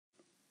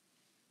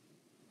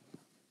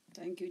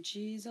Thank you,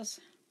 Jesus.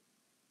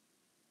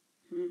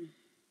 To end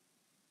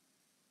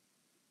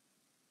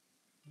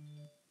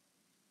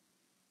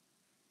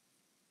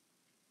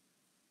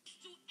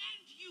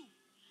you,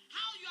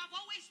 how you have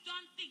always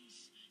done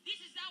things. This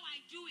is how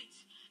I do it.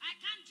 I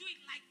can't do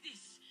it like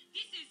this.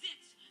 This is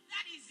it.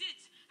 That is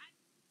it.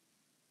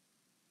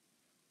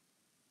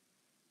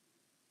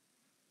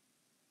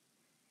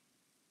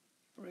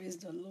 Praise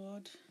the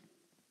Lord.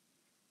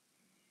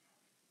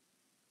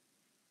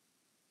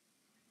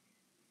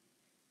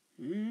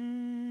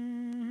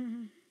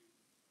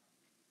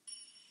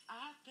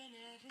 I've been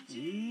having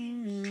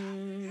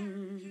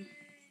dreams.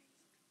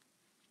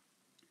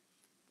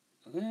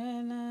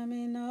 When I'm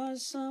in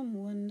awesome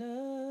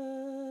wonder.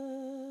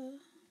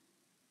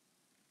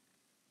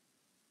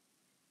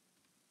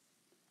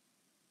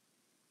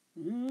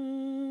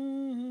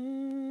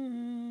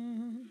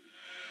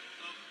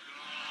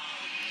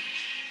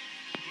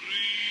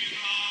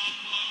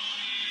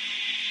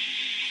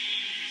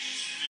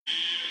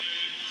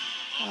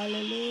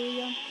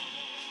 Hallelujah.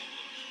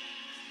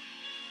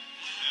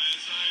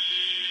 As I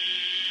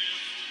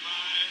lift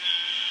my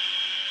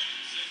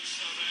hands and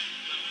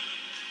surrender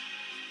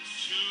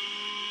to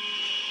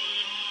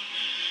your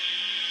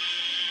name,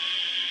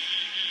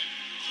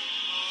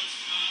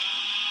 Most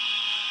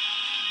High,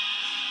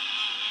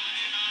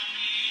 I'm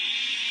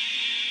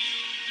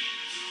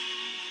yielding to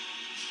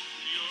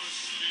your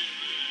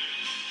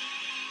Spirit,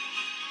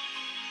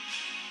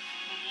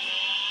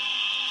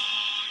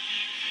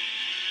 walking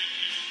in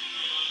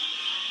the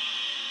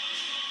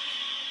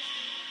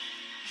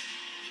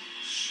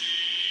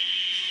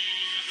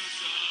Jesus,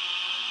 I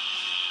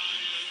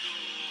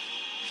adore.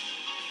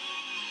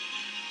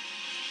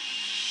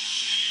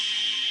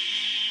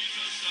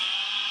 Jesus, I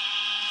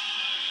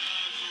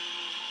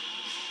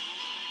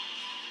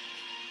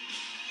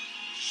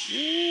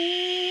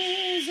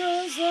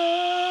Jesus, I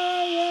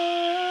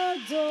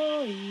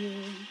adore you.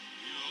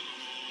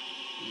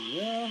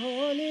 Your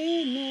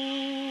holy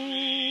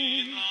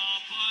name.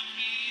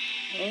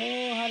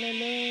 Oh,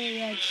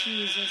 hallelujah,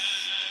 Jesus.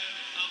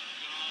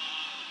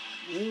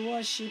 We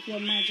worship your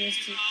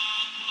majesty.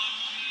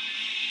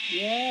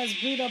 Yes,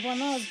 breathe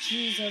upon us,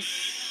 Jesus.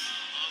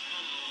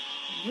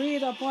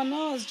 Breathe upon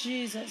us,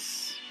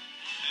 Jesus.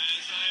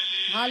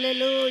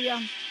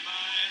 Hallelujah.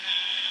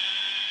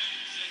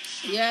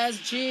 Yes,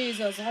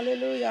 Jesus.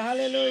 Hallelujah.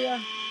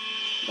 Hallelujah.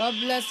 God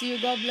bless you.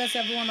 God bless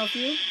every one of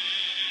you.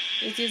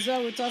 It is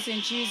well with us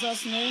in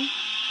Jesus' name.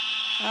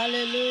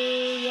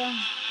 Hallelujah.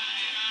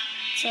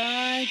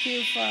 Thank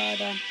you,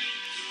 Father.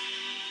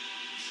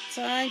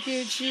 Thank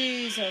you,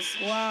 Jesus.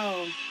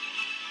 Wow.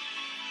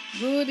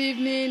 Good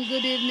evening.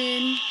 Good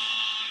evening.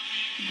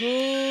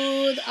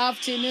 Good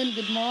afternoon.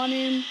 Good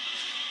morning.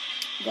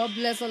 God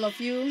bless all of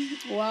you.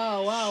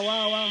 Wow, wow,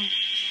 wow, wow.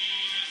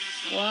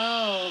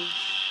 Wow.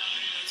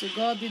 To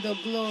God be the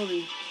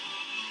glory.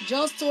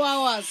 Just 2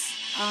 hours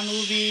and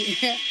we'll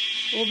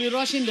be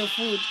rushing the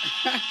food.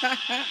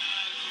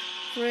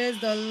 Praise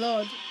the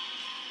Lord.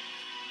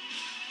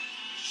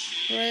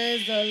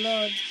 Praise the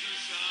Lord.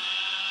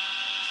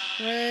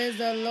 Praise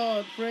the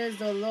Lord. Praise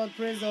the Lord.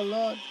 Praise the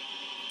Lord.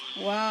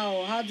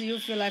 Wow. How do you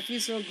feel? I feel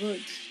so good.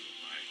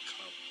 My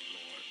cup,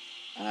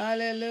 Lord.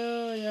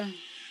 Hallelujah.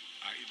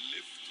 I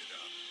lift it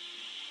up.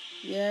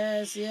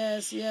 Yes,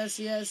 yes, yes,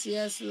 yes,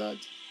 yes, Lord.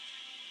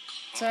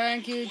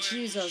 Thank you,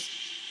 Jesus.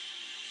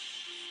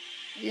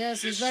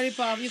 Yes, it's very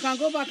powerful. You can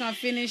go back and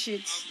finish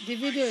it. The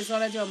video is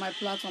already on my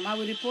platform. I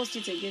will repost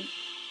it again.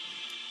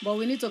 But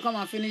we need to come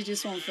and finish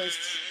this one first.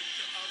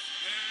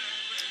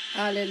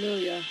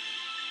 Hallelujah.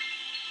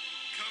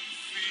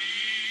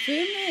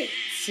 Fill me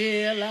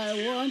till I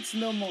want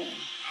no more.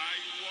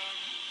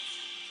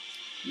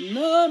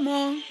 No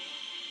more.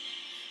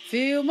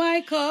 Fill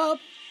my cup.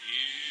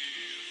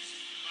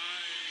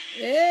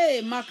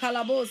 Hey,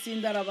 Makalabo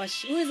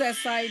Sindarabash. Who is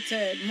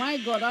excited? My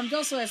God, I'm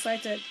just so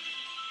excited.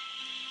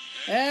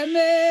 And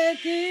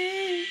make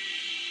me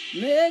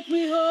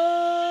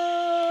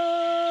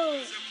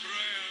whole.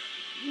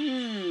 Fill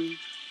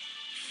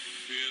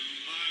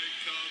my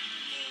cup,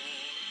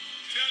 Lord.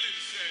 Tell him,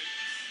 say,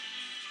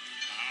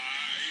 I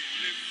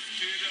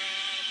lift it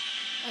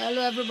up.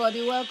 Hello,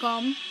 everybody.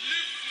 Welcome. Lift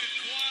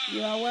it,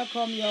 You are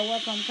welcome. You are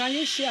welcome. Can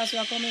you share as you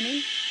are coming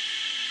in?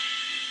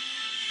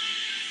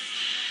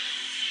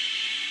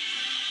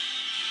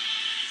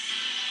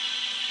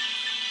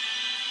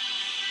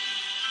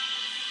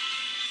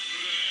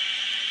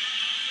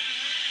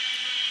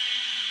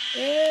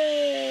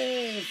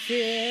 Hey,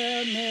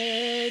 fill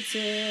me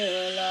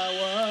till I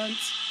want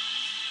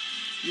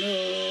no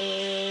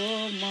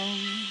more.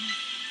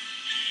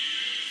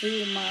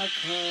 Fill my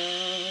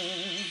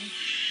cup,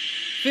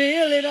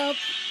 fill it up,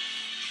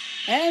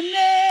 and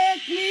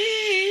make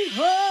me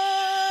whole.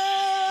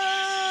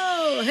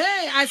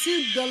 Hey, I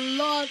see the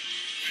Lord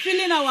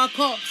filling our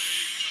cups.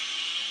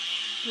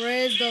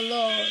 Praise the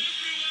Lord.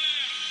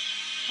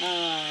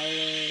 I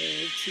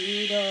lift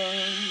it up.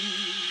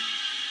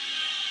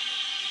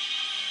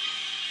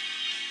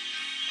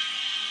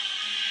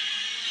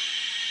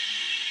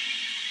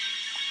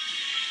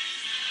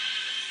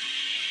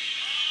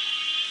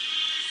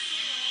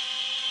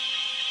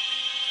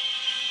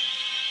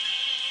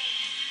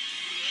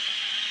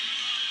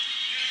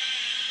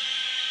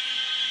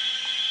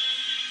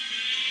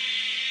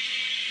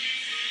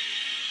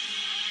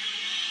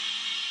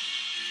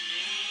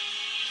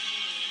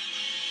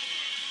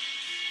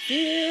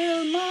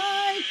 Fill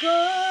my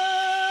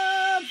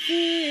cup,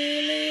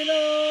 fill it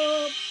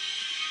up.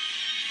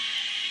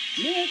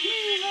 Make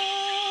me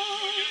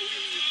whole.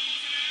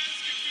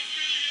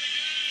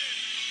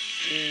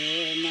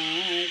 Fill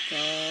my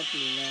cup,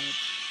 Lord.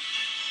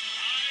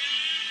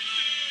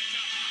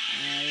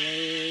 I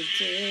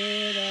lift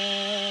it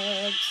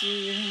up to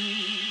you.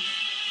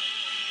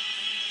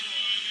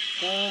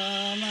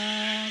 Come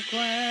and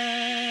quench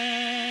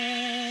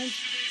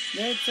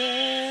the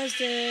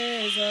thirsts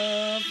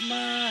of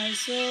my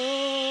soul.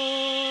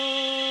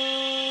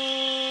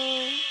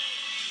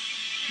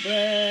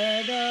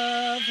 Bread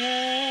of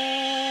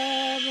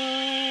heaven,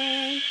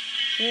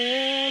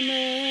 fill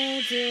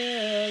me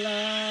till I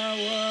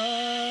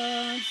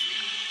want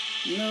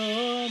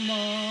no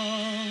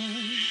more.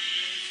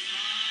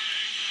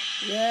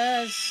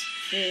 Yes,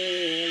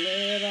 fill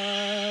it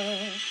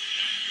up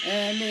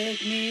and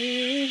make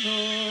me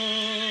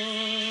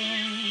whole.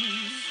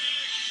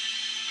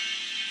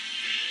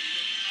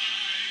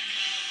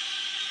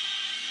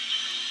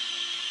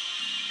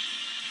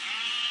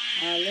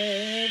 I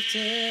lift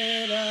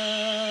it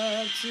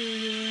up to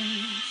you.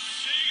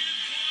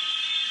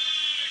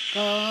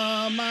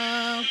 Come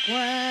and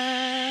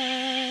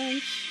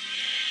quench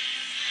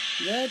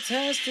the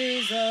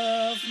thirsts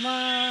of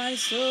my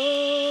soul.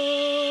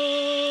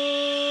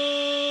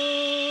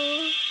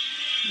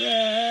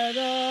 Bread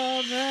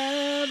of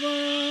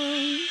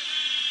heaven,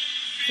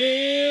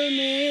 fill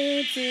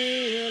me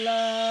till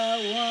I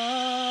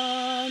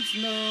want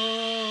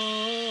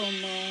no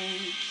more.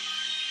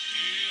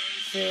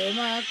 Fill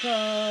my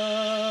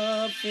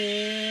cup,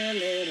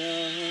 fill it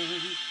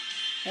up,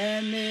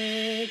 and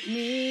make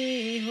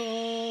me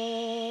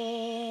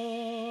whole.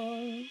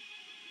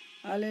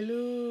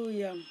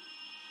 Hallelujah.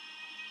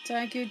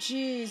 Thank you,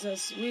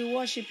 Jesus. We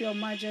worship your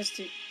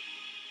majesty.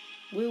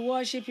 We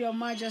worship your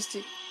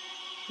majesty.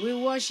 We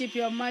worship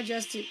your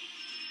majesty.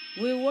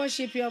 We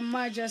worship your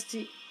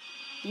majesty.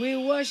 We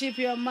worship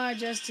your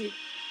majesty.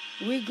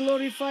 We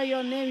glorify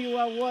your name. You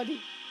are worthy.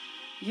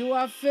 You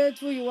are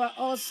faithful. You are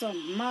awesome.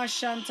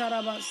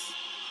 Mashantarabas.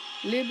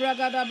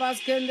 Libragadabas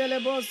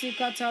kendelebosi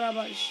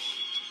katarabash.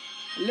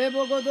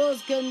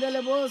 Lebogodos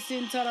kendelebosi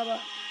intaraba.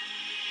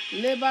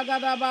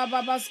 Lebagadaba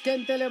babas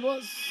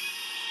kentelebos.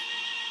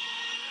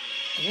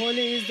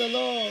 Holy is the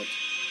Lord.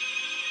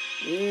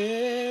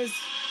 Is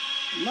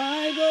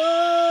my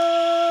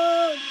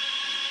God.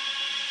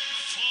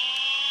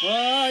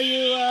 For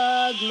you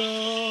are glorious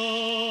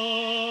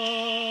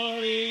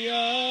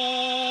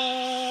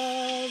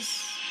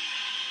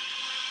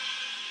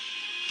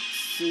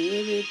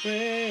to be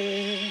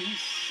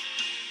praised.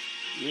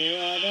 You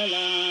are the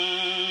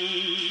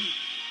Lamb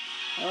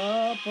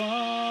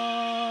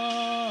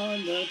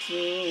upon the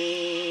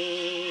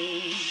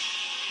throne.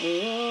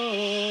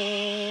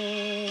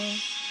 Oh,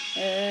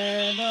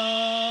 and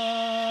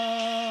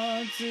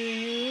unto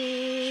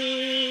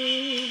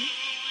you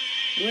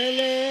we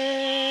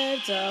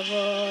lift our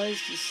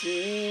voice to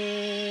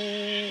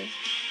say,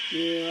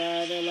 you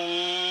are the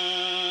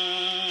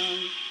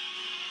Lamb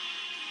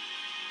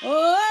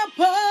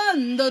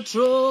upon the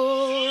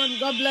throne.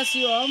 God bless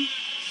you all.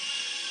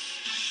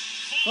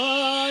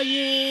 For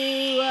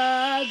you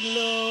are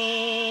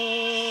glorious.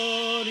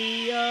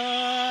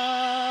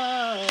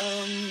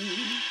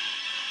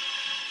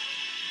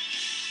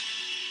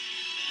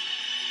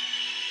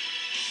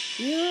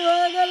 You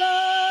are the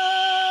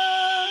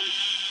Lamb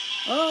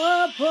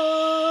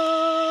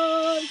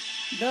upon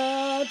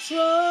the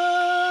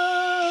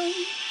throne.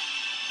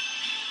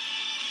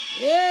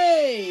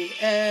 Yea,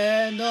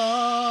 and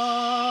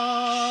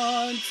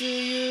unto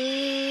you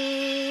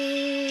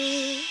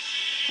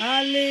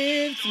I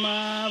lift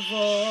my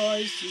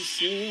voice to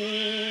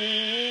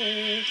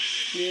say,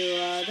 you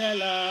are the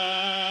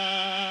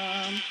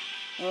Lamb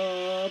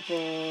upon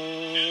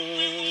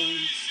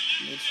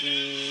the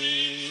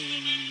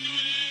throne.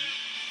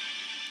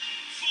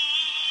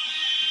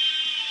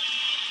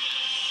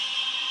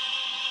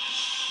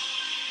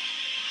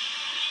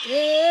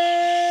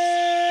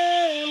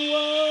 Yeah,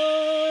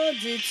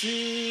 worthy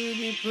to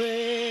be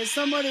praised.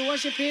 Somebody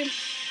worship him.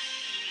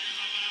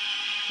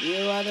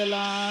 You are the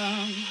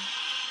Lamb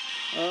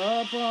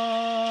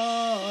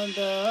upon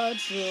the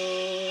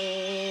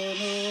throne,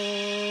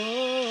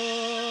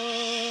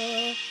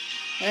 oh,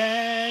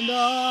 and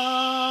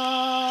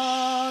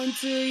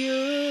unto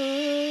you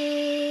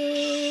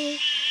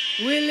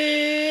we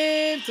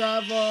lift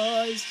our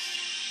voice.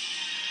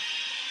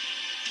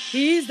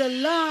 He is the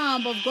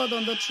Lamb of God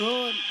on the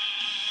throne,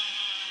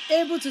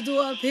 able to do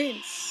all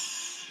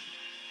things.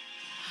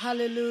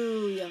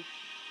 Hallelujah.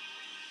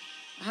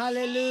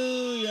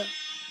 Hallelujah.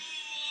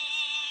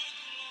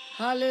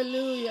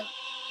 Hallelujah.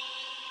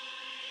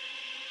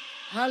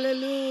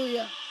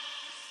 Hallelujah.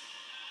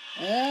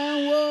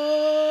 And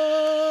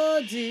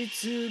worthy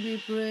to be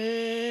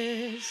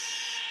praised.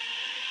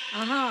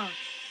 Aha.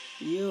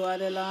 You are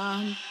the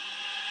Lamb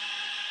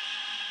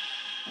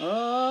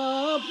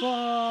upon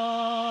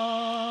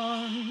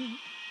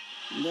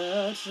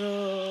the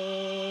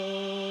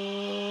throne.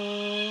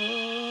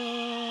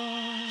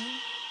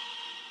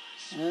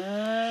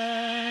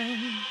 And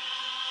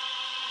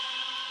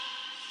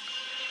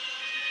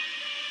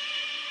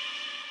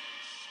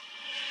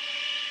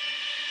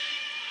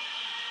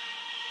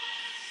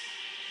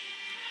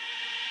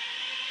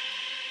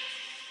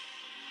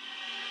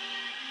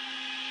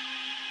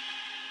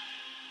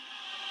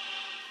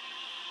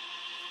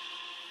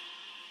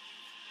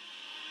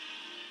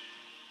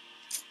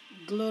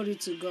Glory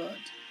to God.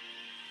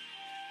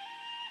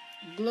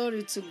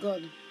 Glory to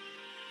God.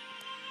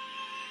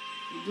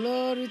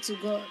 Glory to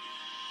God.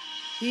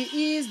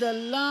 He is the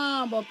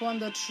Lamb upon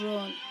the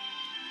throne.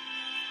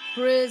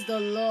 Praise the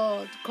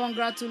Lord.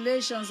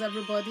 Congratulations,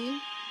 everybody.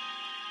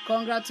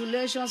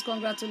 Congratulations,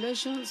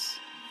 congratulations.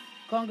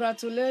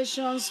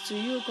 Congratulations to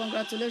you.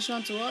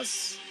 Congratulations to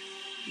us.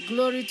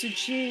 Glory to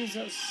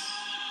Jesus.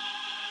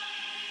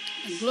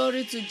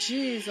 Glory to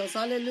Jesus.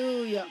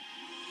 Hallelujah.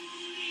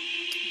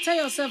 Tell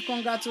yourself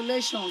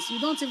congratulations. You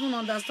don't even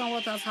understand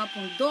what has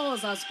happened.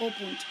 Doors has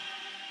opened.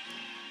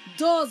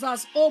 Doors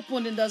has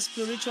opened in the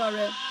spiritual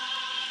realm.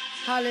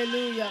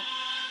 Hallelujah.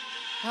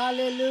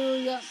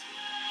 Hallelujah.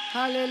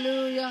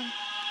 Hallelujah.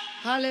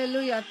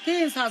 Hallelujah.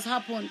 Things has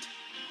happened.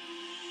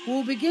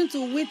 We'll begin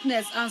to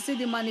witness and see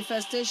the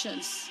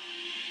manifestations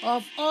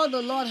of all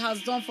the Lord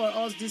has done for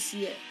us this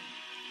year.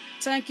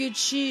 Thank you,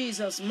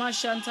 Jesus.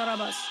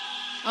 Mashantarabas.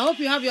 I hope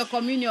you have your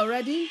communion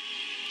ready.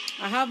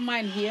 I have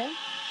mine here.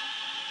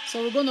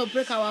 So we're going to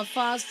break our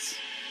fast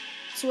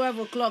 12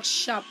 o'clock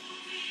sharp.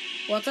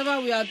 Whatever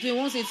we are doing,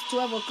 once it's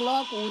 12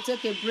 o'clock, we'll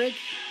take a break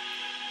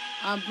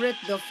and break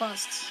the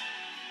fast.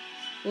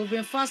 We've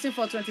been fasting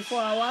for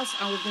 24 hours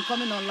and we've been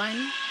coming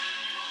online.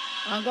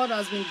 And God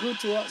has been good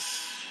to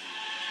us.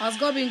 Has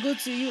God been good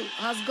to you?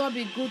 Has God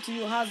been good to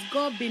you? Has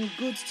God been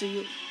good to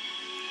you?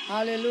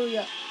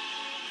 Hallelujah.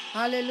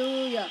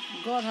 Hallelujah.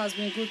 God has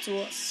been good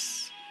to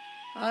us.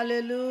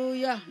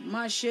 Hallelujah.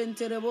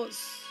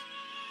 Mashenterebos.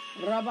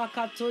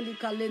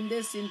 Rabakatolika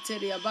lendes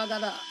interia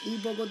bagada.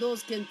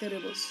 Ibogodos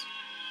kenterebos.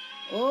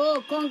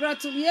 Oh,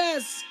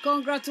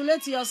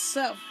 congratulate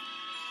yourself.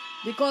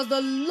 Because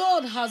the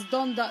Lord has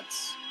done that.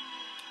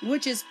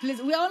 Which is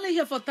pleased. We are only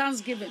here for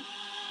Thanksgiving.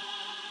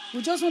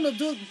 We just want to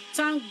do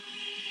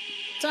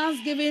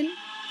Thanksgiving.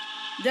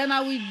 Then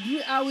I will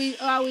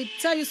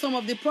tell you some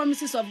of the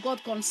promises of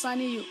God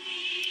concerning you.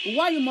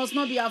 Why you must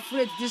not be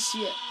afraid this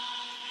year.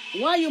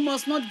 Why you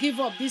must not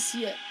give up this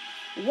year.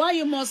 Why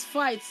you must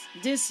fight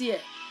this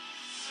year.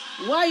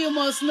 Why you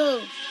must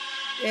know.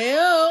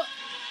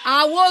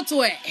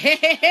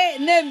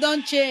 Name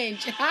don't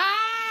change.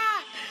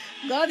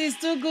 God is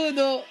too good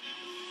though.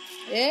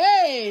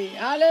 Hey,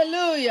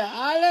 hallelujah,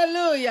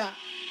 hallelujah.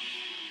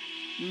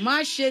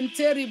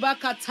 Mashenteri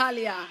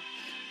Bakatalia.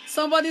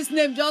 Somebody's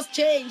name just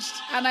changed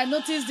and I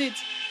noticed it.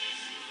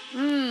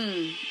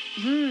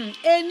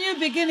 A new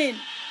beginning.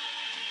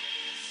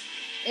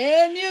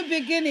 A new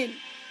beginning.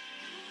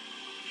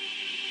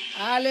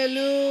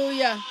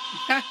 Hallelujah.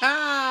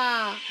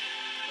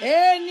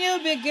 A new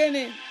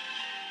beginning.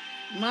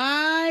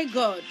 My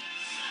God.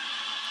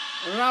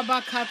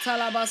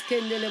 Rabakatalabas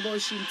kendelebo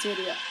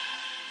shinteria.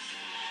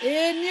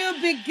 A new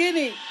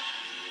beginning.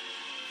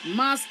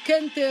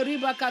 Maskente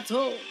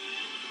ribakato.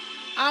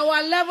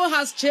 Our level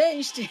has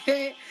changed.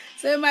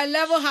 Say, my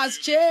level has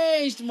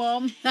changed,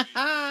 Mom.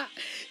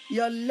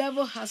 Your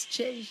level has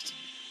changed.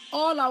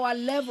 All our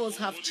levels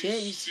have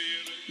changed.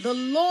 The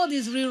Lord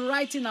is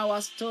rewriting our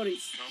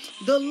stories.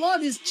 The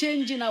Lord is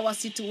changing our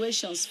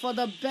situations for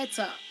the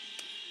better.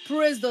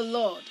 Praise the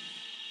Lord.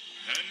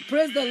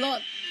 Praise the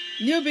Lord.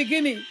 New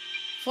beginning.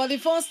 For the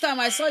first time,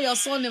 I saw your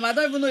surname. I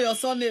don't even know your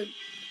surname.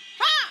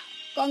 Ha!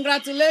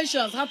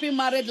 Congratulations. Happy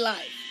married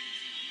life.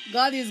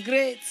 God is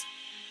great.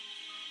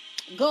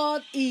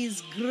 God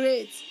is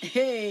great.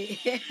 Hey.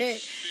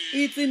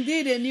 It's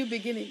indeed a new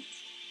beginning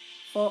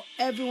for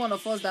every one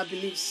of us that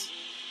believes.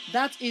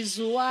 That is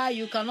why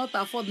you cannot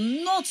afford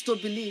not to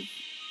believe.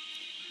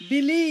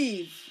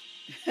 Believe.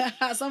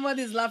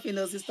 Somebody is laughing,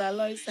 oh, Sister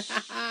Lois.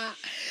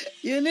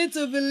 You need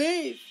to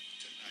believe.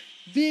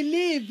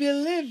 Believe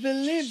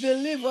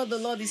what the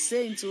Lord is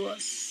saying to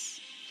us.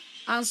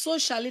 And so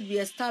shall it be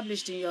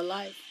established in your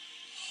life.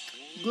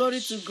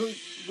 Glory to God.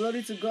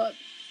 Glory to God.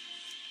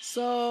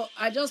 So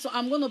I'm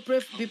going to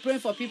be praying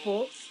for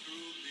people.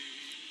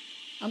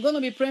 I'm going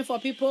to be praying for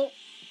people.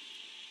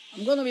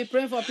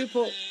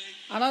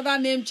 Another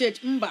name change.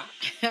 Mba.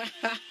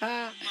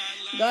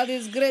 God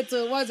is great.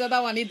 What's the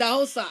other one?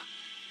 Idahosa.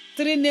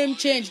 3 name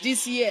change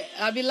this year.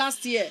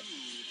 Last year.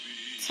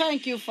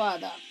 Thank you,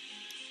 Father.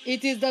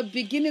 It is the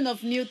beginning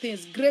of new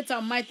things. Great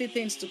and mighty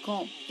things to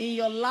come. In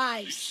your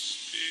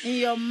lives. In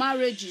your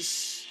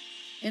marriages.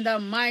 In the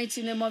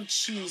mighty name of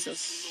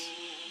Jesus.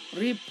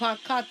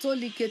 Ripakato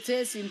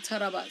liketes in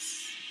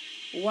Tarabas.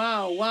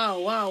 Wow.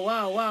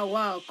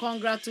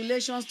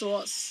 Congratulations to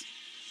us.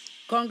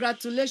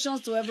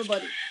 Congratulations to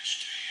everybody.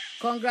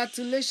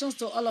 Congratulations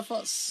to all of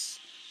us.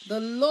 The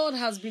Lord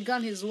has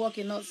begun his work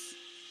in us.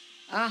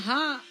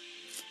 I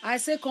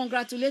say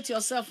congratulate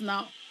yourself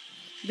now.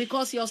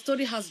 Because your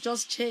story has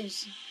just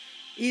changed.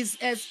 It's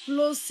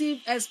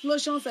explosions.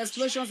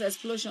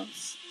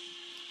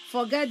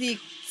 Forget the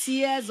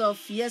tears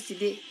of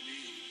yesterday.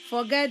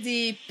 Forget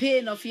the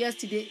pain of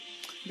yesterday.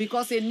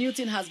 Because a new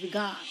thing has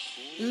begun.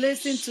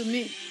 Listen to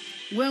me.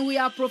 When we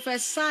are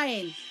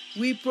prophesying,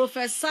 we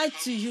prophesy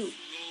to you.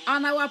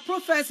 And our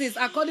prophecies,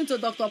 according to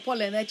Dr. Paul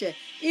Eneche,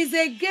 is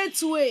a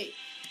gateway.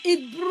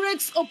 It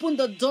breaks open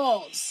the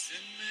doors.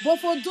 But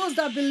for those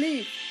that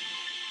believe,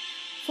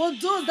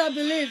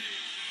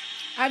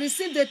 I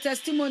received a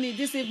testimony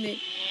this evening.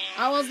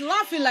 I was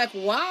laughing like,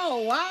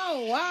 wow,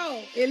 wow,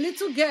 wow. A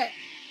little girl.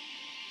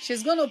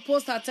 She's going to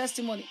post her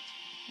testimony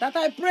that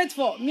I prayed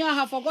for. Me, I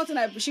have forgotten.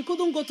 She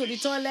couldn't go to the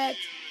toilet.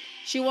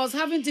 She was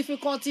having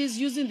difficulties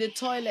using the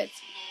toilet.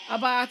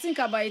 I think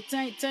about a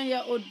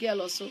 10-year-old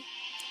girl or so.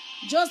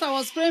 Just I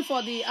was praying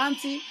for the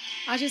auntie,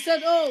 and she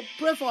said, oh,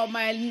 pray for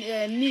my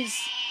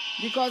niece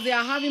because they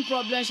are having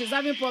problems. She's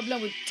having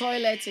problem with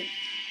toileting.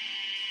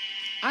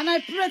 And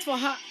I prayed for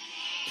her.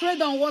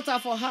 Prayed on water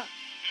for her.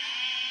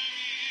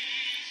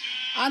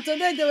 And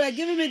today they were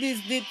giving me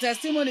the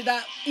testimony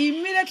that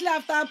immediately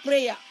after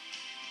prayer,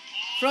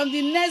 from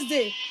the next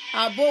day,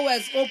 her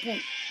bowels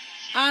opened.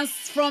 And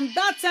from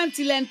that time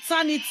till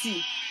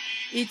eternity,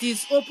 it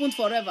is opened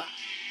forever.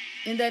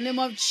 In the name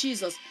of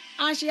Jesus.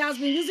 And she has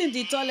been using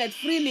the toilet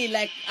freely,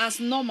 like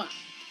as normal,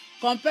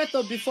 compared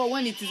to before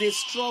when it is a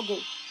struggle.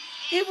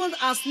 Even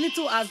as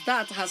little as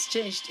that has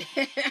changed.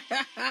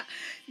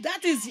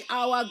 That is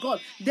our God.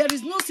 There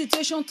is no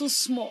situation too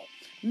small,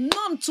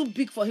 none too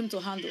big for him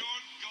to handle.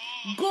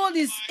 God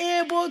is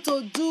able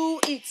to do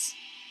it.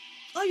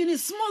 All you need,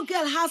 small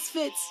girl has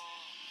faith.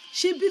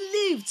 She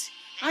believed.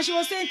 And she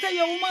was saying, tell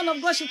your woman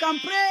of God she can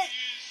pray.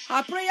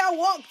 Her prayer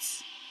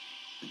worked.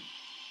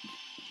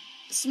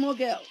 Small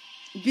girl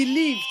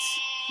believed.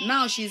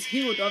 Now she's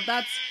healed of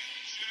that.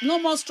 No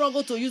more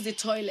struggle to use the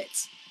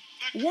toilet.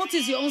 What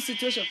is your own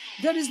situation?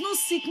 There is no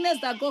sickness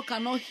that God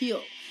cannot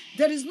heal.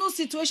 There is no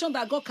situation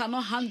that God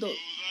cannot handle.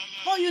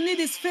 All you need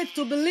is faith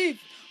to believe.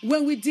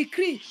 When we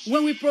decree,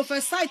 when we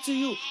prophesy to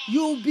you,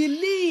 you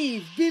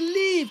believe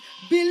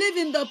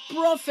in the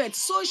prophet.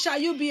 So shall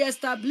you be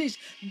established.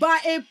 By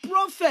a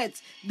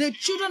prophet, the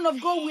children of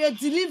God were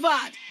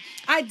delivered.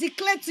 I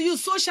declare to you,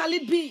 so shall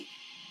it be.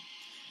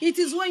 It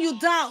is when you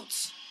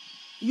doubt,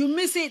 you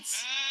miss it.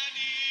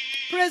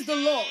 Praise the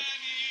Lord.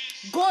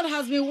 God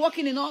has been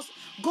working in us.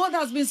 God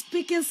has been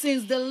speaking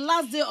since the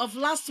last day of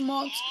last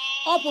month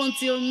up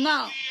until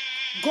now.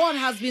 God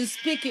has been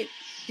speaking.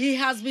 He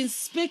has been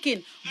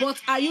speaking.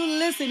 But are you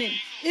listening?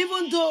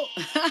 Even though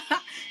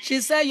she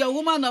said your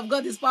woman of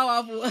God is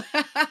powerful.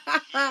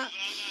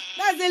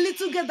 That's a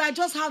little girl that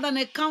just had an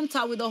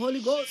encounter with the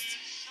Holy Ghost.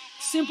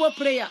 Simple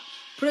prayer.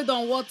 Prayed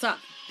on water.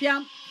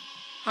 Piam.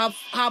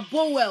 Her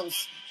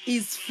bowels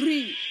is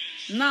free.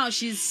 Now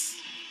she's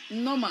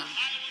normal.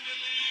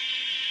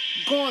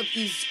 God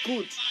is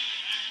good.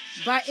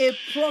 By a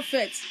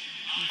prophet,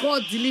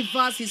 God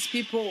delivers his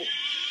people.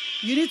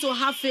 You need to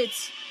have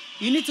faith.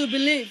 You need to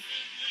believe.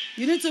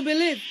 You need to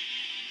believe.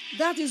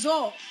 That is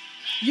all.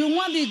 You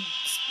want it.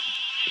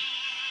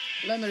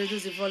 Let me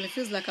reduce the volume. It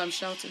feels like I'm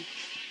shouting.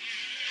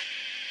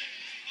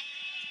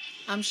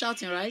 I'm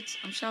shouting, right?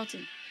 I'm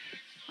shouting.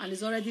 And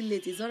it's already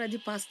late. It's already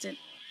past 10.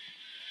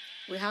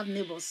 We have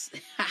neighbors.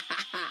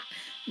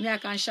 Me, I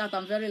can shout.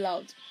 I'm very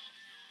loud.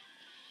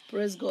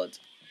 Praise God.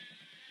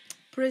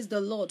 Praise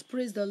the Lord.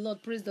 Praise the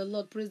Lord. Praise the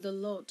Lord. Praise the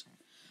Lord.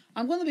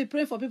 I'm going to be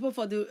praying for people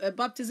for the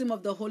baptism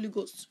of the Holy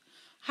Ghost.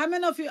 How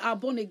many of you are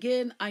born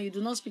again and you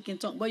do not speak in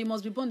tongues? But you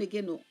must be born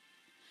again, no.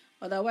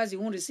 Otherwise, you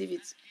won't receive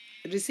it.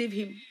 Receive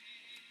him.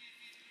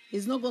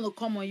 He's not going to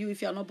come on you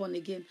if you are not born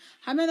again.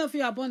 How many of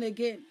you are born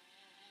again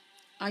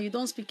and you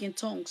don't speak in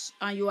tongues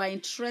and you are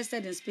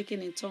interested in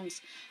speaking in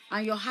tongues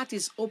and your heart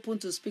is open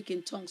to speak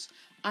in tongues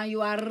and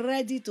you are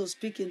ready to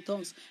speak in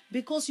tongues?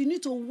 Because you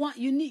need to want,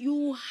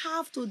 you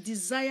have to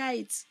desire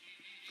it.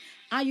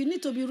 And you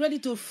need to be ready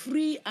to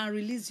free and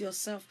release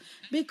yourself.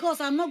 Because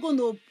I'm not going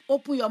to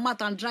open your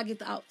mouth and drag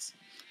it out.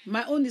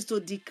 My own is to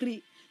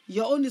decree.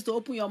 Your own is to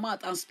open your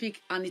mouth and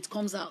speak and it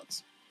comes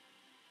out.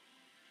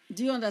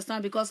 Do you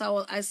understand? Because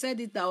I said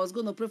it that I was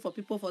going to pray for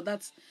people for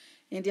that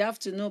in the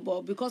afternoon.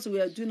 But because we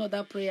are doing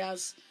other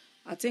prayers,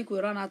 I think we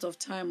ran out of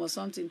time or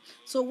something.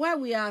 So while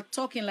we are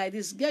talking like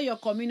this, get your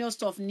communion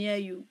stuff near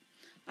you.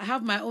 I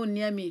have my own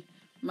near me.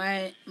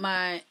 My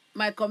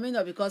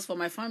communion, because for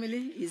my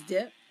family is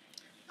there.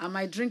 And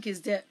my drink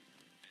is there.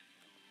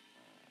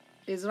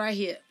 It's right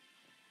here.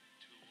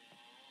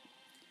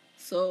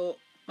 So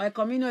my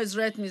communion is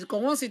ready.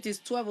 Because once it is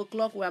 12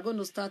 o'clock, we are going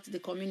to start the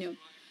communion.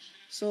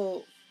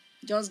 So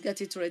just get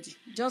it ready.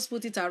 Just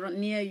put it around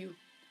near you.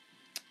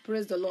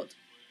 Praise the Lord.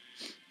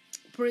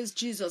 Praise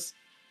Jesus.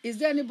 Is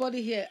there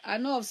anybody here? I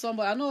know of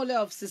somebody. I know only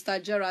of Sister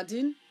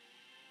Geraldine.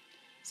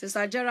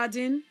 Sister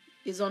Geraldine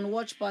is on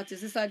watch party.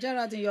 Sister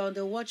Geraldine, you're on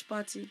the watch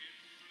party.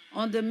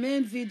 On the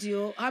main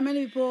video, how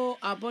many people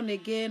are born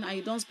again and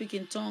you don't speak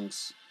in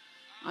tongues?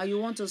 And you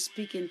want to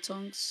speak in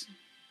tongues?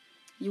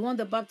 You want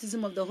the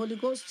baptism of the Holy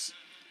Ghost?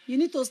 You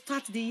need to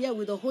start the year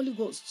with the Holy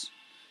Ghost.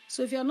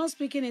 So if you're not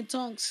speaking in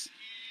tongues,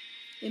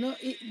 you know,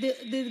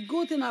 the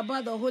good thing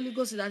about the Holy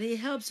Ghost is that he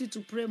helps you to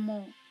pray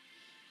more.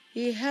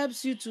 He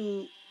helps you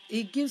to,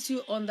 he gives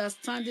you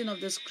understanding of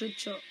the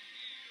scripture.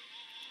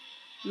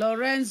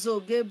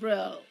 Lorenzo,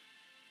 Gabriel.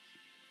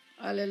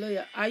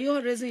 Hallelujah. Are you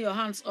raising your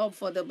hands up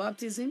for the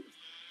baptism?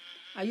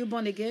 Are you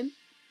born again?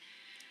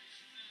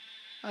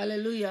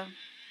 Hallelujah.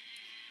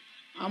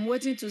 I'm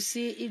waiting to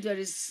see if there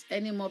is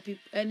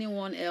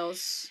anyone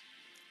else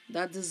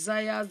that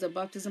desires the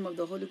baptism of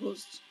the Holy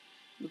Ghost.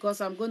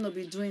 because I'm going to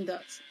be doing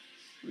that.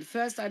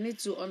 First, I need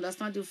to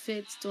understand the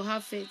faith, to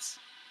have faith.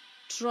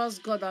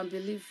 Trust God and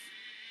believe.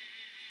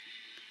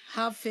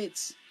 Have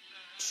faith.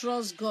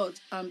 Trust God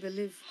and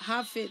believe.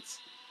 Have faith.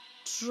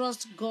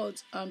 Trust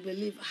God and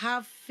believe.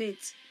 Have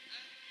faith.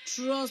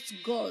 Trust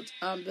God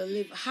and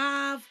believe.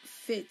 Have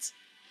faith.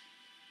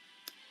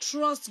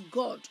 Trust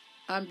God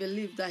and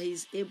believe that He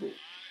is able.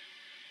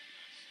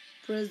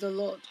 Praise the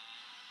Lord.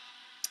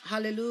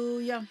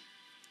 Hallelujah.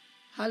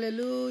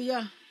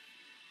 Hallelujah.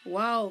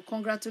 Wow.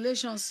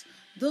 Congratulations.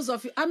 Those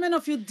of you, how many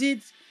of you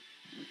did?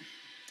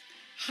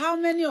 How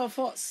many of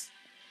us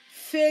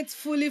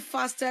faithfully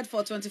fasted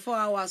for 24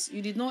 hours?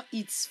 You did not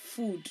eat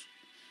food.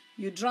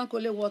 You drank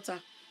only water.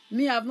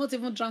 Me, I have not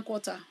even drank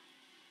water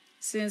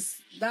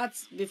since that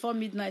before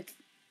midnight.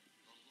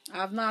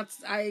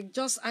 I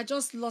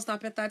just lost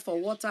appetite for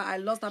water. I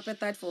lost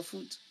appetite for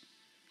food.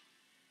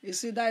 You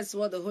see, that is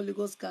what the Holy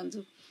Ghost can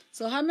do.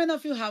 So how many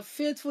of you have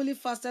faithfully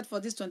fasted for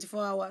these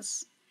 24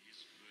 hours?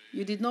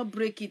 You did not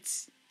break it.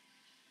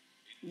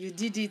 You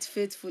did it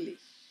faithfully.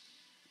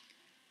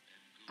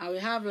 And we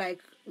have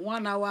like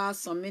 1 hour,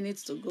 some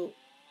minutes to go.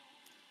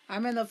 How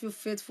many of you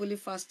faithfully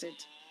fasted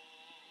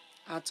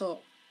at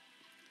all?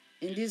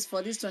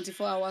 For this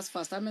 24 hours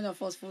fast, how many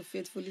of us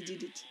faithfully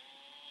did it?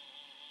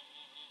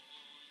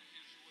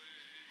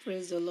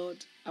 Praise the Lord.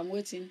 I'm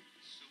waiting.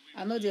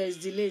 I know there is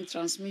delay in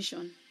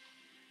transmission.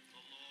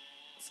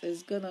 So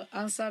it's going to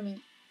answer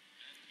me.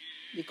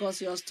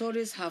 Because your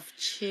stories have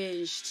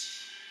changed.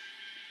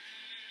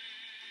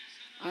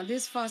 And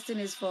this fasting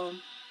is for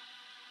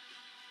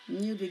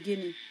new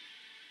beginning,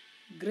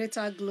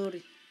 greater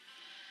glory,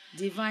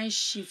 divine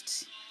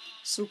shift,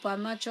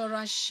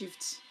 supernatural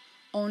shift,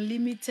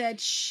 unlimited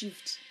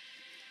shift.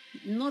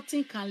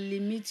 Nothing can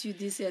limit you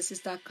this year,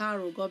 Sister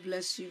Carol. God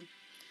bless you.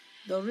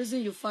 The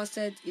reason you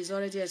fasted is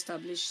already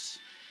established.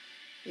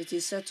 It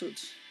is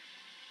settled.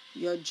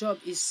 Your job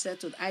is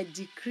settled. I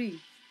decree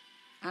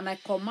and I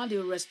command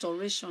a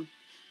restoration,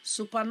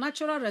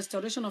 supernatural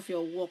restoration of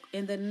your work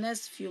in the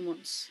next few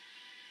months.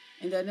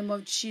 In the name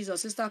of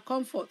Jesus. Sister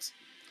Comfort,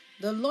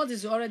 the Lord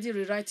is already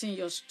rewriting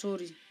your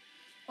story.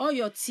 All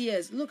your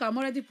tears, look, I'm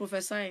already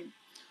prophesying.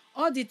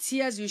 All the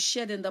tears you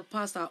shed in the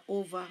past are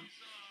over.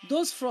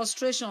 Those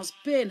frustrations,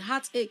 pain,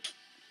 heartache,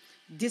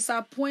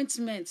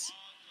 disappointment,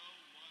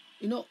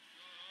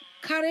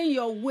 carrying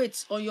your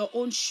weight on your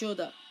own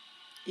shoulder,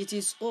 it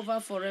is over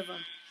forever.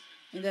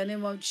 In the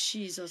name of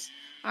Jesus.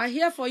 I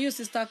hear for you,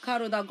 Sister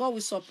Carol, that God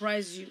will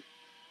surprise you.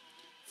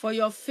 For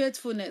your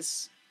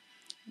faithfulness,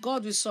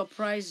 God will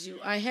surprise you.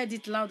 I heard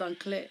it loud and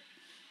clear.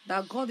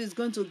 That God is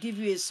going to give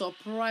you a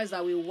surprise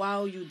that will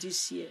wow you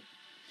this year.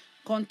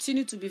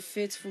 Continue to be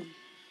faithful.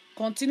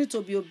 Continue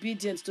to be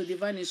obedient to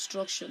divine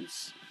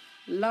instructions.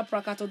 La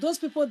Prakato. Those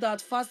people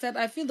that fasted,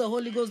 I feel the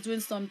Holy Ghost doing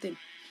something.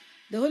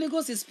 The Holy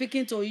Ghost is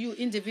speaking to you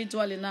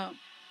individually now.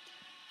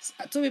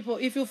 Two people,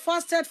 if you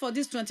fasted for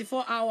these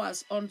 24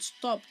 hours on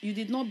stop, you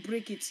did not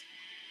break it.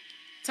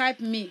 Type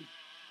me.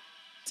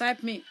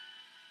 Type me.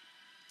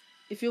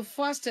 If you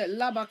fasted,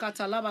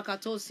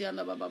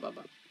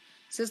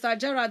 Sister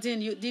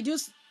Geraldine,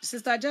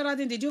 Sister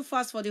Geraldine, did you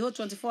fast for the whole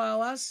 24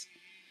 hours?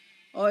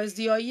 Or is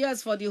your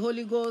years for the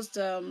Holy Ghost,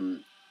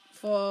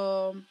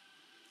 for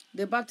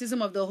the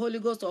baptism of the Holy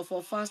Ghost, or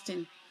for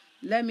fasting?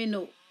 Let me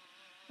know.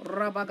 If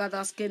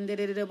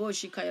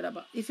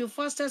you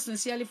fasted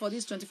sincerely for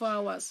these 24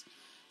 hours,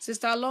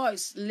 Sister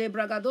Lois,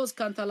 Lebragados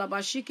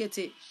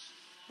Cantalabashikete,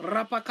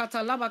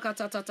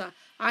 Rapakatalabakatatata.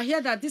 I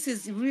hear that this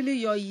is really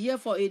your year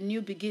for a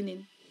new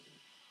beginning.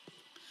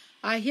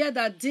 I hear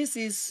that this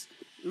is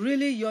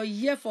really your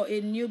year for a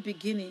new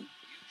beginning.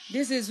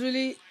 This is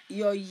really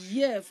your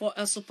year for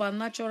a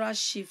supernatural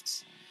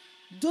shift.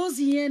 Those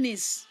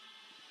yearnings,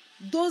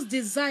 those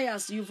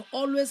desires you've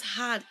always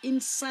had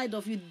inside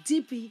of you,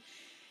 deep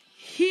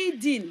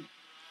hidden.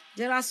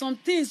 There are some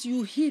things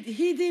you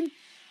hidden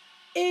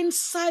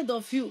inside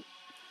of you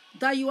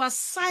that you are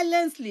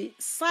silently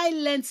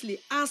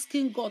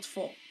asking God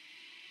for.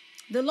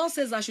 The Lord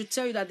says I should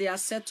tell you that they are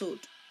settled.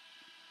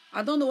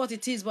 I don't know what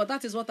it is, but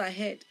that is what I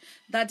heard.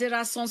 That there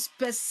are some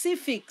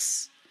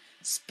specifics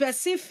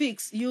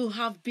you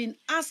have been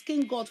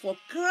asking God for,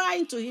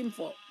 crying to Him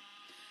for.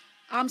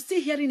 I'm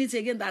still hearing it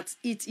again, that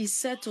it is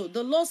settled.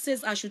 The Lord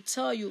says I should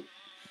tell you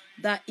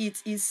that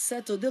it is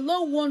settled. The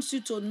Lord wants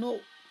you to know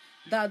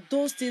that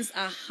those things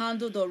are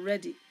handled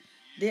already.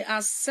 They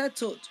are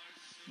settled.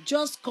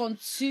 Just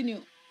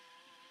continue.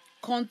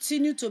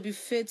 Continue to be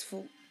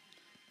faithful.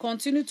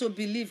 Continue to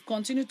believe.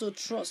 Continue to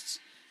trust.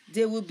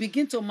 They will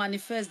begin to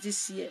manifest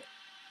this year.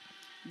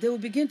 They will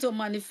begin to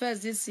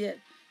manifest this year.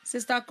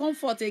 Sister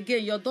Comfort,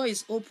 again, your door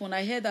is open.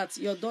 I hear that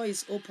your door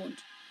is opened.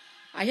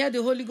 I hear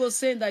the Holy Ghost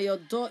saying that your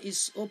door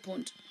is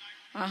opened.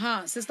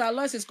 Sister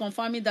Lois is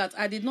confirming that.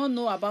 I did not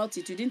know about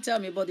it. You didn't tell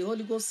me, but the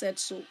Holy Ghost said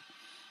so.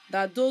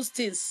 That those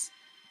things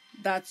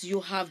that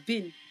you have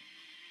been,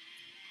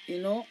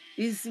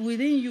 is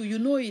within you. You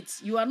know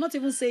it. You are not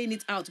even saying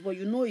it out, but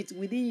you know it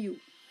within you.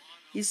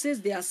 He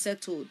says they are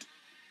settled.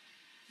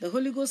 The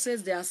Holy Ghost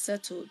says they are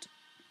settled.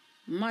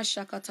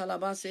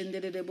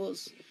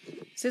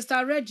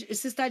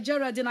 Sister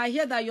Geraldine, I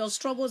hear that your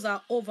struggles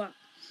are over.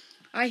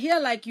 I hear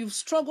like you've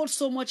struggled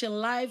so much in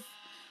life.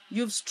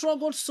 You've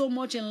struggled so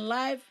much in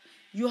life.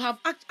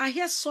 I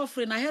hear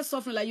suffering. I hear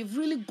suffering like you've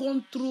really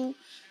gone through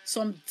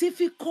some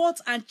difficult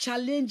and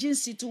challenging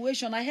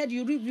situation. I heard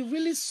you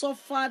really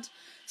suffered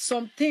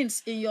some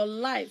things in your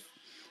life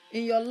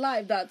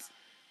that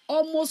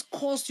almost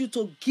caused you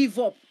to give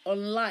up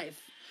on life.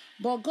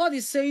 But God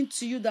is saying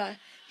to you that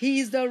He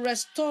is the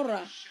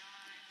restorer.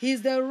 He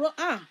is the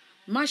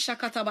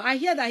Mashakataba. I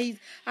hear that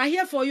I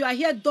hear for you. I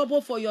hear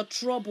double for your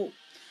trouble.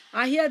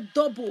 I hear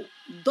double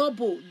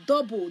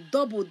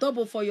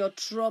for your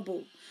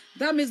trouble.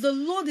 That means the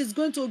Lord is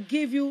going to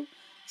give you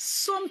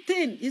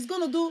something. He's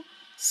going to do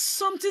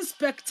something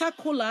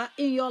spectacular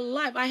in your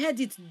life. I heard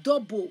it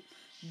double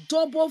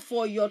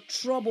for your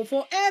trouble.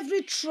 For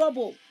every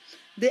trouble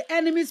the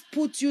enemies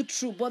put you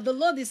through. But the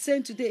Lord is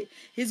saying today,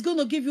 He's going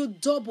to give you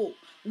double,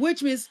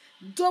 which means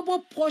double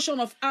portion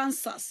of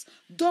answers,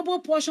 double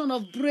portion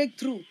of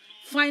breakthrough,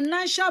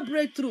 financial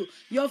breakthrough.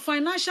 Your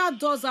financial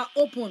doors are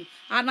open,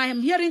 and I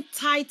am hearing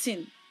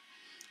tithing.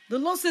 The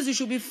Lord says you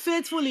should be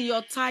faithful in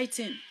your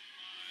tithing.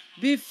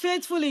 Be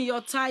faithful in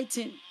your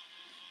tithing.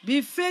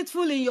 Be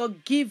faithful in your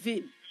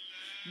giving.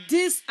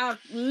 These are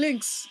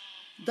links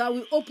that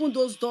will open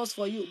those doors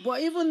for you.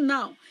 But even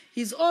now,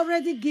 He's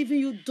already giving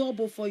you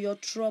double for your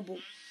trouble.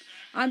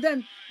 And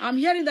then I'm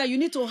hearing that you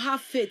need to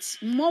have faith,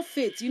 more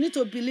faith. You need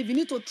to believe. You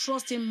need to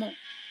trust Him more.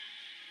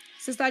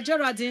 Sister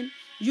Geraldine,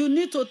 you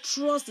need to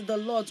trust the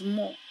Lord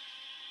more.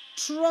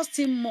 Trust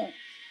Him more.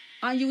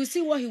 And you will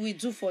see what He will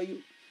do for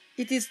you.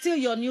 It is still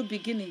your new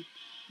beginning.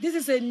 This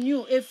is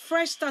a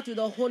fresh start with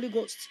the Holy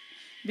Ghost.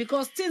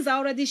 Because things are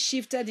already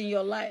shifted in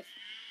your life.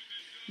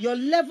 Your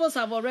levels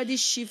have already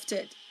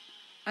shifted.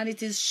 And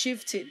it is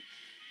shifting.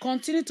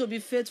 Continue to be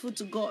faithful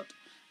to God.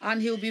 And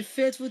He'll be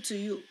faithful to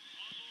you.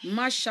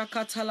 If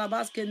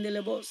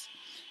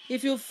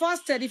you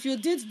fasted, if you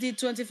did the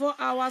 24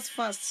 hours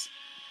fast,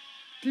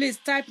 please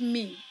type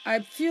me. I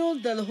feel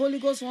the Holy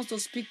Ghost wants to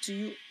speak to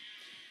you.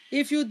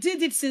 If you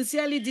did it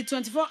sincerely, the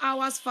 24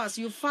 hours fast,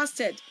 you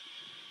fasted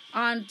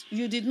and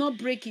you did not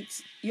break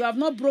it. You have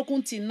not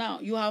broken till now.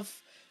 You have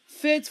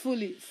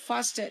faithfully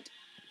fasted.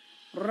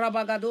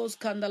 Rabagados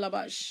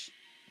Kandalabash.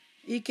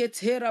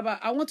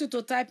 I want you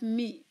to type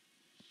me.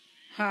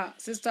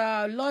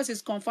 Sister Lois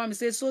is confirmed. It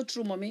says, so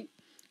true, mommy.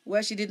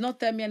 Well, she did not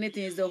tell me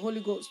anything. It's the Holy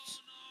Ghost.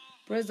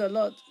 Praise the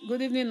Lord.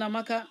 Good evening,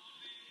 Namaka.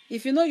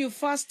 If you know you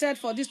fasted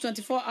for these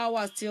 24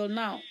 hours till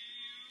now,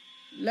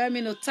 let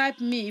me know. Type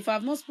me. If I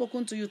have not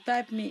spoken to you,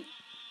 type me.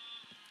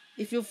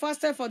 If you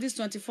fasted for these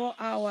 24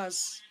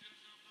 hours,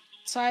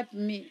 type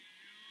me.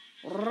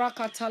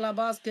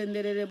 Rakatalabas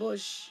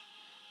kenderebosh.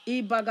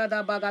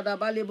 Ibagada bagada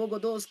bali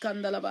bogodos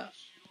kandalaba.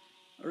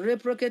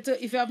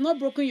 If you have not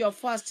broken your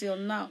fast till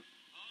now,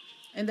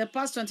 in the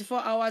past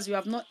 24 hours you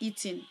have not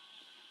eaten,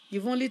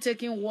 you've only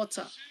taken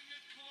water,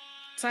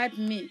 type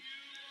me.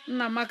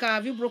 Namaka,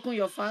 have you broken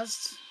your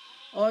fast?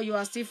 Or you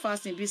are still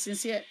fasting? Be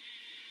sincere.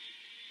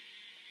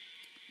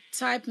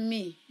 Type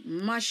me.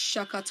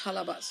 Mashaka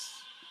talabas.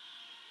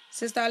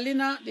 Sister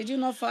Lina, did you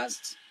not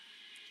fast?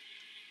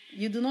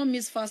 You do not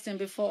miss fasting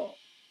before.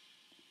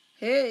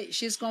 Hey,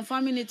 she's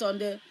confirming it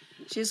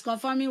she's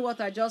confirming what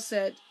I just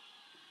said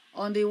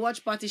on the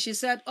watch party. She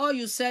said, all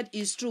you said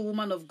is true,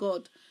 woman of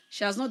God.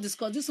 She has not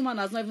discussed, this woman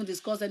has not even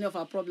discussed any of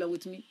her problem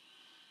with me.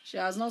 She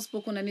has not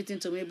spoken anything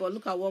to me, but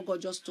look at what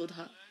God just told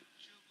her.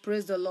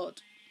 Praise the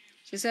Lord.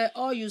 She said,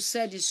 all you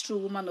said is true,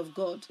 woman of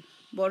God.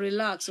 But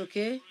relax,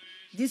 okay?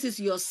 This is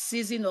your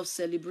season of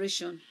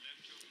celebration.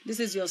 This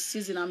is your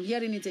season. I'm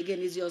hearing it again.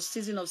 It's your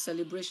season of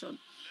celebration.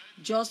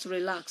 Just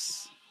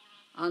relax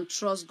and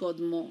trust God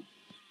more.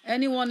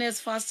 Anyone else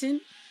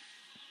fasting?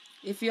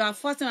 If you are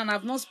fasting and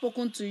I've not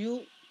spoken to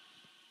you,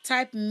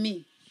 type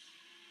me.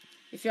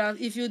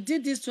 If you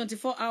did this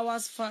 24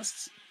 hours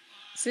fast,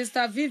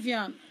 Sister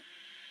Vivian.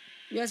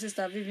 Yes,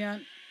 Sister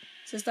Vivian.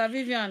 Sister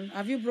Vivian,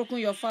 have you broken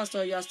your fast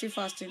or you are still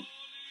fasting?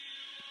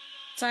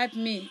 Type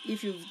me.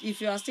 If you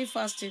are still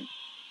fasting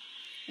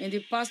in the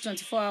past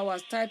 24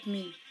 hours, type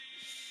me.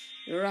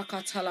 The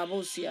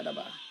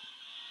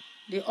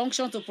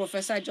unction to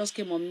prophesy just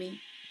came on me.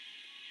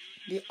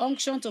 The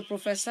unction to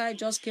prophesy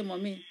just came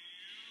on me.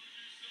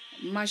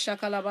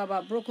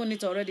 Mashakalababa, broken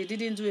it already.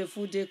 Didn't do a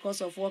full day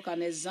because of work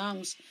and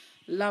exams.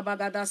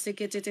 Labagada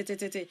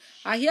sekete.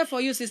 I hear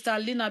for you, Sister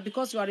Lina,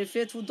 because you are a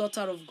faithful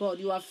daughter of God.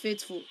 You are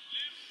faithful.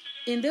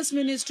 In this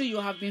ministry, you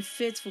have been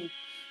faithful.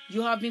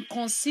 You have been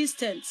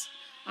consistent.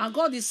 And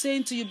God is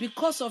saying to you,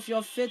 because of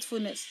your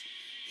faithfulness,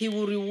 He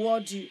will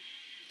reward you.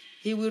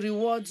 He will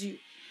reward you.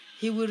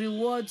 He will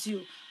reward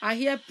you. I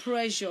hear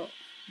pressure.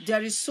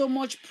 There is so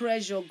much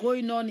pressure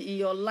going on in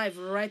your life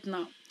right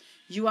now.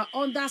 You are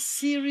under a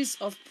series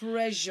of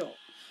pressure.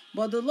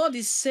 But the Lord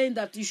is saying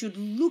that you should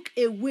look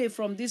away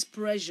from these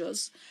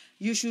pressures.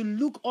 You should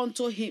look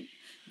unto Him.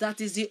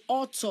 That is the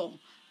author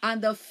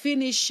and the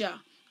finisher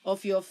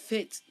of your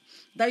faith.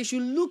 That you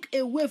should look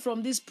away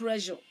from this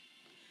pressure.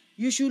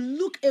 You should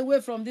look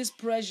away from this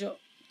pressure.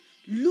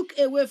 Look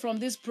away from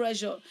this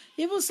pressure.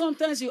 Even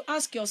sometimes you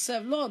ask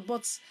yourself, Lord,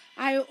 but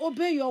I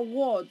obey your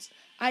words.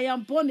 I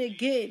am born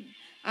again.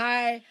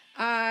 I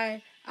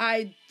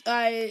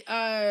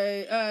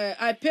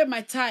pay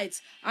my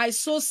tithes. I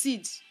sow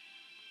seeds.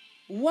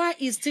 Why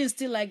is things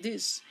still like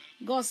this?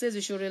 God says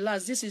you should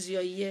relax. This is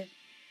your year.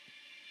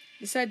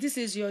 He said, this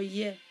is your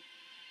year.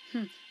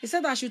 He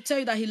said, I should tell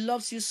you that he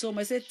loves you so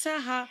much. He said, tell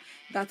her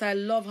that I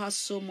love her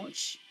so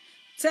much.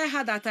 Tell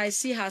her that I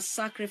see her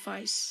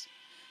sacrifice.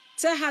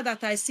 Tell her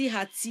that I see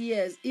her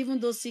tears, even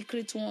those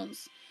secret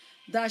ones.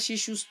 That she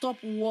should stop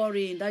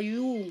worrying. That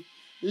you,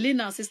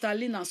 Lina, Sister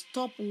Lina,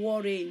 stop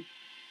worrying.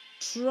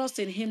 Trust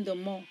in him the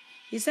more.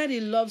 He said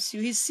he loves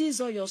you. He sees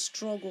all your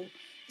struggle.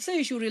 He said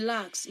you should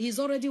relax. He's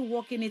already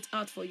working it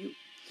out for you.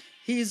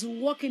 He is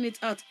working it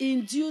out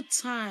in due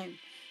time.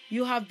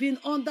 You have been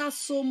under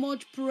so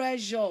much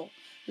pressure.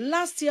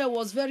 Last year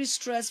was very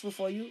stressful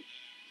for you.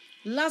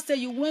 Last year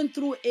you went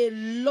through a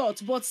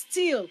lot, but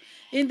still,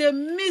 in the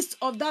midst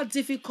of that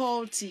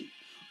difficulty,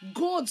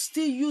 God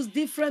still used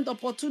different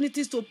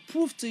opportunities to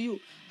prove to you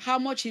how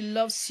much he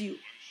loves you.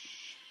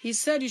 He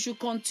said you should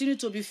continue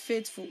to be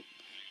faithful.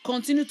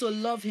 Continue to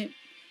love him.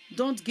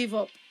 Don't give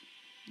up.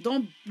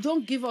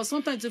 Don't give up.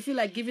 Sometimes you feel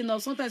like giving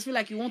up. Sometimes you feel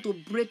like you want to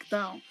break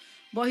down.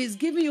 But he's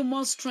giving you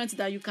more strength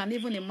than you can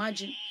even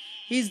imagine.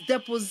 He's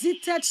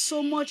deposited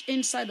so much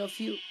inside of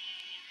you.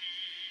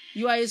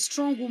 You are a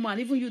strong woman,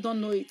 even you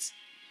don't know it.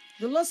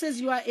 The Lord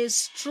says you are a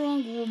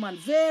strong woman,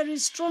 very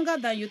stronger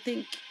than you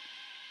think.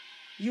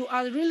 You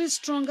are really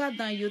stronger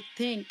than you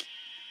think.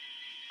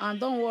 And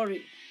don't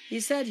worry. He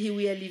said he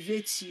will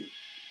elevate you.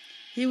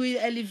 He will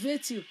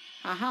elevate you.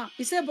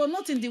 He said, but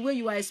not in the way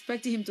you are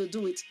expecting him to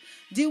do it.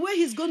 The way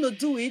he's going to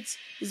do it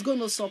is going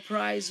to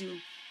surprise you.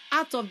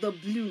 Out of the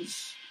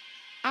blues.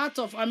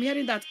 I'm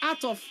hearing that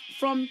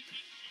from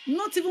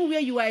not even where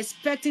you are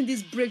expecting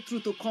this breakthrough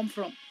to come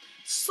from.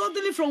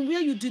 Suddenly from where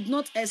you did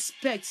not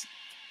expect,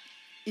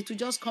 it will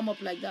just come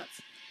up like that.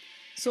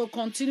 So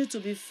continue to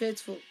be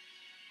faithful.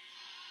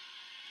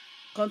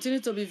 Continue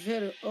to be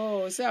very,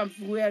 say I'm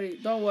weary.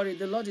 Don't worry,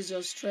 the Lord is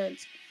your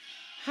strength.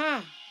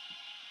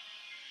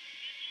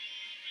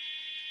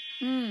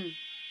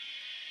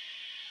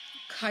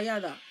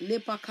 Kayada,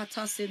 lepa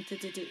kata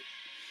sentetete.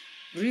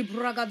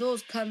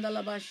 Ribragados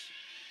kandalabash.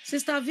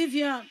 Sister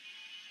Vivian,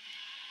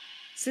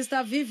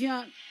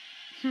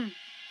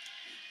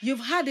 you've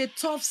had a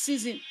tough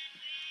season.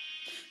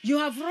 You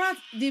have had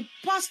the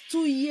past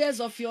 2 years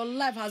of your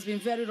life has been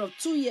very rough.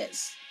 2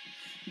 years.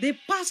 The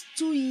past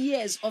 2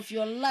 years of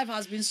your life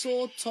has been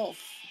so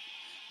tough.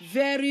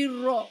 Very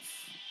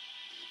rough.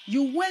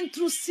 You went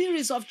through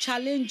series of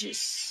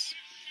challenges.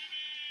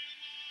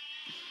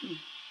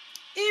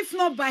 If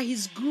not by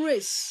his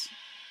grace,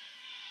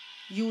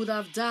 you would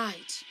have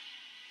died.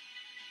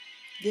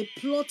 They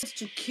plotted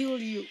to kill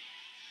you.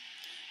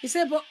 He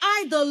said, but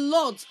I, the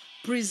Lord,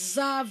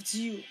 preserved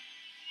you.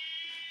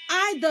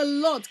 I, the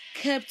Lord,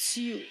 kept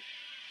you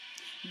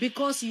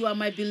because you are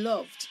my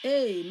beloved.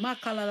 Hey,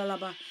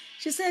 Makalalaba.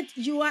 She said,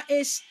 you are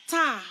a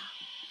star.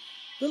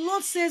 The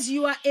Lord says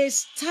you are a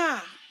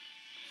star.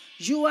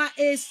 You are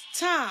a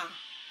star.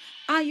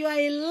 And you are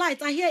a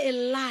light. I hear a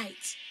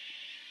light.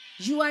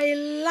 You are a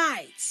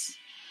light.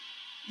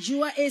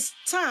 You are a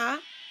star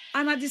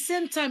and at the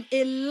same time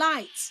a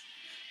light.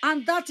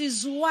 And that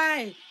is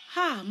why,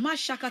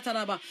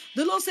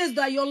 the Lord says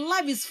that your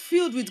life is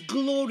filled with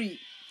glory.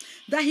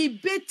 That he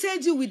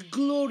baited you with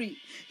glory.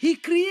 He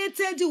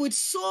created you with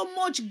so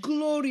much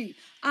glory.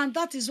 And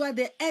that is why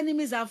the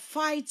enemies are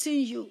fighting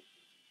you.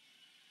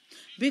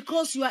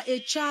 Because you are a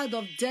child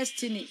of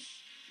destiny.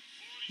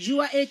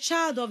 You are a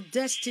child of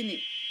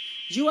destiny.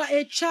 You are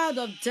a child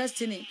of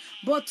destiny.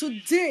 But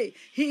today,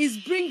 he is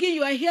bringing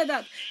you, I hear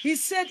that. He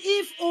said,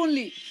 if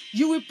only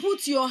you will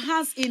put your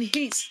hands in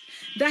his,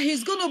 that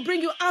he's going to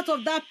bring you out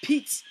of that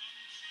pit.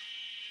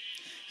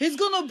 He's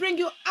going to bring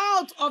you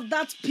out of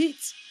that pit.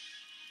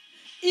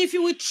 If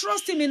you will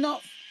trust him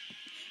enough,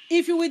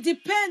 if you will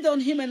depend on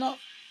him enough,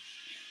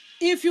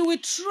 if you will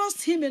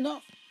trust him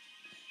enough,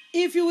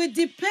 if you will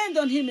depend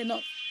on him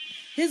enough,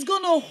 he's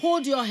going to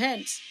hold your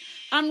hands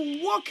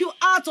and walk you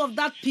out of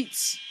that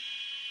pit.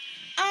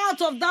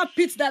 Out of that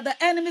pit that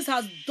the enemies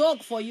has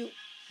dug for you.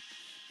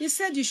 He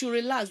said you should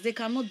relax. They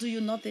cannot do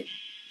you nothing.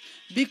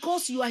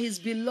 Because you are his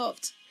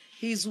beloved.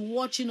 He is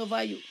watching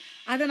over you.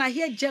 And then I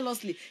hear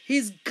jealously.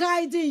 He's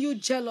guiding you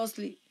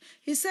jealously.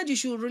 He said you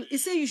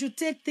should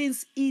take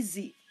things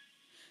easy.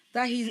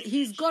 That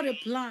he's got a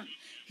plan.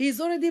 He's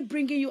already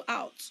bringing you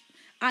out.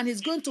 And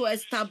he's going to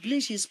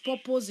establish his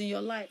purpose in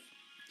your life.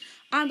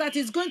 And that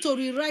he's going to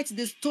rewrite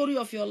the story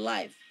of your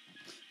life.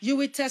 You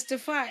will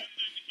testify.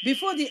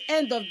 Before the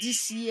end of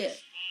this year,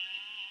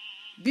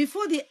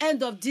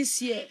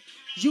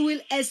 you will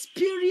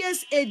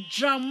experience a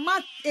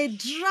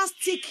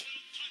drastic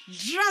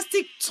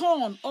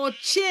turn or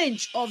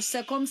change of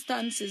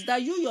circumstances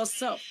that you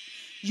yourself,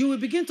 you will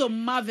begin to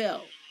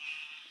marvel.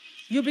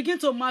 You begin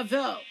to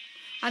marvel.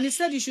 And he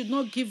said you should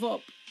not give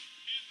up.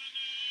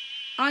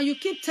 And you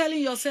keep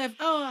telling yourself,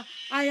 oh,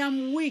 I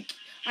am weak.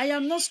 I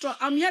am not strong.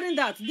 I'm hearing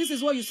that. This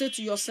is what you say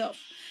to yourself.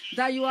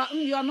 That you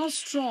are not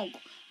strong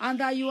and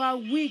that you are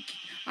weak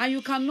and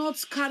you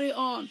cannot carry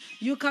on.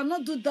 You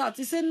cannot do that.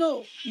 He said,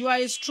 no, you are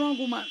a strong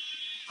woman.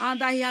 And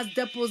that he has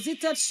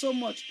deposited so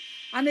much.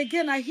 And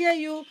again, I hear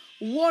you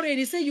worrying.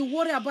 He said you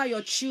worry about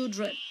your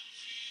children.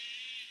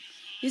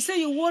 He said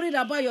you worried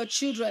about your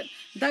children.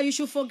 That you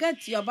should forget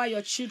about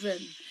your children.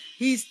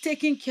 He is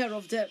taking care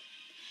of them.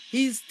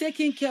 He is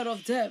taking care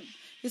of them.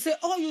 He said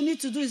all you need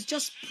to do is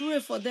just pray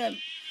for them.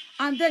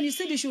 And then he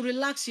said you should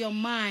relax your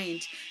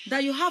mind.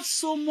 That you have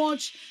so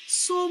much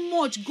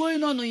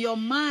going on in your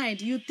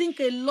mind. You think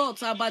a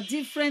lot about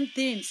different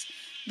things.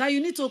 That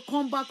you need to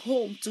come back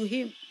home to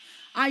him.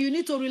 And you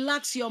need to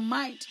relax your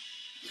mind.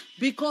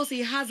 Because he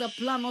has a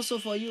plan also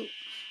for you.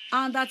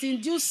 And that in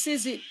due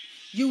season,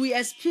 you will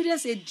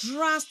experience a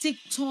drastic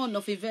turn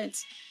of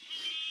events.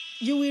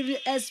 You will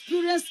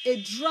experience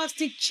a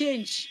drastic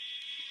change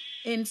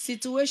in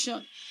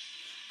situation.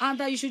 And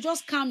that you should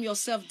just calm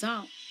yourself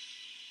down.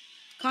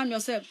 Calm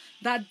yourself.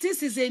 That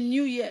this is a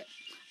new year.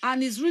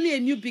 And it's really a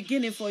new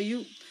beginning for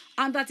you.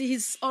 And that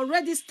he's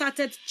already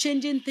started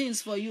changing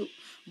things for you.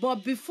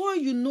 But before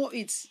you know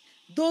it,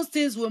 those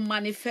things will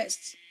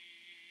manifest.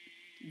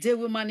 They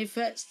will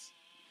manifest.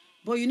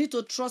 But you need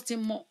to trust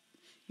him more.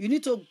 You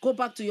need to go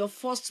back to your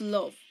first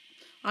love.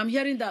 I'm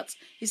hearing that.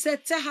 He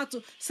said, tell her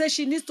to say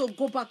she needs to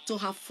go back to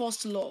her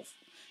first love.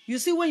 You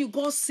see, when you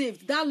got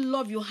saved, that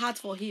love you had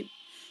for him,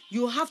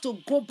 you have to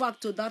go back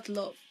to that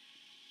love.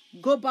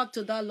 Go back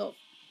to that love.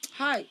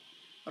 Hi,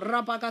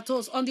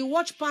 Rabagatos. On the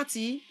watch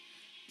party,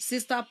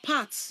 Sister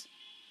Pat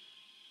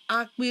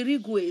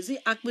Akmirigwe. Is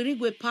it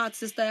Akmirigwe Pat?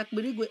 Sister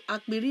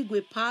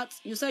Akmirigwe Pat.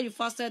 You said you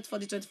fasted for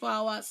the 24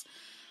 hours.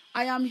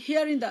 I am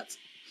hearing that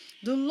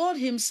the Lord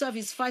himself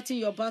is fighting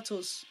your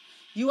battles.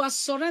 You are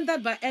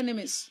surrendered by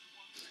enemies.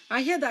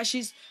 I hear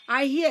that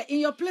I hear in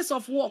your place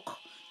of work,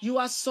 you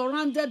are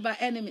surrounded by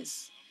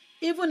enemies.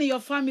 Even in your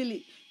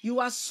family,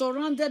 you are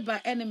surrounded by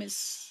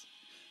enemies.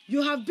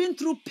 You have been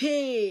through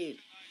pain.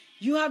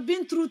 You have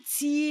been through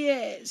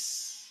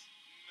tears.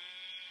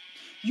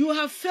 You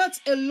have felt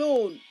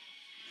alone.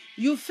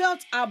 You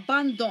felt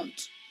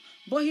abandoned.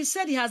 But he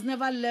said he has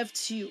never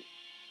left you.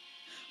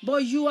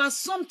 But you are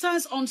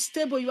sometimes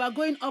unstable. You are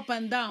going up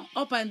and down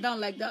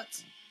like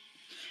that.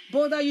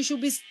 But that you should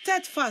be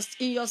steadfast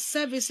in your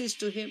services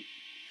to him.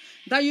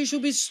 That you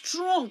should be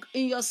strong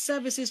in your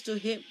services to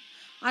him.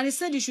 And he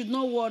said you should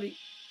not worry.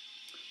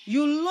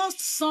 You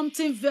lost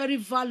something very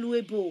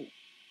valuable.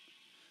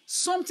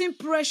 Something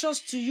precious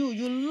to you.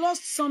 You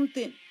lost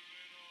something.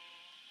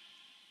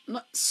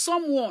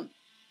 Someone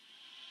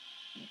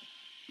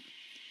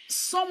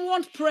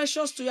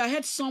precious to you. I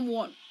heard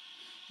someone.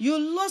 You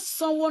lost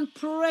someone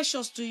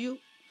precious to you.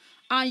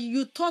 And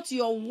you thought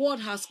your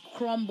world has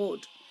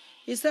crumbled.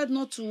 He said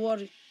not to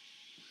worry.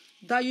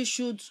 That you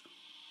should.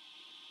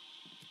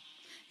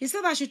 He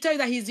said I should tell you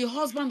that he's the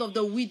husband of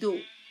the widow.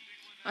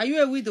 Are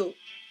you a widow?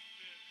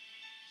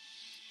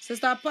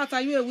 Sister Pat,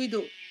 are you a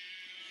widow?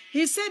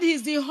 He said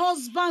he's the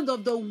husband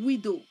of the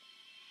widow.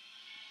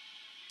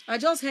 I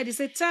just heard he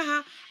said, tell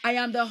her I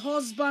am the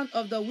husband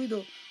of the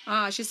widow.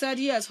 She said,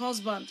 yes,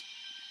 husband.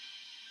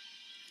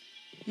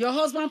 Your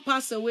husband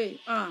passed away.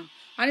 And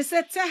he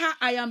said, tell her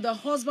I am the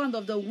husband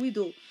of the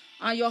widow.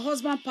 And your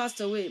husband passed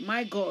away.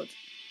 My God.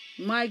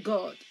 My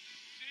God.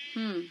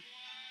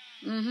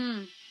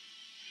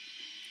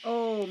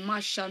 Oh,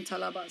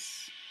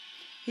 Mashantalabas.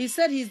 He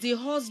said he's the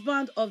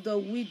husband of the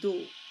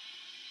widow.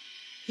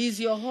 He's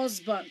your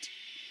husband.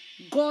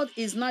 God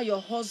is not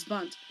your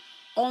husband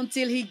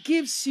until he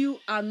gives you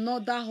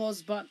another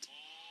husband.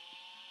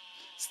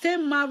 Stay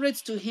married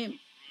to him.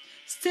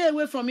 Stay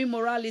away from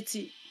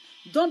immorality.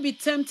 Don't be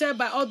tempted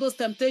by all those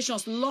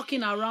temptations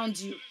lurking around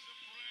you.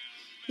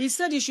 He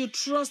said you should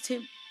trust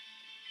him.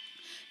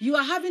 You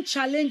are having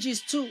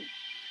challenges too.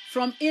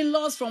 From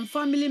in-laws, from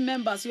family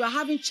members. You are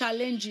having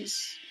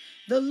challenges.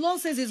 The Lord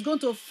says he's going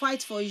to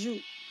fight for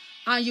you.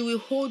 And you will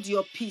hold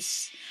your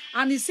peace.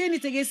 And he's saying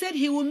it again. He said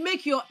he will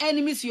make your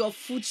enemies your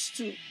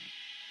footstool.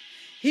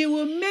 He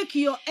will make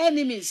your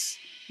enemies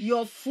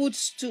your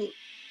footstool.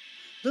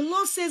 The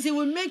Lord says he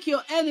will make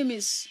your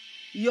enemies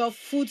your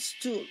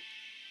footstool.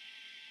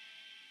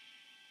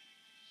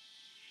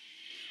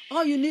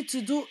 All you need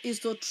to do is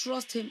to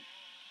trust him.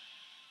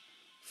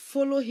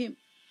 Follow him.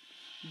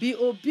 Be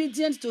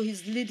obedient to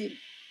his leading.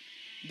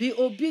 Be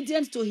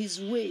obedient to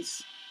his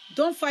ways.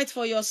 Don't fight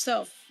for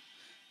yourself.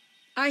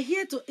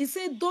 He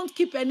said, don't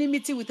keep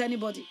enmity with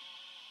anybody.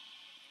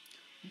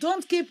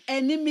 Don't keep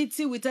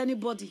enmity with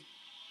anybody.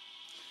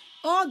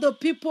 All the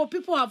people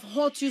have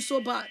hurt you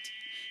so bad.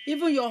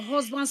 Even your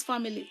husband's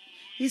family.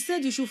 He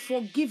said you should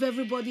forgive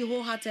everybody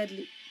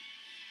wholeheartedly.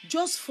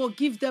 Just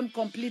forgive them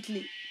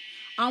completely.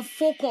 And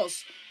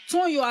focus.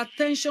 Turn your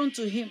attention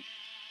to him.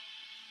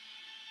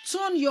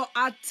 Turn your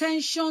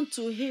attention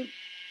to him.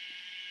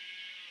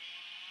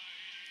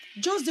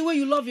 Just the way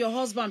you love your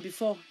husband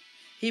before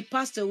he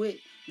passed away.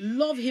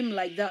 Love him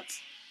like that.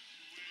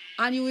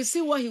 And you will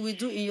see what he will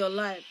do in your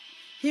life.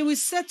 He will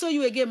settle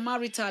you again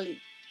maritally.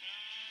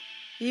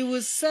 He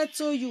will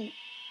settle you.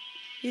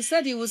 He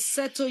said he will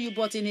settle you,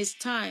 but in his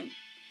time,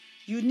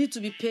 you need to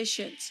be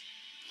patient.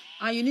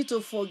 And you need to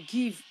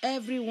forgive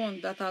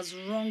everyone that has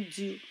wronged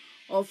you,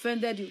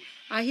 offended you.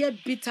 I hear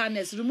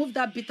bitterness. Remove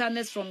that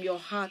bitterness from your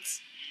heart.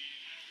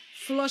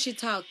 Flush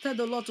it out. Tell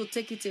the Lord to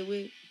take it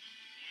away.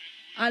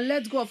 And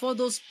let go of all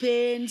those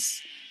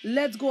pains.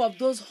 Let go of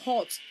those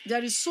hurts.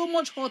 There is so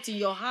much hurt in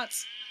your heart.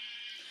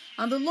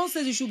 And the Lord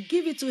says you should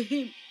give it to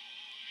him.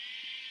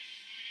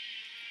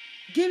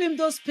 Give him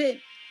those pain.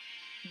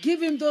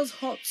 Give him those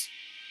hurts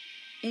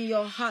in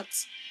your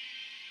heart.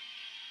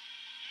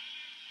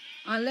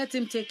 And let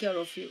him take care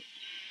of you.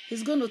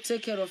 He's going to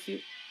take care of you.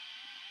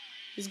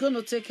 He's going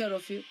to take care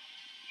of you.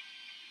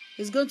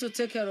 He's going to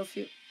take care of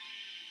you.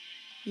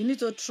 You need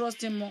to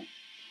trust him more.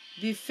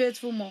 Be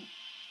faithful more.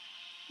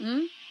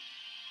 And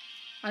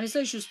he said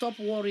you should stop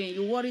worrying.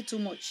 You worry too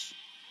much.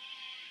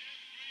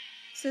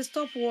 He said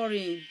stop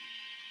worrying.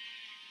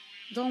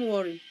 Don't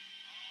worry.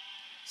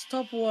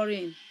 Stop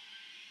worrying.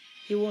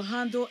 He will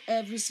handle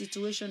every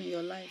situation in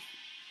your life.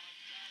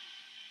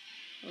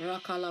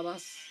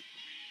 Rakalabas.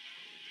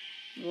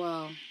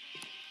 Wow.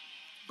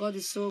 God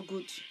is so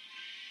good.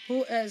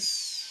 Who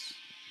else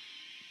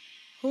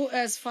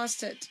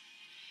fasted?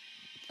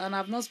 And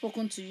I've not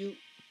spoken to you.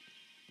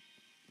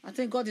 I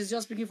think God is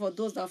just speaking for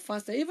those that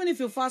fasted. Even if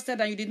you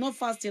fasted and you did not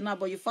fast enough,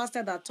 but you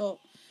fasted at all.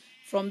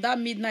 From that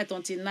midnight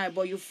until night,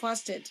 but you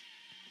fasted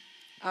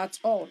at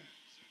all.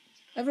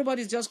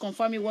 Everybody's just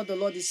confirming what the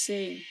Lord is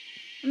saying.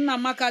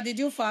 Nnamaka, did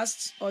you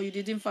fast or you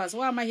didn't fast?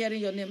 Why am I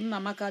hearing your name?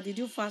 Nnamaka, did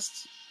you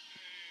fast?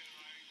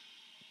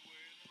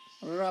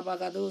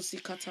 Rabagadosi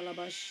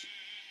katalabash.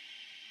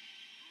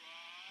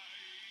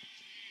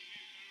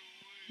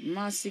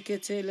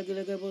 Masikete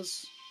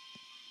legelegebos.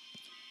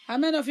 How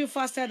many of you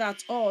fasted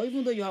at all,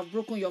 even though you have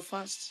broken your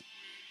fast?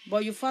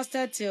 But you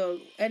fasted till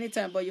any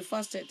time, but you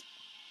fasted.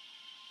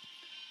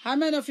 How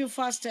many of you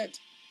fasted?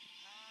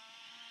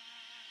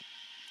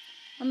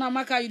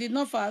 Nnamaka, you did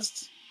not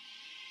fast.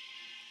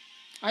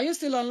 Are you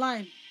still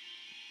online?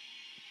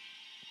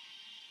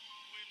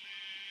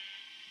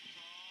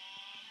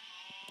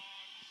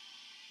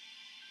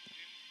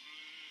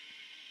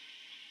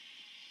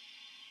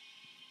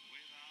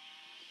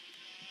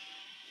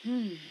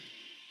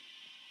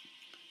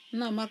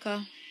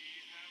 Nnamaka,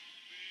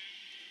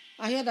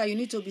 I hear that you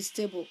need to be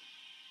stable.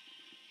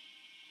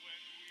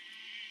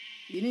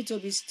 You need to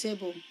be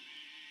stable.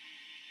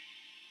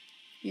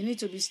 You need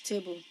to be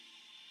stable.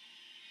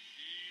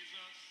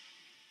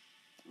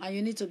 And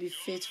you need to be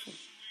faithful.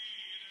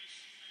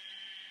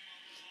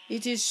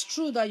 It is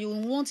true that you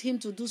want him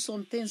to do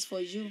some things for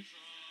you.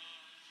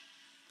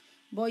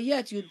 But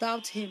yet you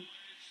doubt him.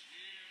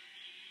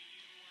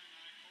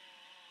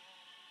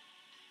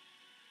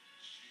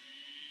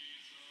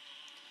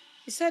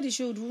 He said you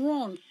should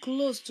run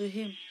close to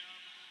him.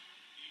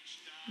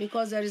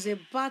 Because there is a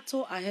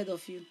battle ahead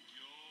of you.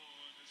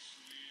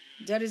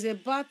 There is a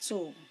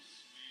battle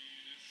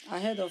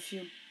ahead of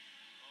you.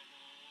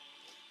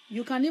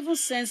 You can even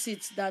sense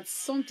it that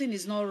something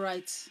is not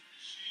right.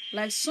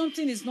 Like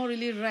something is not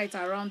really right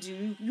around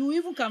you. You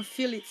even can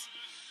feel it.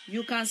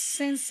 You can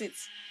sense it.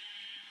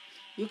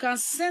 You can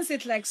sense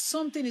it like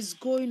something is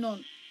going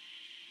on.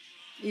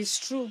 It's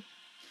true.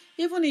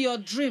 Even in your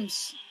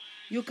dreams,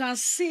 you can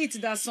see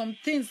it that some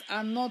things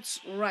are not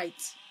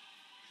right.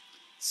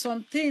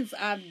 Some things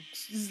are,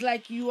 it's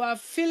like you are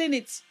feeling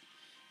it.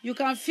 You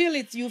can feel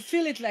it. You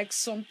feel it like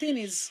something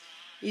is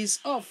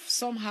off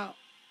somehow.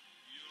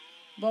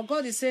 But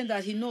God is saying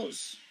that he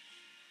knows.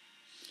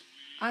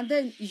 And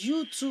then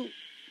you too,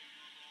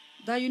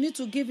 that you need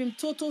to give him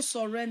total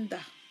surrender.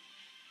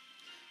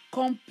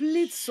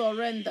 Complete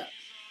surrender.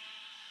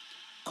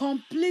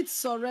 Complete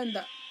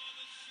surrender.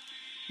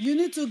 You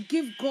need to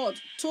give God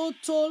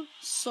total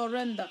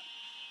surrender.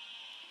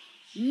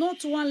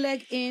 Not one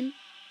leg in,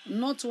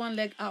 not one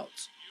leg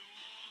out.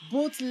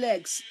 Both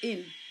legs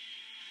in.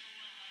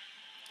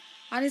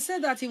 And he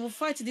said that he will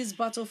fight this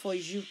battle for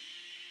you.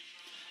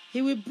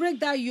 He will break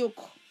that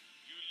yoke.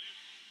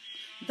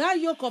 That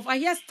yoke of, I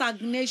hear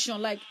stagnation,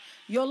 like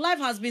your life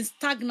has been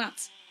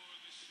stagnant.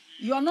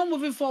 You are not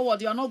moving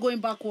forward. You are not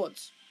going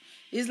backwards.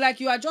 It's like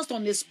you are just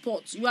on a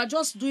spot. You are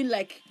just doing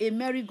like a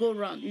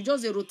merry-go-round. You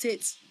just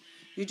rotate.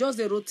 You just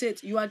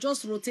rotate. You are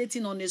just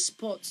rotating on a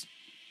spot.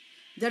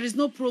 There is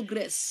no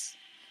progress.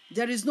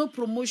 There is no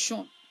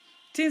promotion.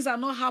 Things are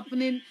not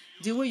happening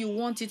the way you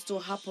want it to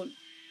happen.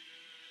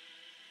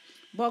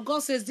 But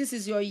God says this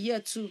is your year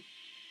too.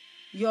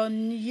 Your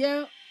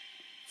year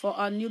for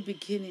a new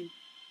beginning.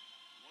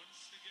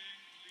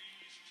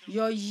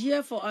 Your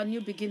year for a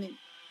new beginning.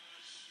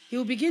 He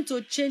will begin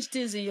to change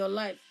things in your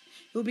life.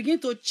 He will begin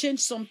to change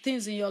some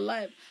things in your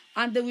life.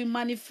 And they will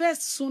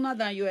manifest sooner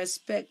than you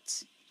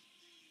expect.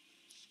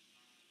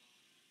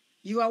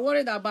 You are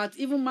worried about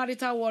even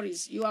marital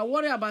worries. You are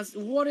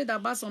worried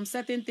about some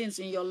certain things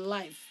in your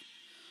life.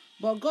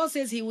 But God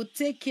says he will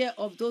take care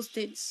of those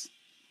things.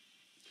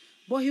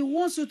 But he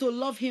wants you to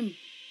love him.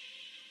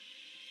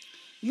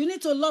 You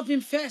need to love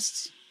him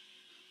first.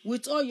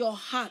 With all your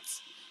heart,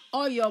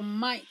 all your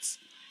might,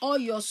 all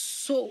your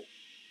soul.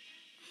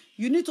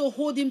 You need to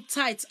hold him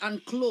tight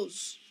and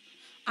close.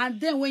 And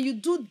then when you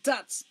do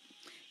that,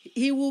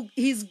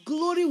 his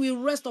glory will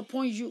rest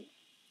upon you.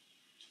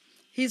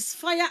 His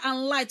fire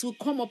and light will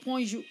come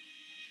upon you.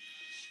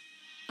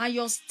 And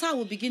your star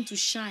will begin to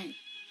shine.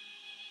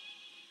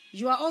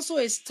 You are also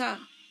a star.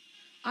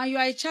 And you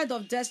are a child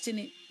of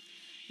destiny.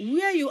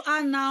 Where you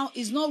are now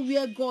is not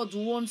where God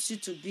wants you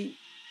to be.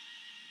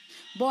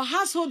 But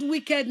household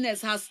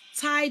wickedness has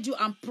tied you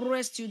and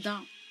pressed you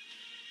down.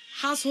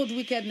 Household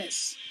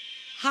wickedness.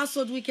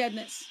 Household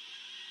wickedness.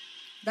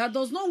 That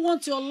does not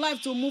want your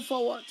life to move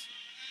forward.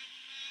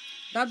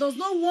 That does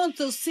not want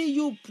to see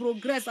you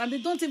progress. And they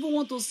don't even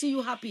want to see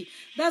you happy.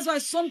 That's why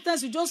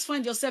sometimes you just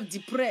find yourself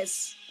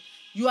depressed.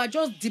 You are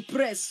just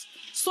depressed.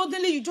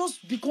 Suddenly you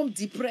just become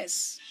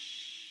depressed.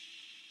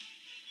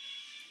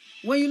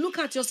 When you look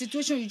at your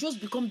situation, you just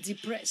become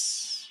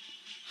depressed.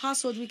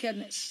 Household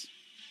wickedness.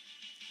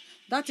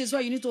 That is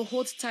why you need to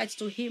hold tight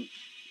to him.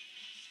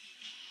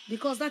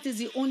 Because that is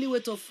the only way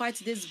to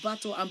fight this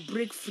battle and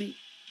break free.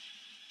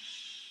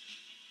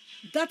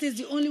 That is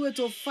the only way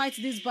to fight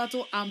this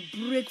battle and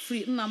break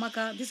free.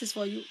 Nnamaka, this is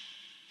for you.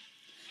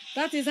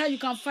 That is how you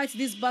can fight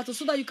this battle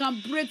so that you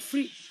can break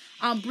free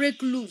and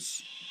break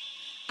loose.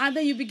 And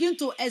then you begin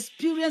to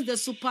experience the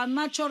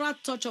supernatural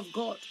touch of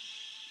God.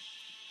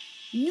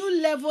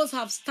 New levels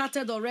have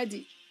started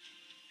already.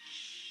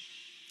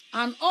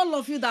 And all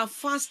of you that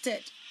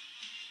fasted,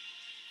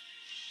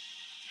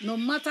 no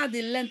matter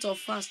the length of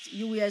fast,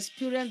 you will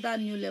experience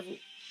that new level.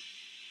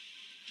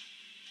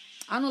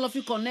 And all of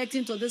you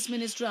connecting to this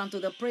ministry and to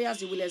the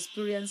prayers, you will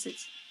experience it.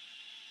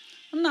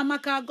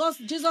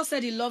 Nnamaka, Jesus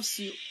said he loves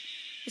you.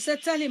 He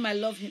said, tell him I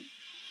love him.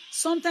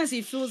 Sometimes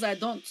he feels I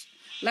don't.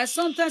 Like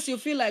sometimes you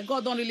feel like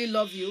God don't really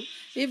love you.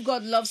 If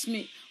God loves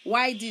me,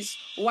 why this?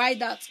 Why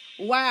that?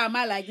 Why am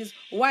I like this?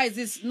 Why is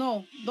this?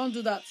 No, don't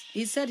do that.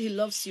 He said he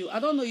loves you. I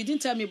don't know, you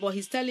didn't tell me, but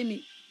he's telling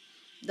me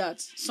that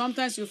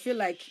sometimes you feel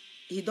like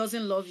he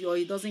doesn't love you or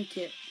he doesn't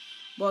care.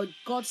 But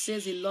God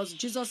says he loves you.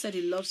 Jesus said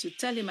he loves you.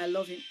 Tell him I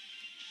love him.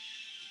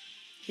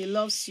 He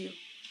loves you.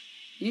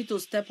 You need to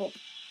step up.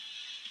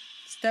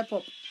 Step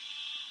up.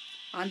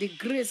 And the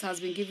grace has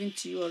been given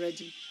to you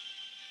already.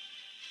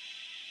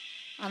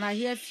 And I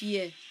hear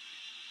fear.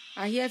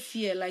 I hear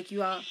fear like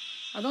you are,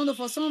 I don't know,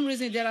 for some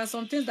reason there are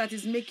some things that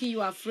is making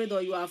you afraid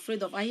or you are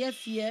afraid of. I hear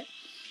fear.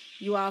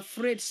 You are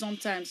afraid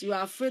sometimes. You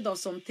are afraid of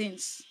some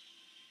things.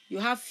 You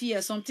have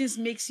fear. Some things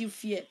makes you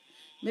fear.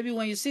 Maybe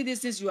when you see these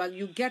things,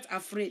 you get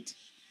afraid.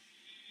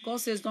 God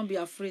says don't be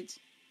afraid.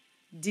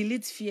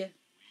 Delete fear.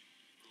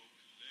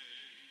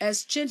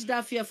 Exchange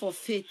that fear for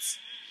faith.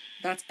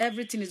 That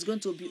everything is going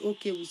to be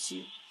okay with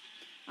you.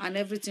 And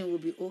everything will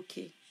be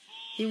okay.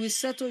 He will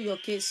settle your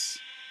case.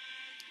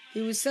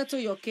 He will settle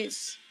your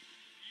case.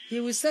 He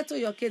will settle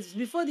your case.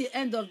 Before the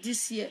end of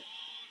this year,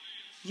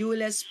 you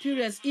will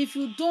experience, if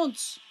you don't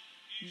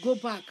go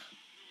back,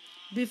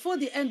 before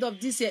the end of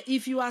this year,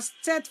 if you are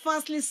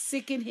steadfastly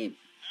seeking him,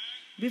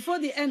 before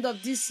the end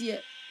of this year,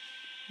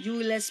 you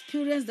will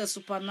experience the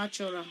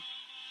supernatural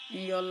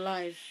in your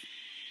life.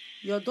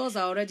 Your doors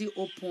are already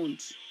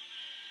opened.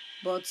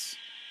 But,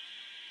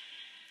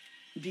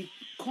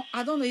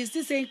 I don't know, he's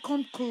still saying,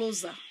 come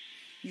closer.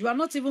 You are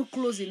not even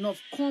close enough.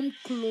 Come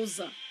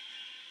closer.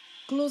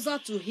 Closer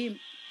to him.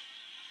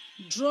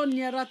 Draw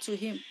nearer to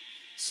him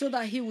so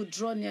that he will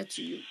draw near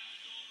to you.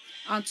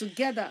 And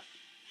together,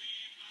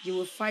 you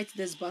will fight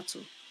this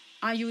battle.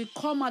 And you will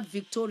come out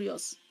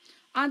victorious.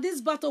 And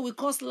this battle will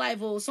cost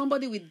life, or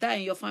somebody will die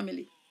in your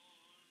family.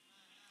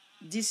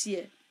 This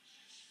year,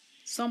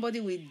 somebody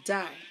will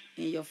die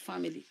in your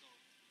family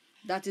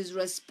that is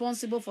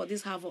responsible for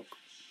this havoc.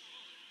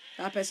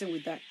 That person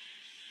will die.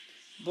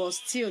 But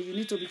still, you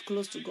need to be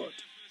close to God.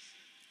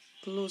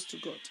 Close to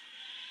God.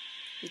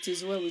 It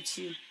is well with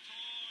you.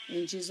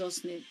 In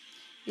Jesus' name.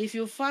 If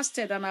you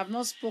fasted and I have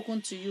not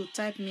spoken to you,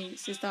 type me.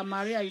 Sister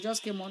Maria, you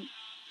just came on.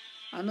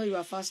 I know you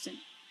are fasting.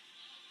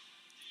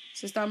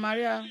 Sister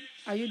Maria,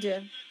 are you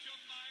there?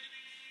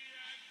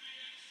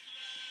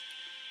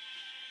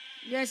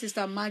 Yes,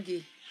 Sister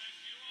Maggie.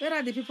 Where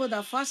are the people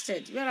that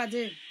fasted? Where are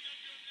they?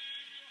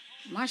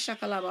 Masha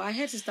Kalaba. I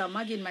heard Sister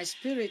Maggie in my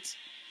spirit.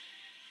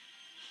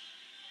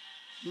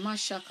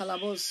 Masha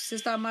Kalabos.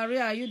 Sister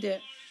Maria, are you there?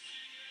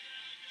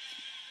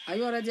 Are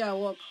you already at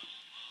work?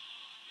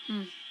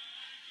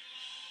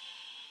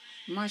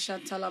 Masha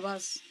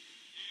Talabas.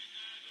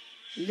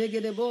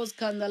 Legedebos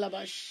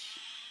Kandalabash.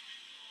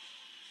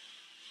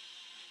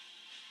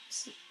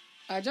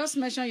 I just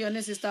mentioned your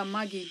name, Sister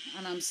Maggie,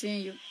 and I'm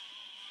seeing you.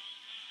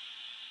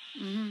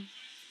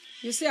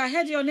 You see, I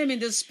heard your name in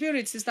the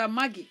spirit, Sister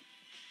Maggie.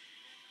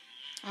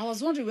 I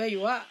was wondering where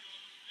you are.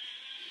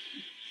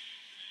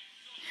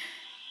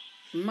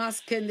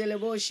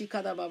 Maskendelebo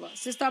Shikadababa.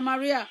 Sister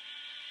Maria,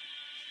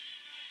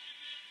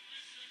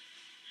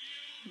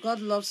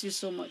 God loves you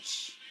so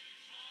much.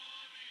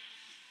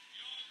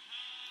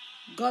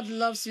 God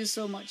loves you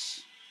so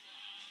much.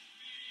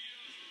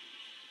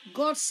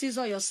 God sees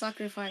all your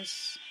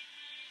sacrifice.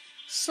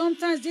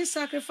 Sometimes this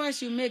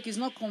sacrifice you make is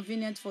not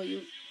convenient for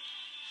you.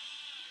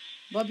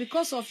 But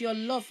because of your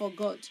love for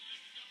God,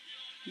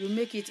 You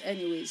make it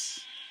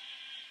anyways.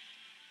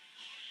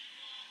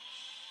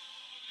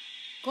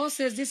 God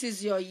says this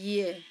is your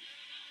year.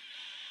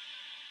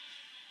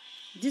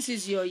 This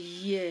is your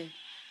year.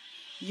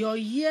 Your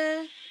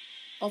year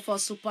of a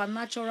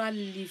supernatural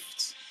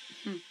lift.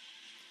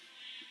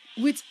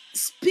 With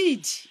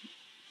speed.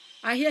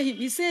 I hear him.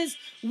 He says,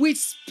 with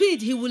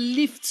speed he will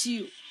lift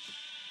you.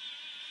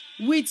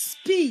 With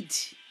speed.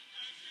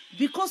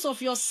 Because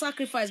of your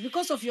sacrifice.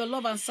 Because of your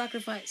love and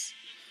sacrifice.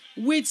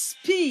 With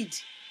speed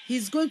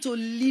he's going to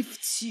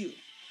lift you.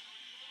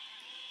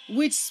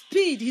 With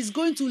speed, he's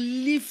going to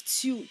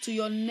lift you to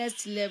your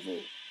next level.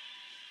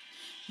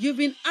 You've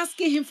been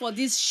asking him for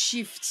this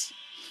shift.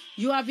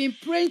 You have been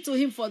praying to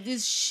him for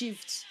this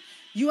shift.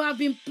 You have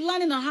been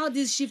planning on how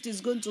this shift is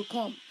going to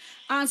come.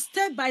 And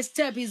step by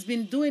step, he's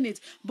been doing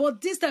it.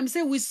 But this time,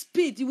 say with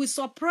speed, you will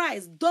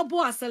surprise.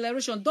 Double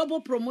acceleration,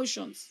 double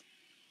promotions.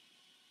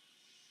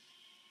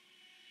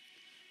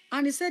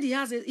 And he said he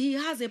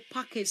has a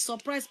package,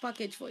 surprise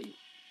package for you.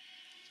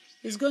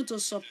 He's going to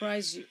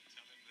surprise you.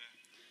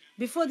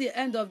 Before the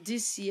end of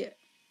this year,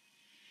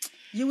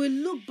 you will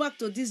look back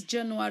to this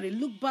January,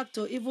 look back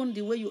to even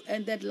the way you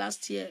ended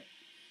last year.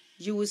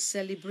 You will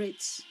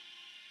celebrate.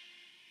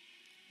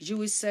 You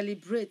will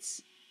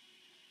celebrate.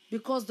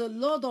 Because the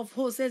Lord of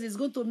hosts says he's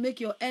going to make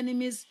your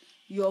enemies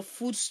your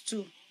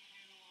footstool.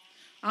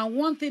 And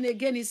one thing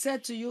again he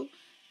said to you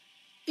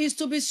is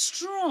to be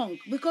strong.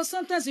 Because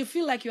sometimes you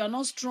feel like you are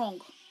not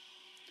strong.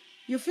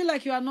 You feel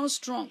like you are not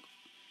strong.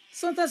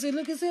 Sometimes you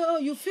look and say, oh,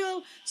 you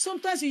feel,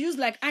 sometimes you use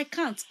like, I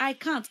can't.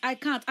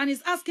 And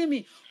he's asking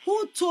me,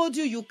 who told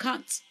you you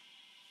can't?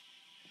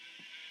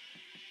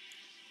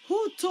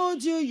 Who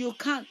told you you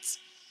can't?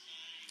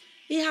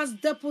 He has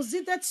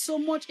deposited so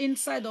much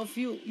inside of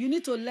you. You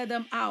need to let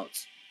them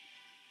out.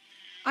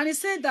 And he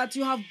said that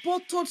you have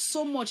bottled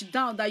so much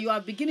down that you are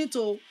beginning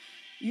to,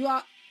 you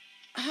have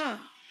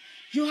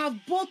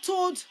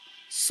bottled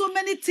so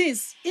many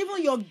things,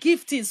 even your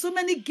giftings, so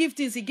many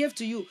giftings he gave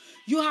to you.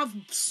 You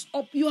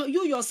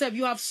yourself,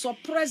 you have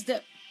suppressed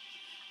them.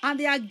 And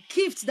they are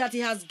gifts that he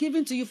has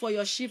given to you for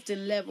your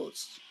shifting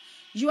levels.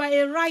 You are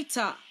a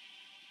writer.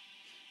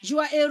 You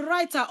are a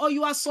writer, or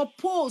you are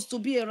supposed to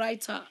be a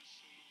writer.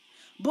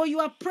 But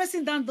you are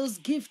pressing down those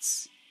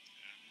gifts.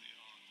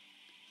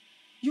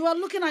 You are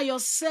looking at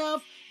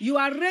yourself. You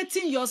are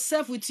rating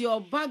yourself with your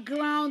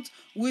background,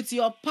 with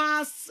your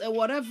past,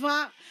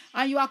 whatever.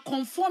 And you are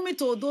conforming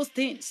to those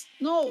things.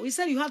 No, he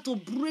said you have to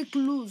break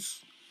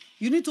loose.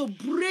 You need to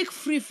break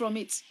free from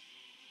it.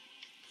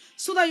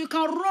 So that you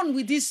can run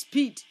with this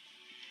speed.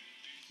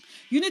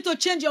 You need to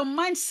change your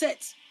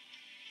mindset.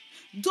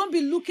 Don't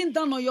be looking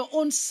down on your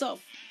own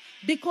self.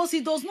 Because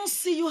he does not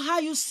see you how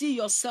you see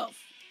yourself.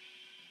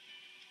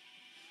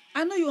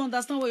 I know you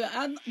understand what you're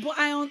at, but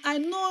I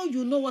know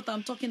you know what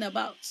I'm talking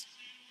about.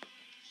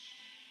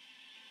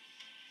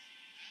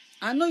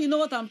 I know you know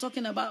what I'm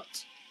talking about.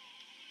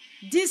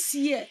 This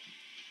year,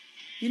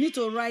 you need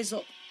to rise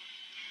up.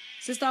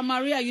 Sister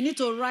Maria, you need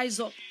to rise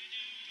up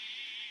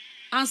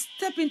and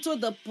step into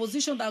the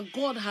position that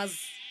God has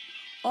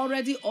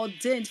already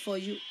ordained for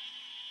you.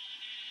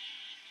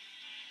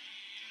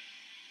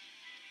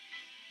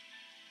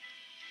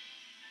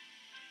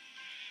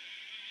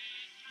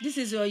 This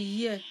is your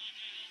year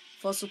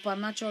for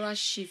supernatural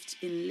shift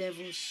in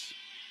levels.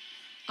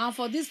 And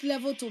for this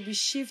level to be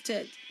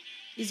shifted,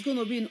 it's going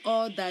to be in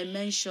all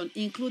dimensions,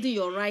 including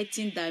your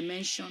writing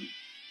dimension.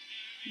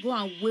 Go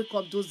and wake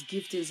up those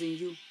giftings in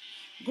you.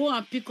 Go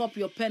and pick up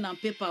your pen and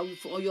paper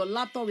or your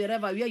laptop,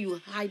 wherever, where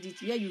you hide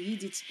it, where you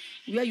hid it,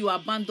 where you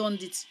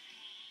abandoned it.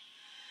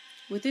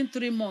 Within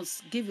 3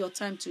 months, give your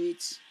time to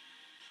it.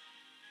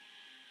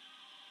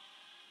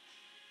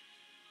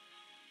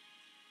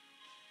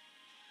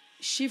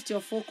 Shift your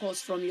focus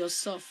from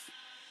yourself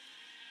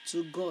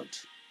to God.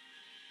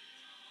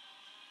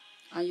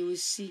 And you will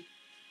see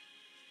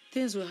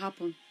things will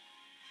happen.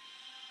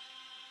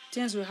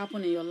 Things will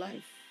happen in your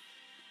life.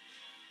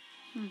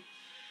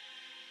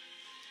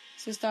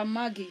 Sister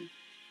Maggie,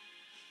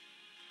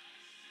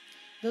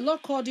 the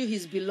Lord called you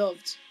his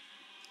beloved.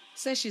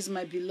 Say she's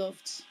my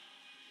beloved.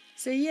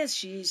 Say yes,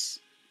 she is.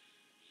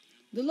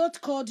 The Lord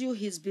called you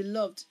his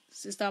beloved.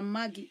 Sister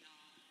Maggie,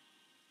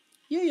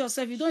 you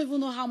yourself, you don't even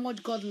know how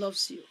much God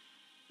loves you.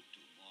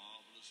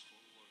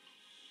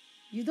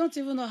 You don't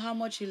even know how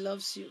much he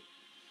loves you.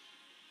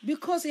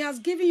 Because he has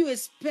given you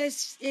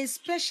a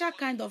special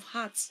kind of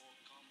heart.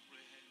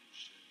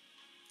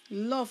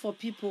 Love for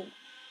people.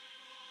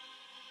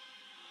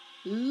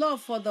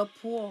 Love for the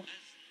poor.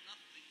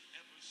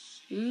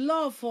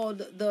 Love for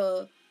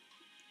a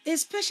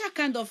special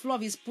kind of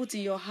love is put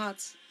in your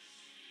heart.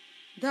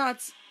 That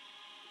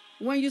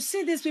when you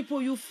see these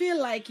people, you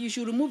feel like you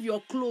should remove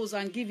your clothes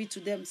and give it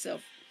to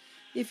themselves,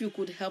 if you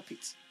could help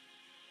it.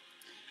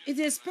 It's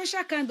a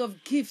special kind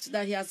of gift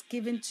that he has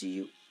given to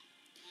you.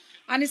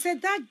 And he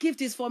said that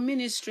gift is for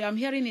ministry. I'm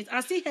hearing it.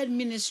 I still heard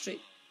ministry.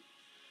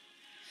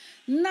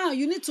 Now,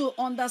 you need to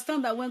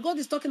understand that when God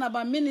is talking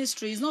about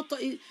ministry,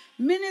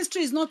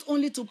 ministry is not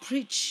only to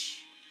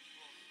preach.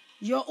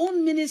 Your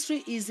own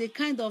ministry is a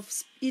kind of,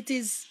 it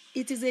is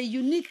it is a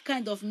unique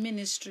kind of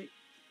ministry.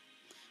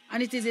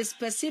 And it is a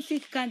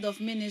specific kind of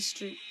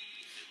ministry.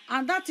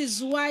 And that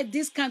is why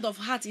this kind of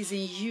heart is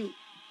in you.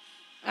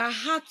 A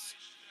heart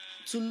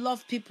to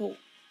love people.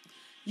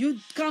 You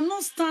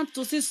cannot stand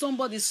to see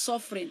somebody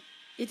suffering.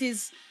 It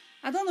is,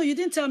 I don't know, you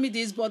didn't tell me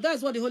this, but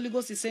that's what the Holy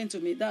Ghost is saying to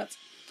me, that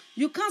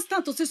you can't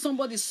stand to see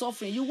somebody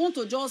suffering. You want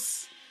to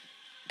just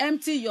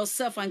empty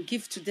yourself and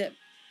give to them.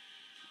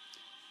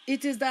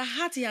 It is the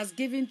heart he has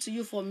given to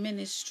you for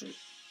ministry.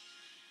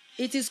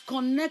 It is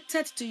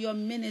connected to your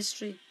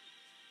ministry.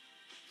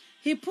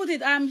 He put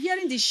it, I'm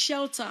hearing the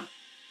shelter,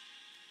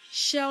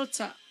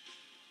 shelter,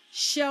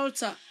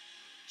 shelter,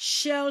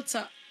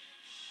 shelter.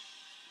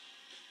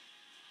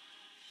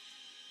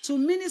 To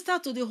minister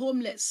to the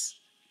homeless,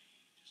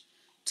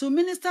 to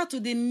minister to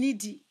the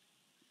needy,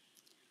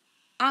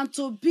 and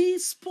to be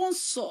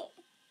sponsor.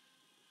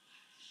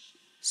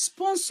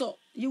 Sponsor.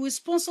 You will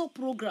sponsor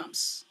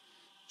programs,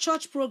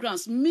 church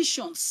programs,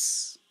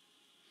 missions.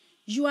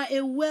 You are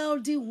a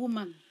wealthy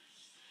woman.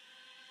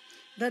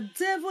 The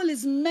devil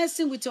is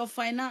messing with your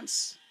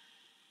finance.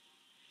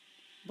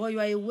 But you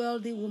are a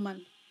wealthy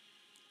woman.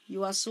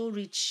 You are so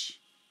rich.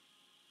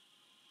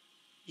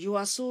 You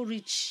are so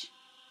rich.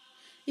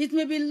 It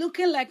may be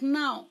looking like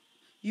now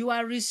you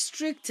are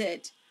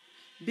restricted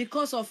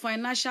because of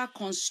financial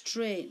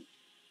constraint.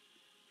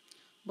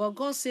 But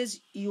God says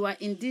you are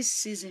in this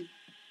season.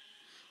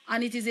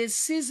 And it is a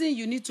season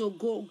you need to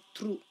go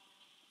through.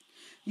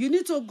 You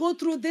need to go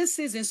through this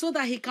season so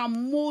that he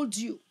can mold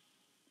you.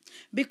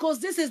 Because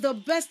this is the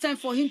best time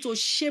for him to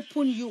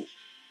shapen you.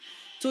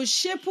 To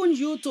shapen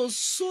you to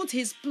suit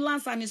his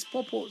plans and his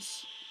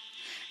purpose.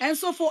 And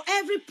so for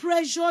every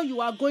pressure you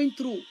are going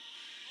through,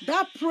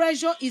 that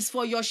pressure is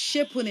for your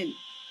shaping.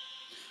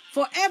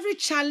 For every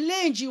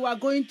challenge you are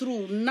going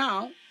through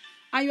now,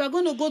 and you are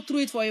going to go through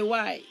it for a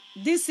while,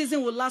 this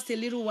season will last a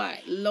little while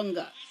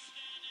longer.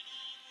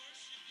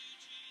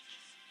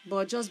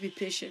 But just be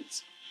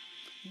patient.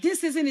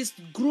 This season is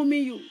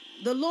grooming you.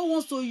 The Lord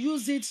wants to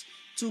use it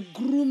to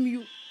groom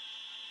you.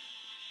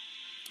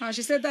 And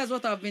she said, that's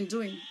what I've been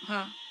doing.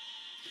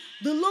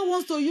 The Lord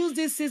wants to use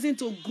this season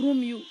to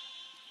groom you.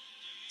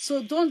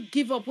 So don't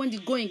give up when the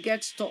going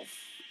gets tough.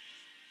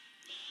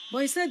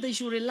 But he said that you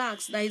should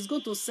relax, that he's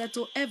going to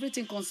settle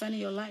everything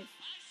concerning your life.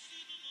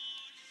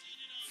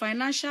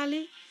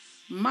 Financially,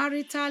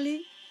 maritally,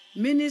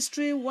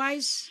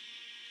 ministry-wise.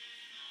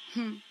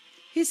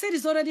 He said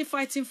he's already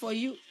fighting for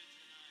you.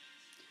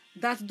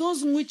 That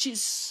those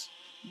witches,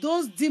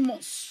 those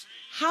demons,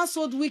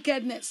 household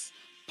wickedness,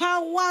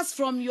 powers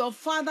from your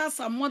father's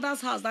and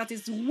mother's house that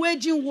is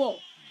waging war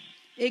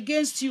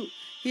against you,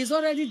 he's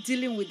already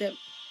dealing with them.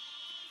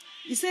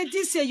 He said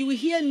this year you will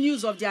hear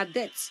news of their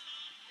death.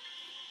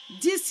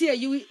 This year,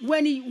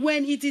 when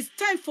it is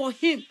time for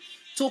him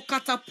to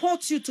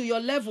catapult you to your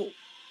level,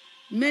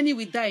 many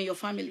will die in your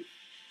family.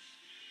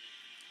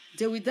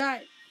 They will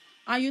die.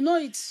 And you know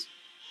it,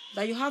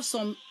 that you have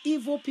some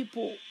evil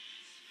people.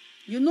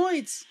 You know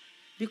it,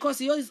 because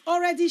he is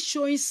already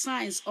showing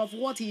signs of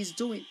what he is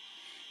doing.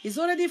 He's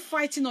already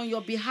fighting on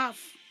your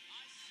behalf,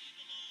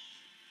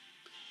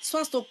 so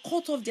as to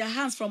cut off their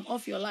hands from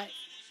off your life.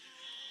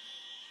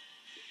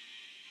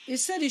 He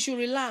said you should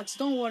relax,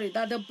 don't worry,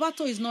 that the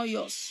battle is not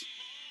yours.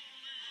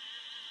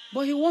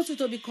 But he wants you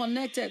to be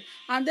connected.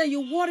 And then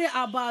you worry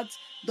about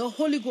the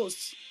Holy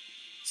Ghost.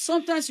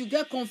 Sometimes you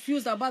get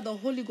confused about the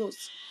Holy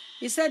Ghost.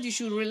 He said you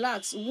should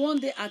relax, one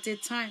day at a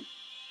time.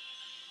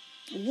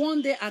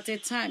 One day at a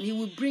time, he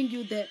will bring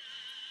you there.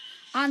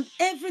 And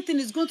everything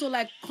is going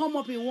to come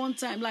up in one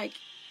time. Like,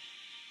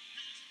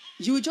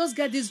 you will just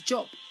get this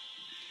job.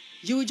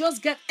 You will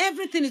just get,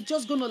 everything is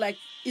just going to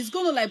it's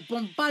going to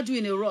bombard you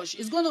in a rush.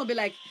 It's going to be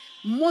like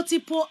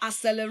multiple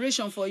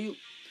acceleration for you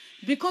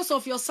because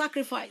of your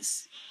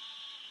sacrifice.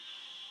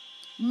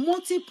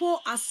 Multiple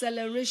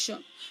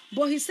acceleration.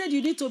 But he said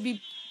you need to be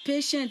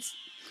patient.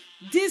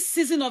 This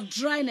season of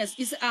dryness,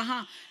 he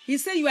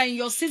said you are in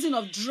your season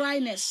of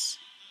dryness.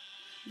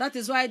 That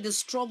is why the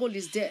struggle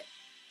is there.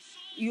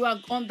 You are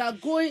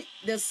undergoing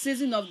the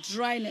season of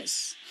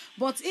dryness.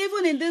 But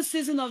even in this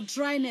season of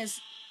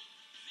dryness,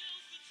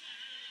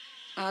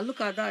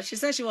 look at that. She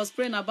said she was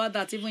praying about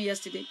that even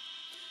yesterday.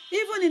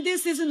 Even in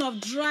this season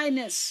of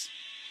dryness,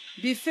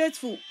 be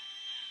faithful.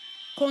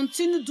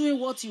 Continue doing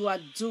what you are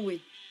doing.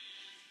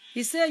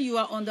 He said you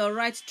are on the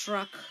right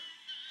track.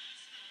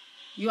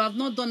 You have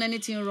not done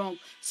anything wrong.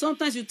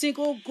 Sometimes you think,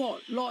 oh God,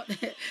 Lord,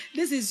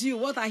 this is you.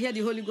 What I hear the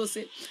Holy Ghost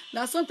say.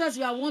 That sometimes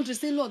you are wondering,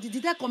 say, Lord,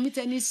 did I commit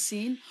any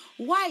sin?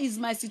 Why is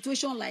my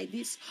situation like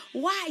this?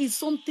 Why is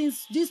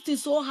this thing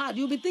so hard?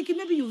 You'll be thinking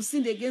maybe you've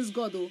sinned against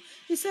God. Oh.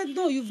 He said,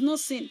 no, you've not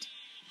sinned.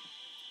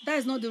 That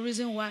is not the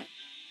reason why.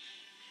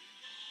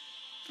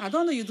 I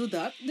don't know you do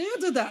that. Do you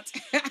do that?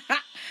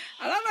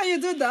 I don't know you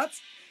do that.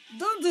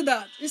 Don't do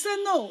that. He said,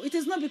 no, it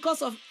is not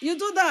because of, you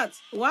do that.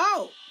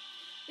 Wow.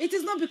 It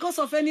is not because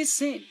of any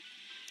sin.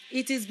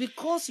 It is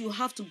because you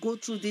have to go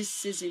through this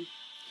season.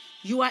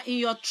 You are in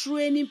your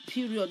training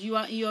period. You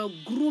are in your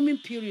grooming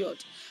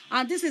period.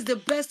 And this is the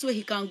best way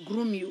he can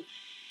groom you.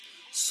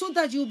 so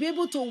that you'll be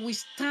able to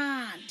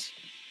withstand,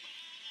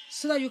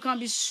 so that you can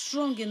be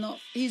strong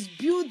enough. He's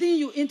building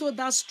you into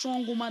that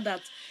strong woman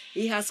that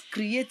he has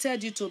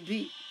created you to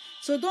be.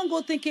 So don't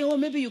go thinking, oh,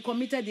 maybe you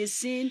committed a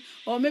sin,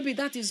 or maybe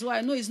that is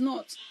why. No, it's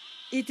not.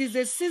 It is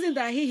a season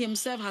that he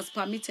himself has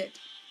permitted,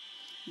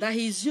 that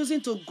he is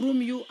using to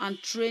groom you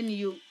and train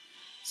you.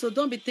 So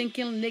don't be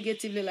thinking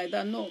negatively like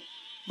that. No.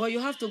 But you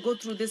have to go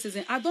through this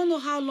season. I don't know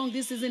how long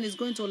this season is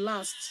going to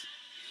last.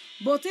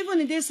 But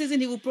even in this season,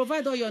 he will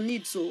provide all your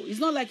needs. So it's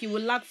not like you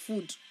will lack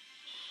food.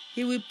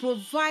 He will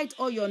provide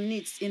all your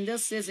needs in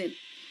this season.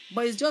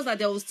 But it's just that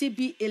there will still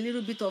be a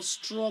little bit of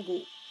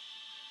struggle.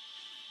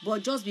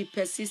 But just be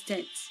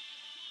persistent.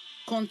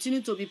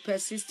 Continue to be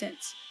persistent.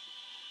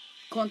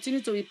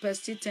 Continue to be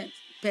persistent.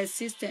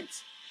 Persistent.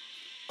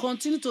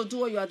 Continue to do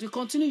what you are doing.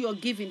 Continue your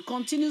giving.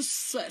 Continue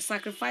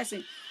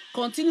sacrificing.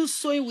 Continue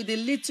sowing with the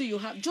little you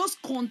have.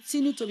 Just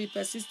continue to be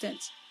persistent.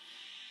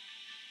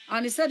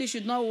 And he said you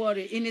should not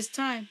worry. In his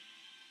time,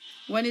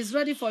 when he's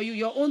ready for you,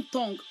 your own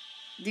tongue,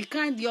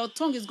 your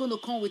tongue is going to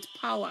come with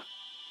power.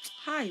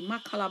 Hi,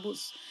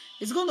 Makalabos.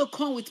 It's going to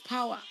come with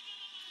power.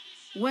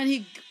 When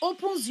he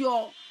opens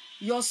your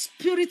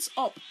spirit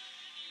up,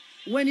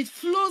 when it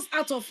flows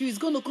out of you, it's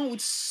going to come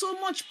with so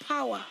much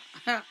power.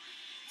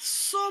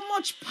 So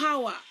much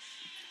power.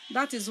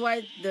 That is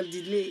why the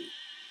delay.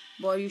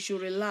 But you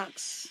should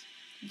relax.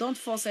 Don't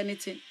force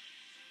anything.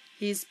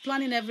 He's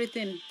planning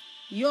everything.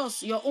 Your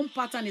own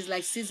pattern is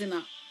like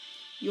seasonal.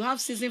 You have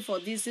season for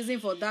this, season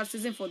for that,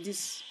 season for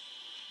this.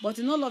 But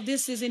in all of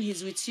this season,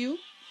 he's with you.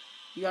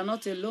 You are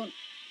not alone.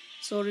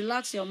 So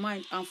relax your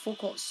mind and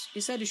focus. He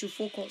said you should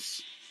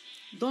focus.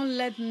 Don't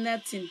let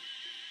nothing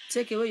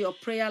take away your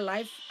prayer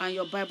life and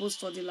your Bible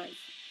study life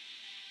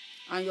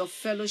and your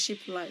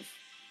fellowship life.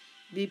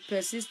 Be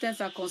persistent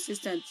and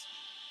consistent.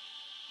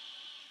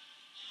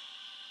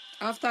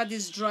 After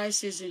this dry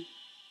season,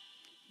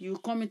 you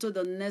come into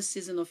the next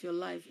season of your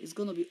life. It's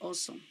going to be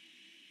awesome.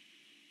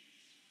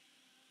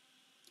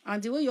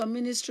 And the way your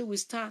ministry will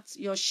start,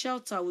 your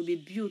shelter will be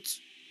built.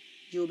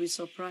 You'll be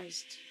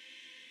surprised.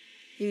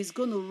 He is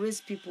going to raise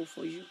people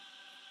for you.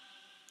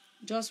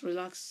 Just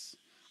relax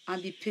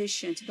and be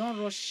patient. Don't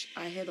rush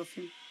ahead of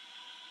him.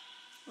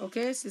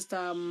 Okay,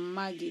 Sister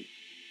Maggie.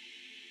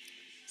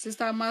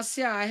 Sister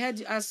Marcia,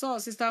 I saw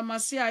Sister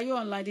Marcia, are you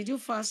online? Did you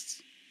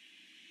fast?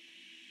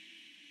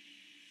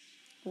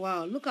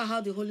 Wow, look at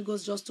how the Holy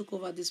Ghost just took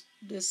over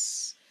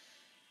this.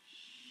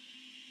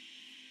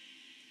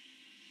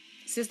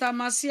 Sister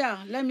Marcia,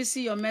 let me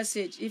see your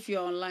message if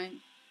you're online.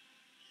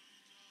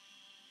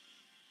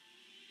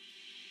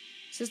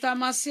 Sister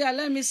Marcia,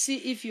 let me see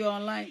if you're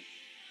online.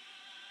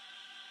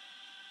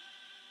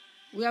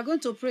 We are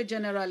going to pray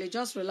generally.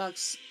 Just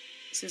relax,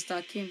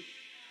 Sister Kim.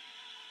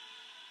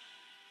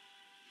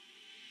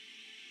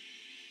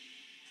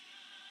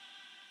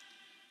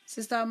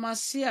 Sister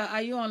Marcia,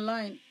 are you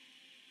online?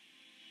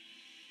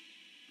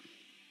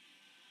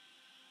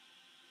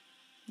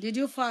 Did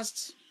you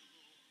fast?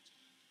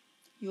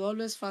 You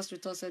always fast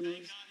with us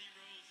anyways.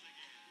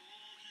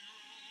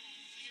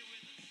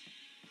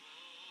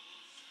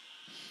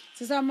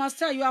 Sister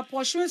Marcia, you are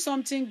pursuing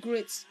something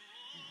great.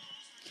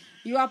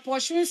 You are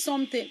pursuing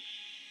something,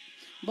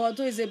 but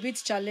though it's a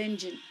bit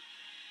challenging.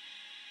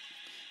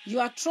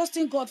 You are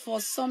trusting God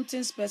for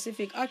something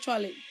specific.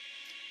 Actually,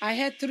 I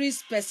heard 3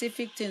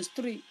 specific things.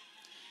 3.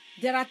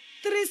 There are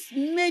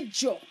 3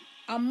 major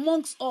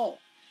amongst all.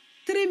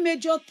 3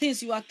 major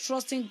things you are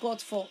trusting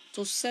God for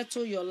to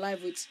settle your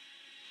life with.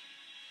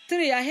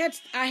 3. I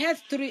had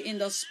 3 in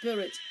the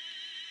spirit.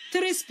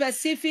 3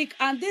 specific,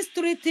 and these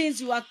 3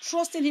 things you are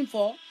trusting him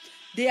for,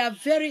 they are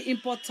very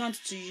important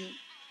to you.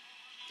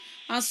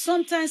 And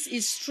sometimes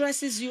it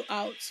stresses you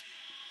out.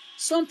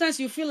 Sometimes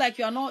you feel like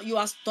you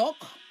are stuck.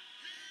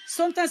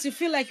 Sometimes you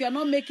feel like you are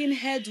not making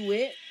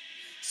headway.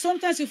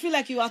 Sometimes you feel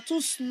like you are too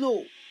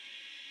slow.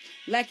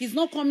 Like it's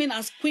not coming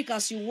as quick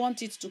as you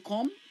want it to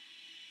come.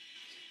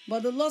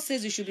 But the Lord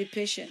says you should be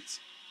patient.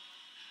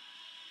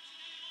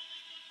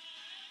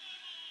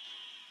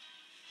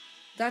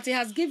 That he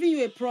has given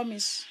you a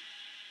promise.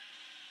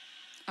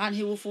 And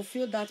he will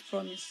fulfill that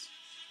promise.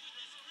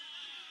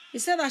 He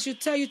said I should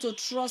tell you to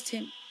trust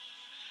him.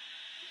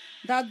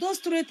 That those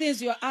 3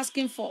 things you are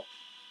asking for,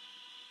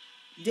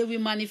 they will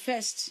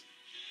manifest.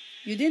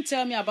 You didn't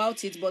tell me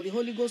about it, but the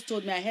Holy Ghost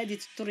told me. I heard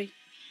it 3.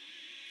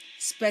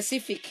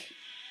 Specific.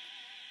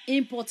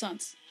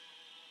 Important.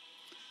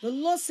 The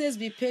Lord says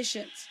be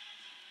patient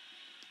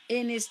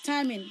in his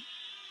timing.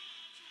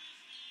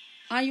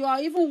 And you are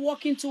even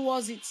working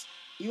towards it.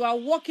 You are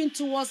working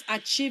towards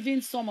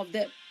achieving some of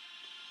them.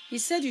 He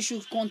said you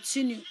should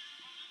continue.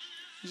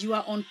 You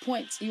are on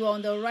point. You are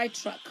on the right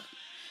track.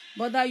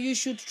 But that you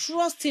should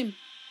trust him.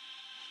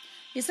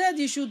 He said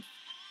you should.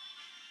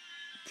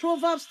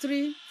 Proverbs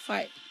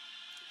 3:5.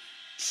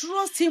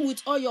 Trust him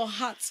with all your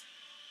heart.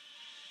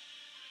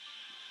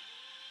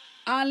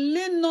 And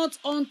lean not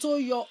unto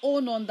your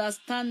own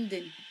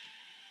understanding.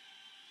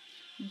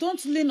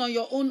 Don't lean on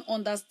your own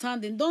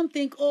understanding. Don't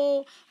think,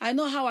 oh, I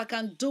know how I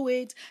can do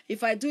it.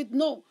 If I do it,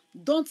 no.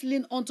 Don't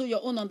lean onto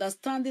your own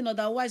understanding,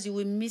 otherwise you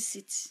will miss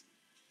it.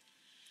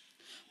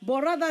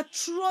 But rather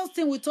trust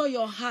him with all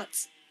your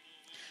heart,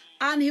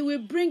 and he will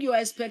bring your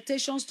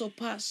expectations to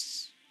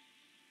pass.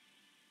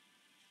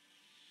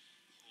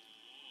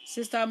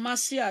 Sister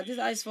Marcia, this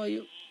is for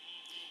you.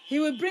 He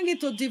will bring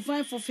it to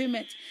divine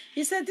fulfillment.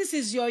 He said, this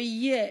is your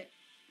year.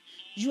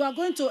 You are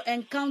going to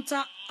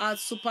encounter a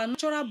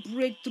supernatural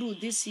breakthrough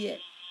this year.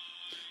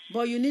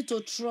 But you need to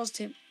trust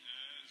him.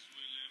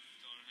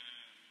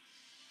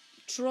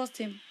 Trust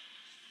him.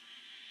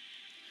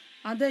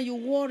 And then you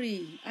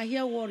worry. I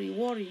hear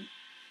worry.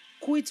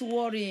 Quit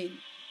worrying.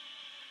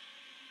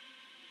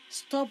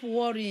 Stop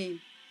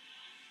worrying.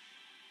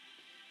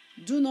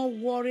 Do not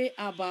worry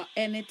about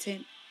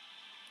anything.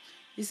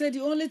 He said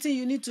the only thing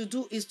you need to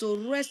do is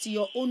to rest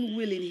your own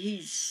will in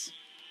his.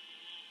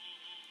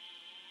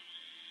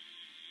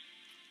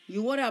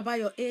 You worry about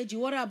your age, you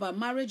worry about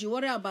marriage, you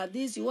worry about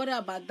this, you worry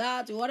about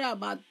that, you worry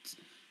about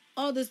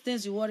all these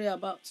things you worry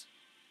about.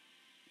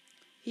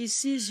 He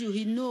sees you,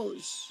 he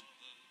knows.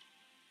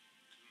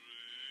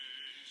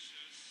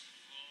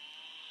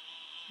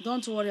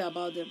 Don't worry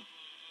about them.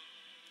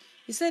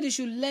 He said you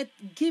should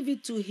give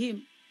it to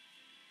him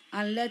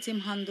and let him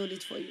handle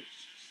it for you.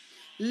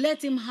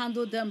 Let him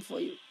handle them for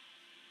you.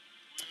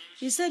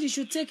 He said you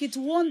should take it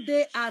one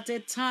day at a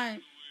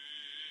time,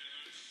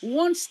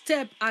 one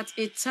step at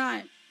a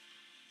time,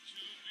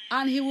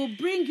 and he will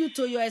bring you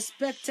to your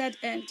expected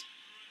end.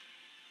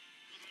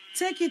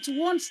 Take it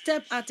one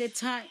step at a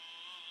time,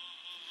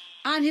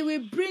 and he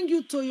will bring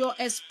you to your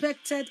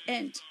expected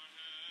end.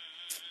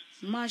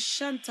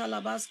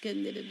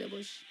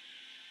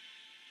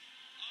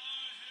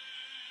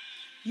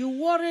 You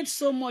worried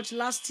so much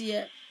last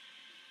year,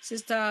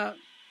 Sister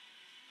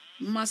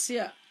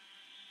Marcia.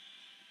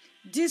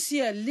 This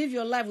year, live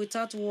your life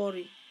without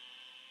worry,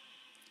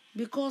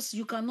 because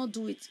you cannot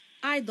do it.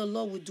 I, the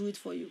Lord, will do it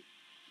for you.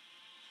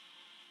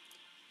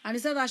 And he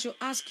said I should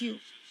ask you,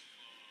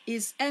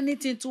 is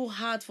anything too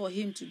hard for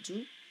him to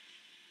do?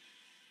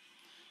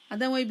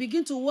 And then when you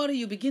begin to worry,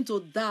 you begin to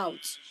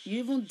doubt. You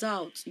even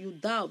doubt. You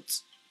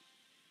doubt.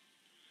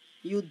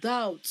 You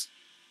doubt.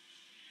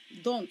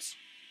 Don't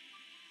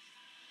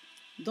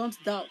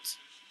doubt.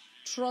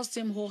 Trust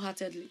him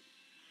wholeheartedly.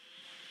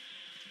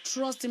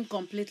 Trust him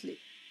completely.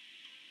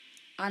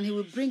 And he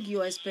will bring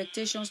your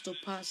expectations to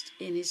pass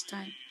in his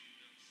time.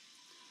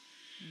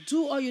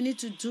 Do all you need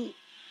to do.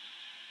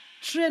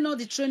 Train all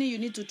the training you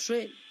need to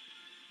train.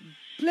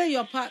 Play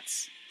your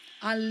parts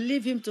and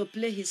leave him to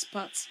play his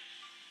part.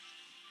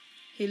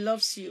 He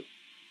loves you.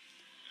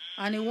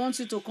 And he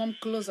wants you to come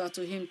closer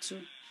to him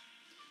too.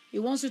 He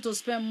wants you to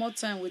spend more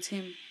time with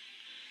him.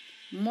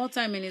 More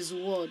time in his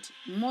word.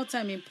 More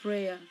time in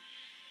prayer.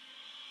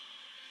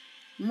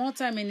 More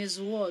time in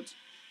his word.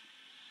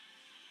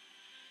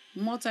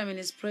 More time in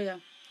his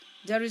prayer.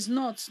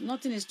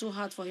 Nothing is too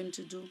hard for him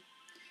to do.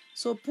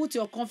 So put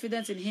your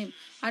confidence in him.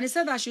 And he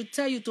said I should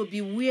tell you to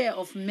beware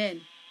of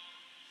men.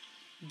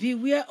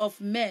 Beware of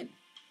men.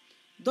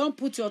 Don't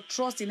put your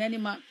trust in any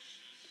man.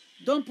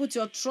 Don't put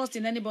your trust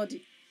in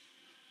anybody.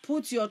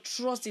 Put your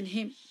trust in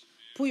him.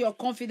 Put your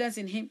confidence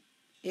in him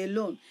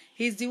alone.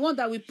 He's the one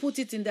that will put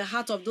it in the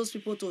heart of those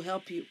people to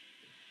help you.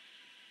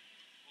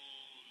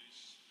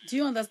 Do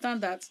you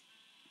understand that?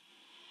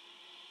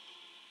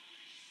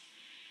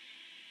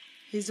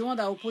 He's the one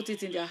that will put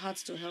it in their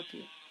hearts to help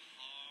you.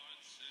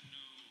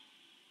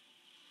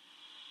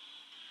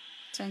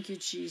 Thank you,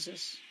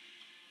 Jesus.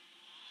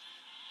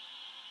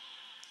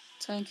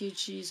 Thank you,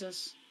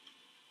 Jesus.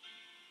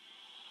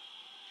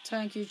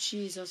 Thank you,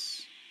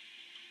 Jesus.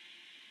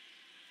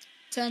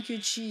 Thank you,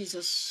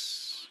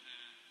 Jesus.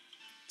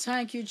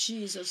 Thank you,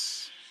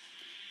 Jesus.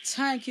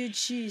 Thank you,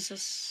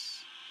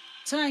 Jesus.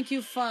 Thank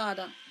you,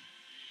 Father.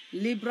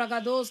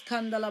 Libragados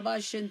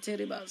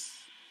kandalabashenteribas.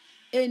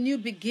 A new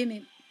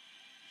beginning.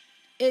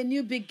 A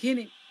new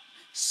beginning.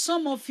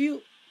 Some of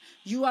you,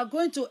 you are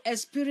going to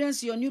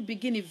experience your new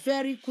beginning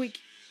very quick.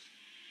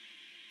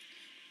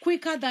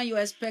 Quicker than your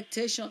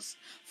expectations.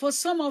 For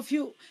some of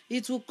you,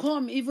 it will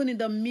come even in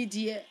the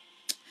mid-year.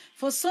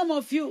 For some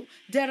of you,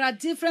 there are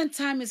different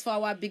times for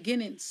our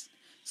beginnings.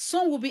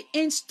 Some will be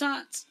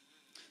instant.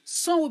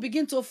 Some will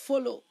begin to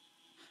follow.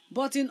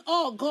 But in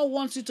all, God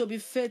wants you to be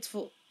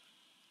faithful.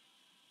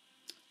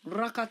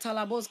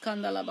 Rakatalabos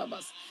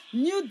kandalababas.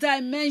 New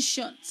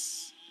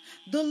dimensions.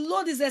 The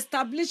Lord is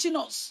establishing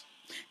us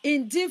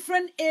in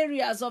different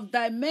areas of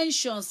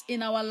dimensions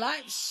in our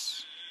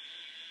lives.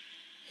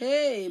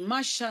 Hey,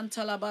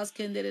 Mashantalabas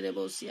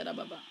kenderebos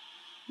yadababa.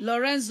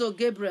 Lorenzo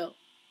Gabriel.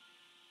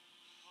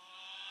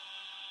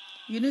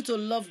 You need to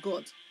love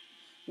God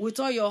with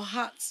all your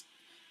heart,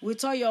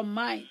 with all your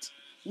mind,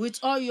 with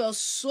all your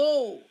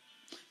soul.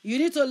 You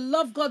need to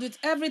love God with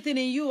everything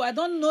in you. I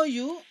don't know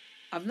you.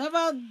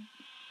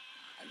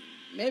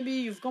 Maybe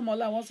you've come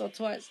online once or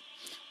twice.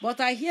 But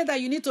I hear that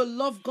you need to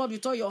love God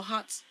with all your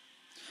heart,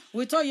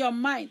 with all your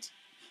mind,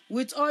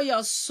 with all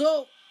your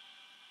soul.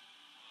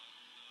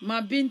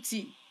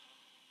 Mabinti.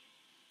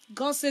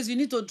 God says you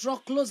need to draw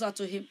closer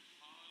to him.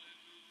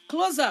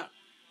 Closer.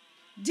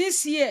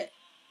 This year,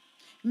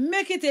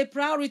 Make it a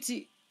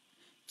priority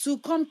to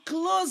come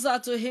closer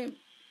to him.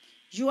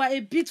 You are a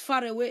bit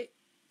far away.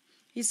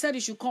 He said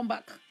you should come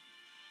back.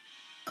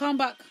 Come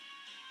back.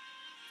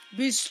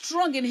 Be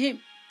strong in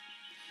him.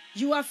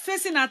 You are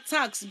facing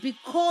attacks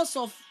because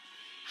of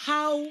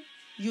how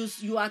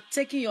you are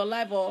taking your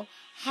life or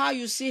how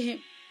you see him.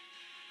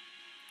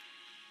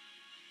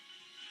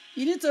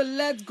 You need to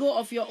let go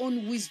of your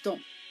own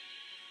wisdom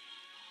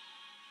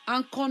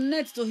and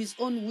connect to his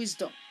own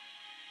wisdom.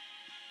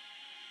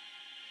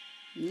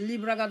 You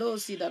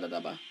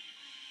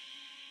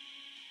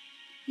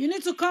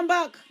need to come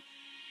back.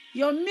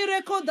 Your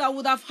miracle that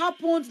would have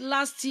happened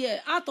last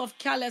year out of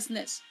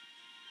carelessness.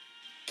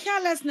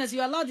 Carelessness,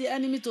 you allow the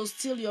enemy to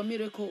steal your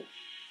miracle.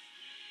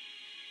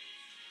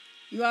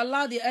 You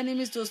allow the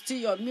enemies to steal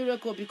your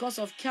miracle because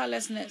of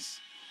carelessness.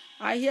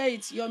 I hear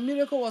it. Your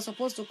miracle was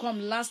supposed to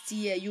come last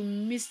year. You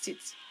missed it.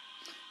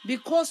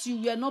 Because you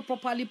were not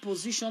properly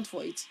positioned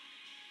for it.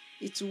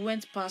 It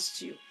went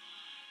past you.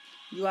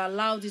 You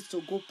allowed it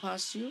to go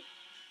past you.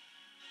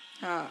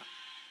 Go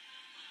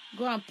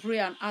and pray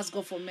and ask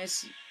God for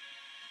mercy.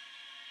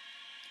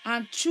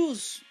 And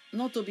choose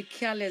not to be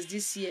careless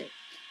this year.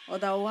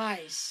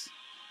 Otherwise,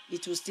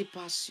 it will still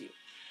pass you.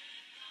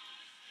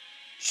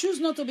 Choose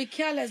not to be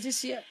careless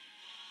this year.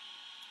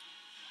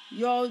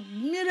 Your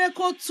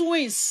miracle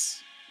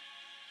twins,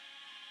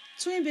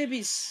 twin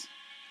babies,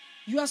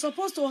 you are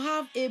supposed to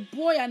have a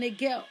boy and a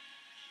girl.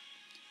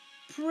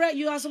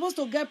 You are supposed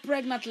to get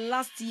pregnant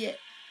last year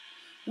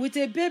with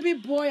a baby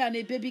boy and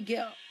a baby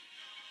girl.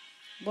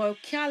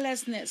 But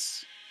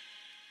carelessness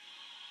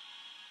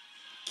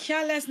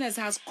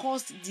has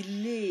caused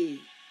delay.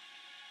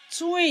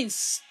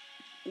 Twins,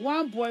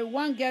 one boy,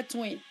 one girl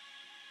twin.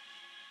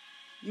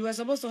 You were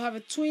supposed to have a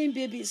twin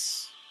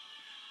babies.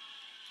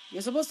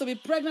 You're supposed to be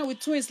pregnant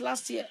with twins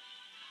last year.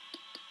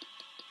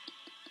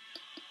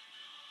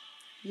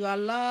 You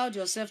allowed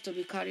yourself to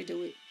be carried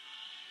away.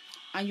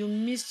 And you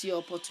missed your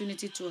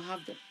opportunity to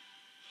have them.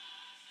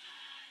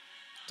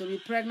 To be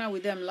pregnant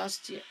with them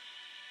last year.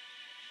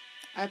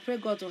 I pray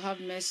God to have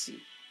mercy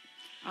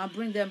and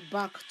bring them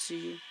back to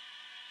you.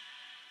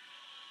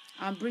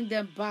 And bring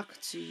them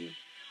back to you.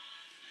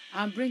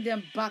 And bring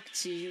them back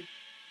to you.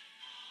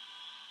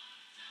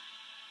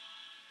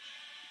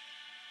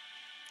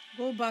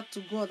 Go back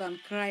to God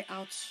and cry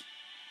out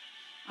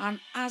and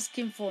ask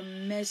him for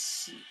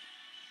mercy.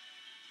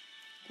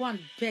 Go and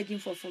beg him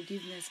for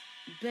forgiveness.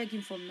 Beg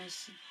him for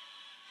mercy.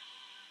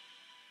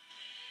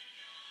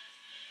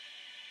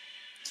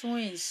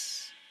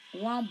 Twins,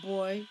 one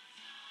boy,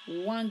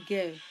 one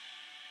girl.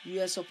 You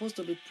were supposed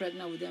to be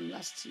pregnant with them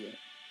last year.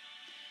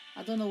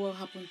 I don't know what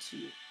happened to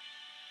you.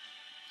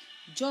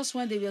 Just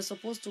when they were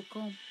supposed to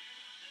come,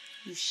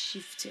 you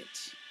shifted.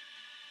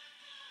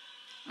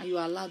 And you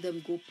allowed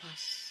them go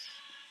past.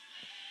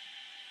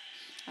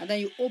 And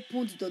then you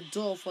opened the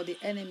door for the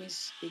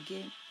enemies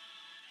again.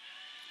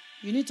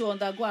 You need to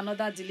undergo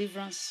another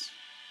deliverance.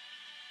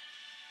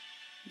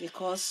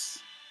 Because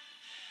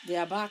they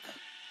are back.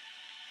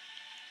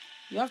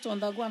 You have to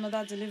undergo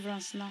another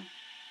deliverance now.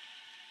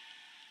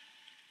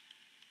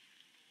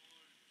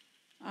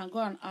 And go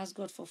and ask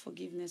God for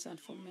forgiveness and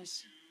for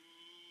mercy.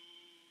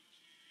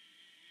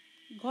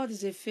 God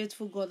is a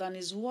faithful God and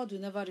his word will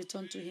never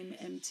return to him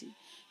empty.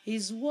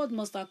 His word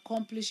must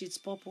accomplish its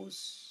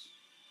purpose.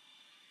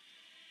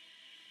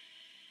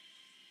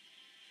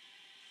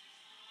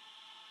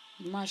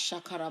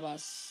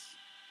 Mashakarabas.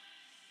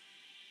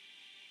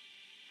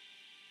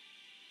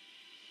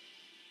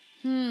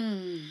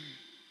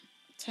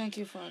 Thank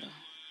you, Father.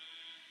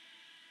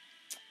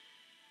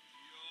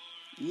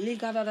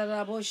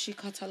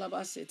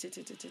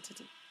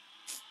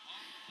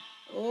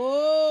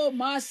 Oh,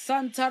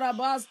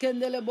 Masantarabas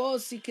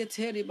Kendelebosi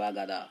Keteri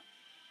Bagada.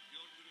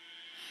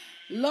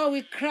 Lord,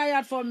 we cry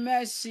out for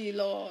mercy,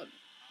 Lord.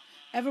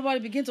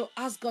 Everybody begin to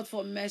ask God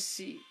for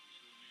mercy.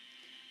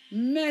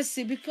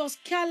 Mercy, because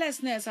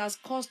carelessness has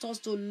caused us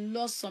to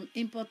lose some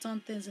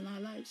important things in our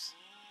lives.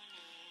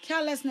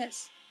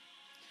 Carelessness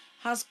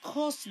has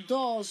caused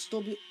doors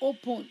to be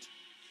opened,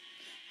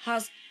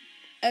 has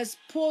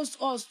exposed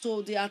us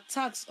to the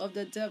attacks of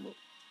the devil.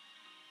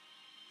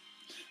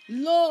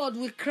 Lord,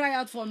 we cry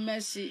out for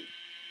mercy.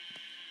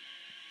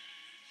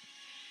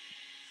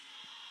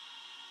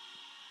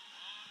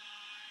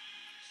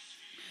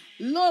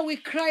 Lord, we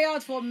cry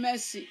out for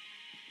mercy.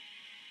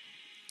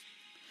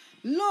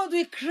 Lord,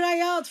 we cry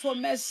out for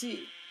mercy.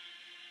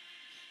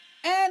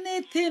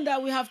 Anything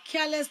that we have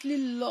carelessly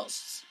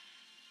lost,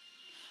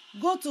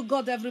 go to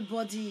God,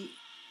 everybody.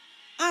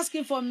 Ask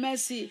him for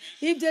mercy.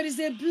 If there is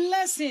a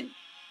blessing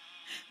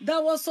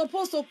that was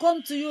supposed to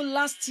come to you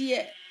last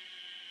year,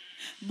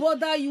 but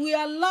that we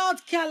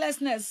allowed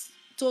carelessness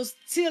to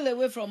steal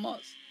away from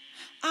us,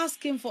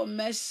 ask him for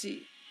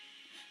mercy.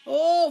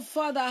 Oh,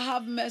 Father,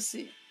 have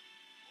mercy.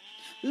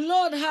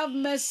 Lord, have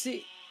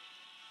mercy.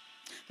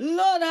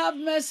 Lord, have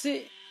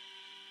mercy.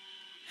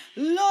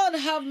 Lord,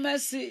 have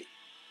mercy.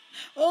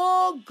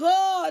 Oh,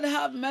 God,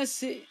 have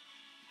mercy.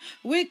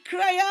 We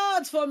cry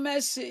out for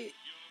mercy.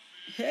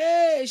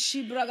 Hey,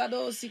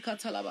 Shibragadosi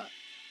Katalaba.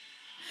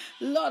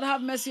 Lord,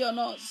 have mercy on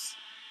us.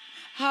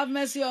 Have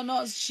mercy on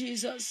us,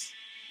 Jesus.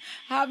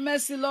 Have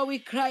mercy, Lord. We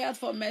cry out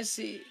for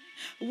mercy.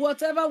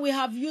 Whatever we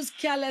have used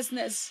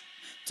carelessness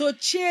to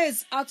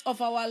chase out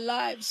of our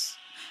lives,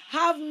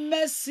 have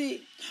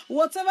mercy.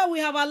 Whatever we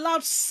have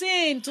allowed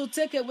sin to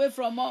take away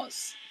from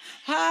us,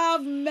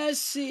 have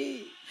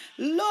mercy.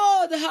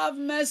 Lord, have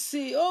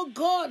mercy. Oh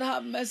God,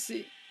 have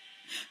mercy.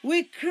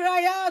 We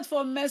cry out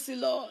for mercy,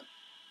 Lord.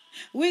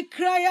 We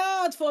cry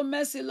out for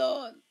mercy,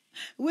 Lord.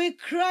 We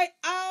cry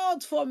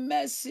out for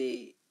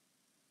mercy.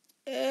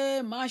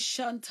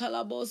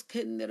 Mashantalabos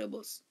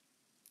kenderebos.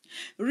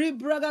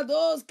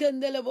 Ribragados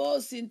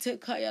kendelebos inte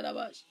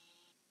kayarabash.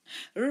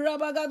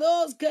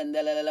 Rabagados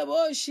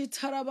kendelebos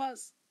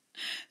shitarabas.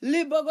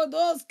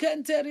 Libogodos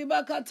kente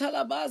ribaka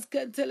talabas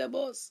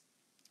kentelebos.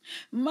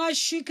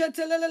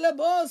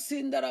 Mashiketelelebos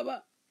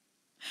indaraba.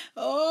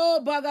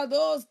 Oh,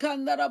 bagados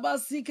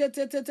kandarabas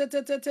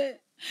siketetetetete.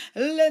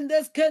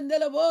 Lendes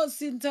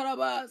kendelebos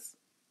intarabas.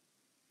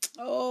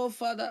 Oh,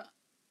 Father.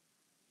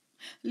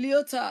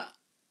 Leota.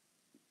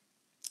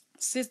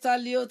 Sister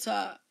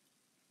Leota.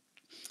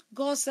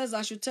 God says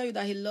I should tell you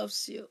that he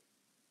loves you.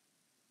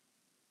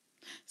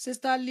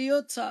 Sister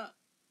Leota.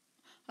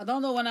 I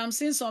don't know, when I'm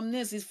seeing some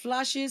names, it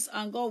flashes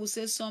and God will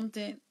say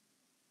something.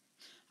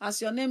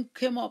 As your name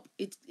came up,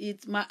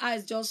 my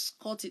eyes just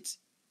caught it.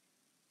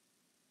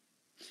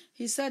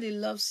 He said he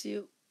loves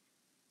you.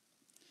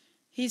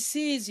 He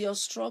sees your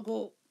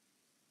struggle.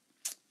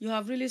 You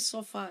have really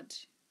suffered.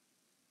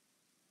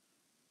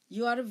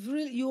 You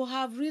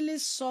have really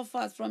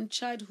suffered from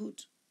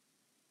childhood.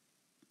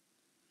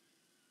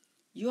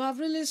 You have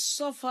really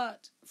suffered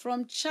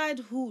from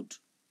childhood.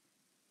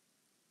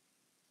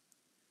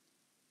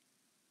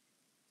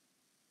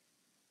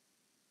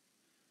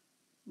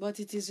 But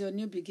it is your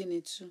new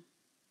beginning too.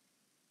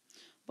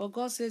 But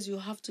God says you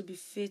have to be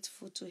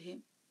faithful to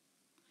him.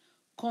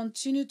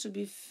 Continue to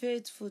be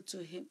faithful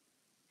to him.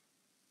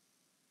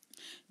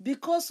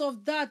 Because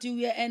of that, you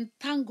were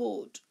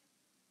entangled.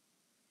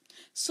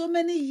 So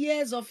many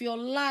years of your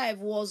life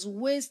was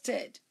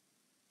wasted.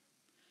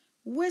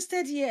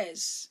 Wasted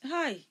years.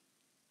 Hi.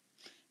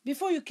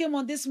 Before you came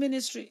on this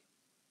ministry.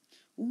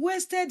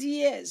 Wasted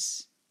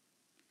years.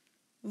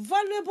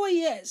 Valuable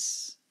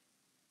years.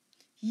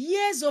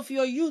 Years of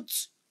your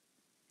youth.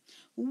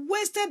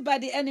 Wasted by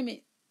the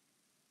enemy.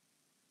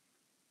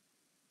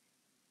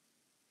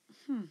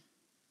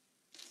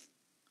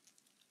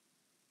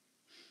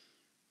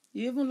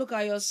 You even look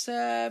at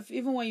yourself,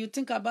 even when you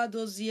think about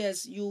those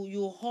years,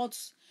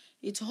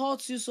 it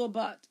hurts you so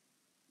bad.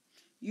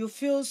 You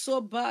feel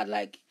so bad,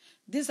 like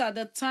these are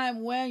the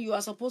time when you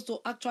are supposed to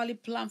actually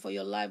plan for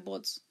your life,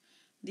 but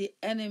the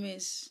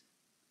enemies,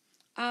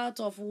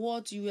 out of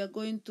what you were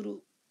going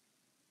through.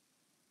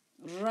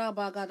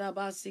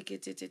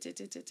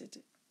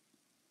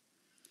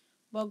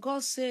 But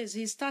God says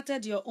he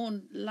started your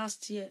own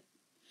last year.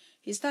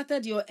 He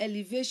started your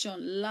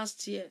elevation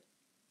last year.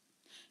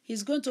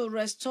 He's going to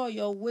restore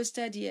your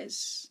wasted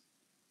years.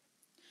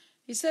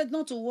 He said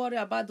not to worry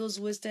about those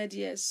wasted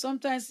years.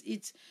 Sometimes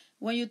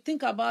when you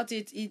think about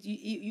it,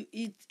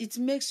 it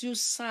makes you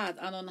sad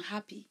and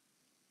unhappy.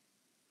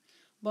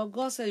 But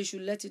God said you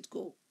should let it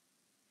go.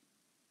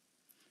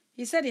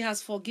 He said he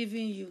has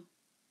forgiven you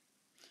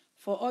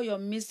for all your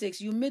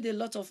mistakes. You made a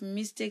lot of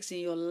mistakes in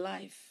your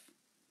life.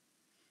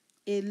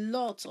 A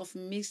lot of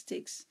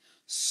mistakes.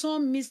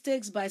 Some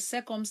mistakes by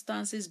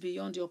circumstances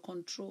beyond your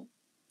control.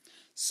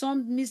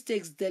 Some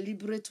mistakes,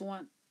 deliberate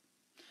one.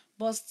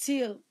 But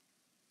still,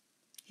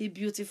 he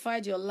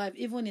beautified your life,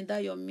 even in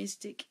that your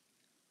mistake.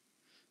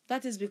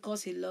 That is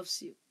because he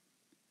loves you.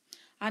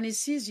 And he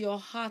sees your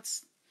heart,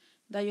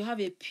 that you have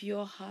a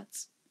pure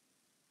heart.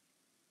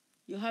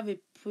 You have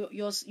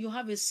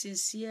a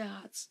sincere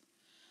heart.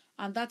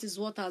 And that is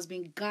what has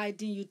been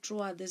guiding you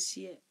throughout this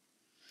year.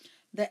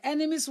 The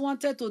enemies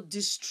wanted to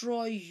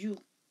destroy you.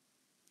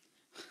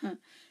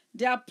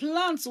 Their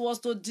plans was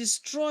to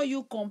destroy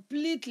you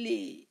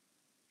completely.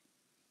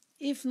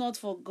 If not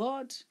for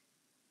God,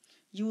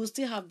 you will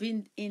still have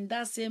been in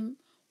that same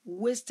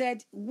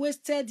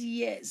wasted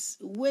years,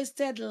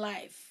 wasted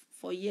life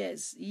for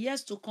years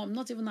to come,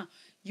 not even now.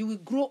 You will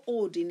grow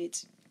old in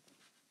it.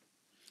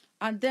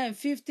 And then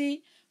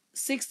 50,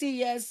 60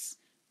 years,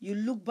 you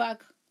look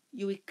back,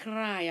 you will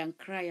cry and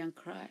cry and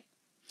cry.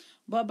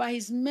 But by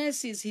his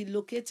mercies, he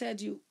located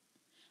you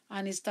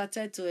and he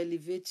started to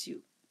elevate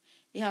you.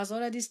 He has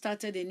already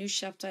started a new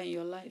chapter in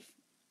your life.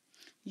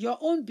 Your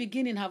own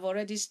beginning have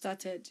already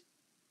started.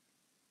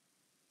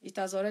 It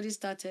has already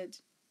started.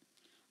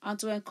 And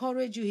to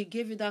encourage you, he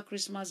gave you that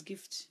Christmas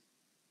gift.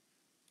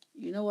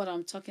 You know what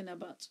I'm talking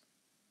about.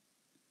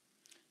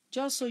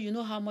 Just so you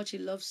know how much he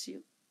loves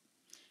you.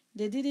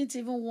 They didn't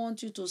even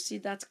want you to see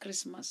that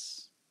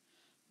Christmas.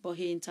 But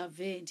he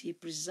intervened. He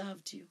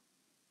preserved you.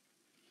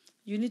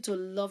 You need to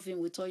love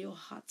him with all your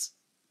heart.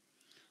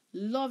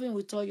 Love him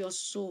with all your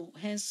soul,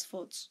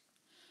 henceforth.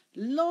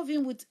 Love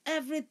him with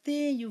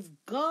everything you've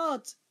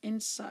got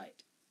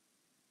inside.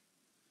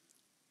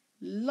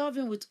 Love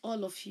him with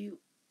all of you.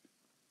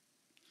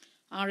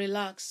 And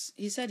relax.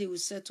 He said he will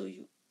settle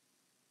you.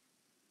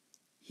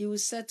 He will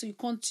settle you.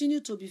 Continue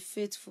to be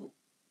faithful.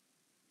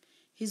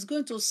 He's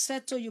going to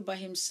settle you by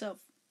himself.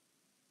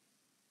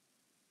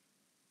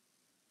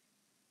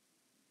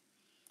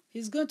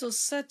 He's going to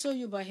settle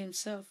you by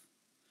himself.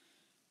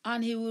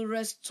 And he will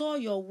restore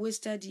your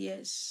wasted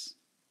years.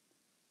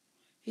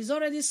 He's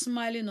already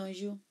smiling on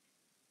you.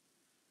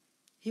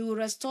 He will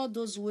restore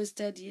those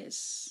wasted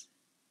years.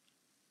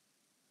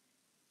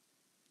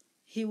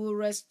 He will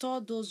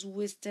restore those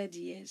wasted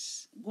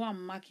years. Go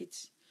and mark it.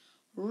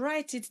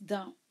 Write it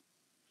down.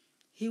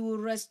 He will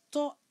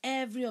restore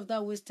every of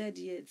that wasted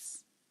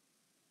years.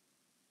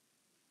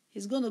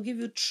 He's going to give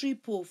you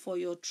triple for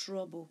your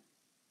trouble.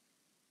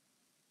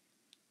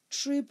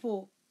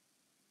 Triple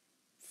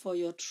for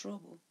your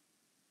trouble.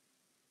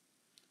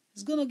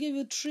 He's going to give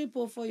you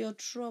triple for your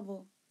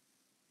trouble.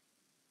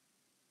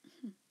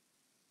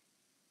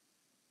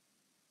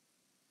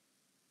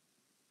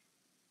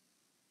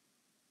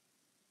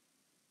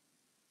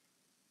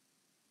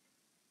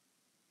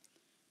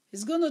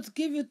 He's going to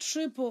give you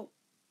triple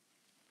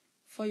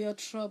for your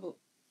trouble.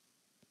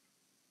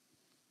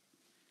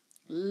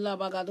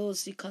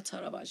 Labagadosi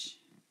katarabash.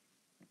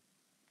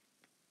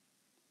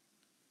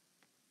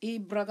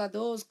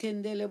 Ibragados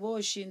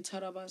kendeleboshin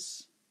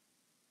tarabas.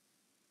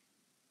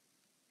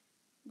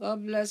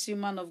 God bless you,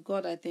 man of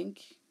God, I think.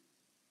 He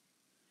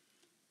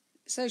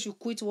said you should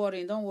quit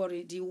worrying. Don't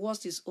worry. The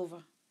worst is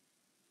over.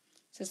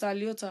 Sister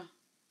Leota,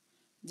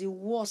 the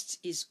worst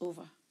is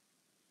over.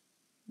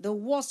 The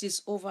worst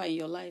is over in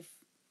your life.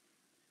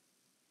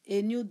 A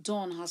new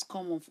dawn has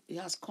come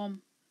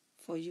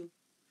for you.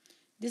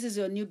 This is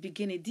your new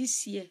beginning.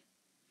 This year,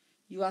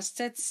 you are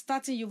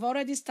starting. You've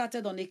already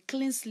started on a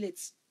clean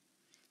slate.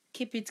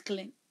 Keep it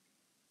clean.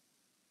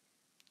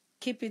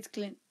 Keep it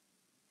clean.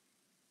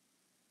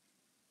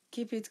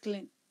 Keep it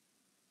clean.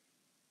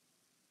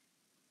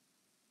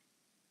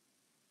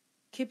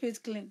 Keep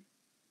it clean.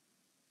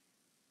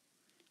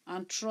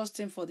 And trust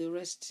him for the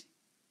rest.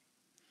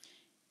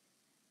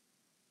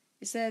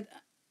 He said,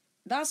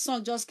 that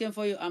song just came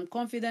for you. I'm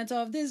confident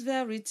of this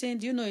very thing.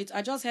 Do you know it?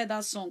 I just heard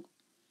that song.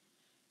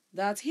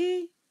 That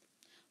he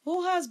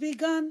who has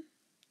begun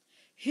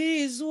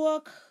his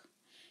work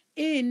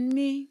in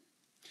me,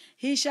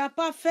 he shall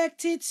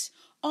perfect it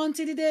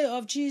until the day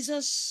of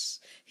Jesus.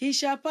 He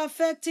shall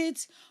perfect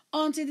it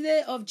until the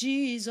day of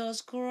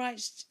Jesus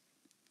Christ.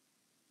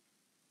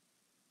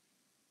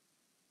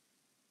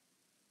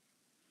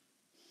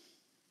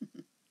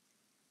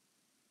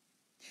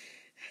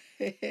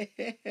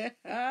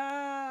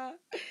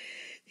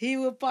 He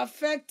will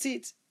perfect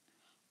it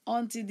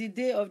until the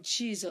day of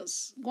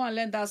Jesus. Go and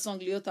learn that song,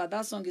 Leota.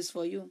 That song is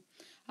for you.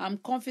 I'm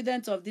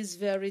confident of this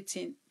very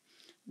thing,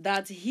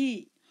 that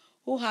he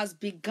who has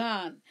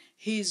begun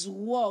his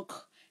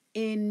work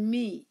in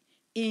me,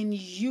 in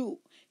you,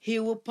 he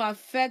will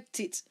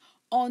perfect it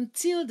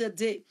until the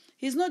day.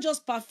 He's not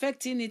just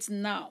perfecting it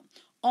now,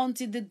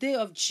 until the day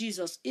of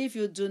Jesus. If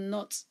you do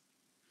not,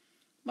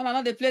 man, I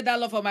know they play that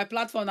love on my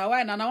platform now.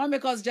 Why? Now I want to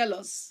make us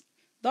jealous.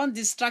 Don't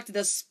distract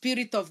the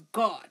Spirit of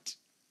God.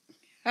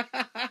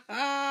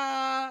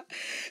 God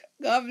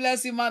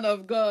bless you, man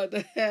of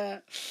God.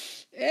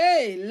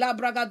 Hey,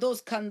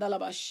 labragados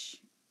kandalabash.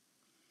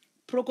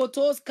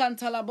 Prokotos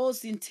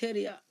kantalabos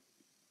interia.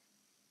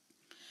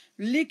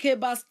 Like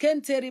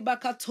baskenteri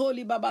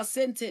bakatoli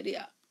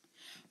babasenteria.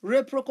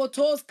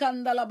 Reprokotos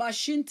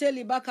kandalabashinte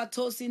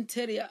libakatos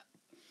interia.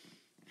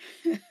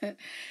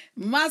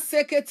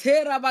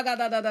 Maseketera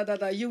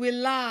bagadadadadada. You will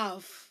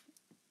laugh.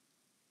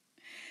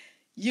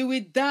 You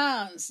will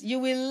dance. You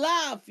will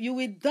laugh. You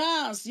will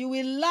dance. You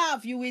will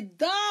laugh. You will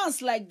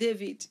dance like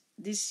David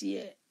this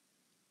year.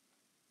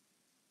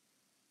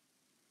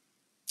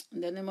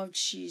 In the name of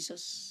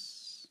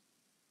Jesus.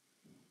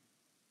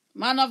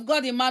 Man of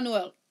God,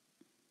 Emmanuel.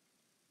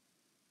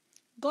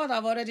 God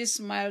have already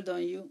smiled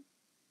on you.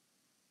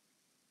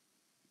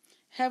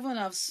 Heaven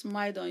have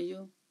smiled on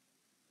you.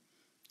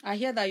 I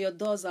hear that your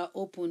doors are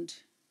opened.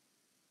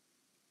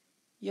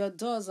 Your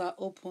doors are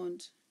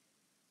opened.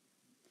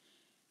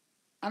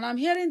 And I'm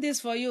hearing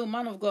this for you,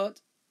 man of God,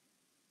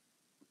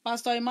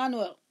 Pastor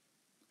Emmanuel,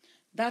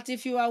 that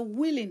if you are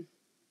willing,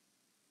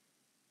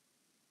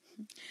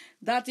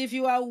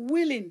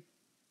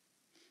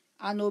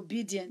 and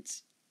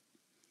obedient,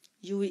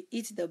 you will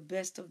eat the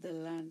best of the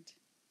land.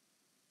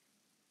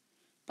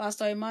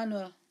 Pastor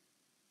Emmanuel,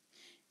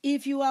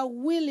 if you are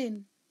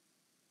willing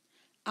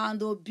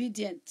and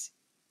obedient,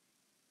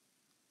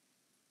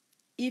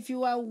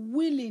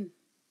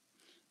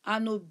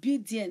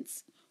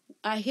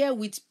 I hear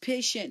with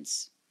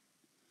patience,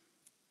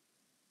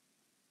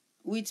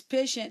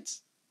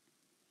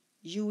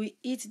 you will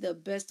eat the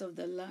best of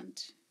the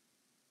land.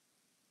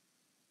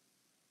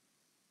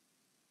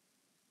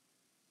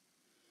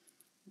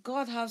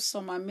 God has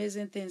some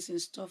amazing things in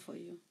store for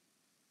you.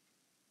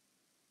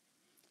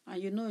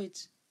 And you know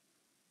it.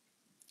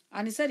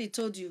 And he said he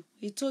told you.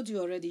 He told you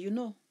already, you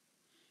know.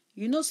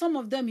 You know some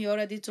of them he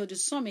already told you.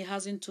 Some he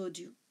hasn't told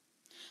you.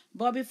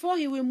 But before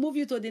he will move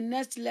you to the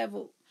next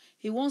level,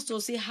 he wants to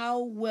see how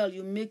well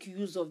you make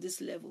use of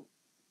this level.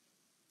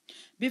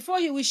 Before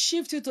he will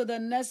shift you to the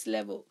next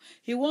level,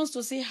 he wants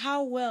to see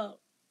how well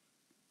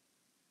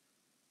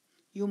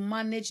you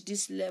manage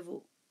this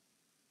level.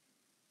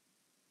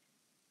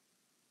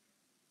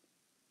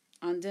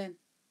 And then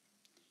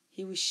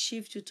he will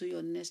shift you to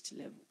your next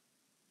level.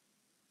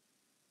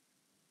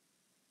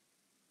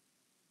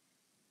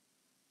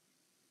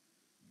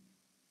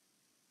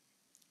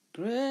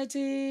 Great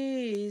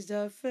is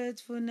thy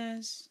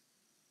faithfulness.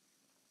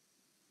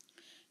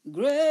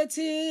 Great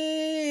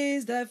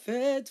is thy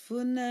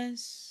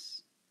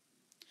faithfulness.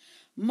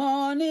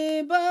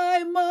 Morning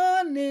by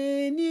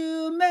morning,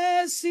 new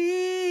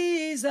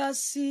mercies I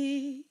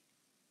see.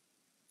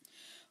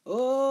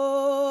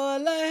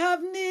 All I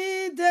have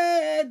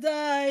needed,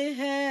 thy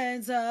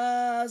hands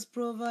has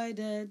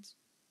provided.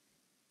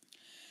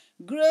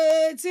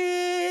 Great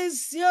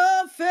is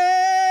your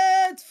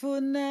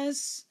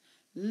faithfulness,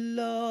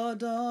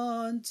 Lord,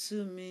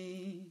 unto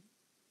me.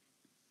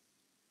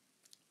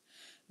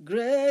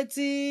 Great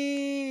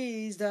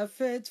is thy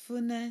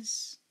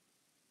faithfulness.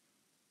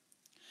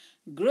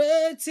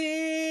 Great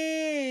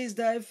is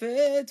thy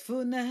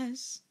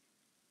faithfulness.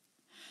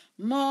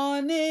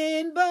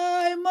 Morning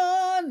by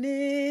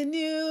morning,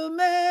 new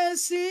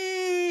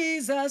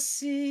mercies I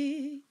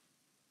see.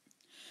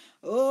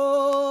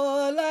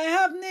 All I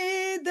have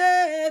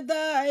needed,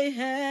 thy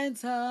hand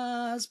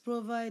has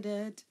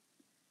provided.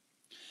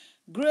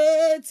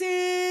 Great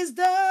is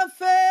the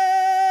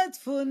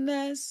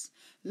faithfulness,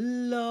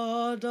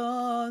 Lord,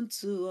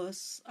 unto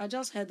us. I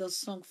just heard a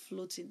song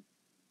floating.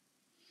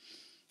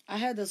 I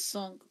heard a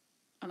song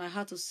and I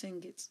had to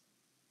sing it.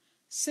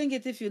 Sing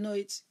it if you know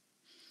it.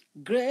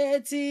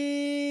 Great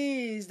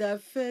is thy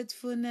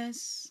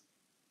faithfulness.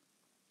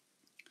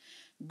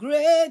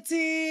 Great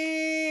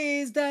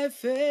is thy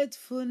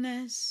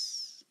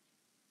faithfulness.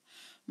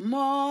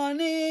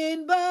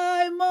 Morning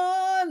by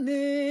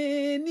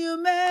morning, new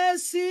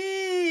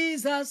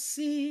mercies I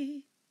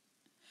see.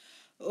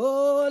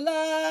 All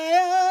I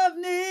have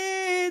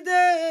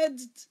needed,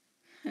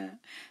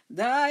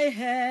 thy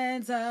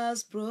hands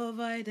has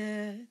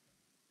provided.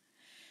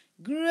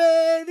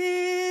 Great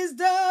is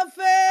the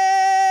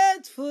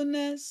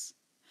faithfulness,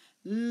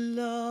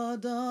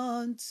 Lord,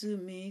 unto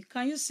me.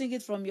 Can you sing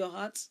it from your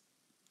heart?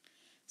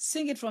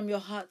 Sing it from your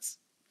heart.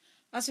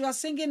 As you are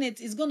singing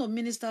it, it's going to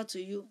minister to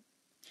you.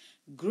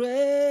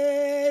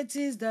 Great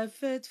is thy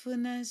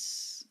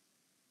faithfulness.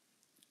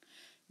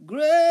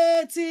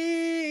 Great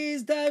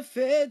is thy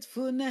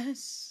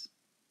faithfulness.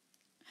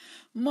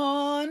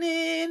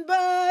 Morning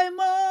by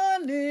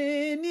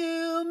morning,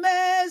 new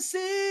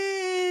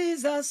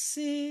mercies I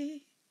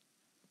see.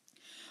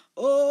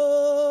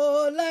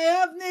 All I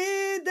have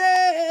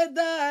needed,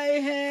 thy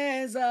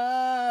hands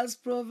has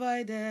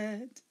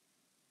provided.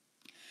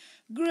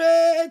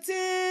 Great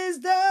is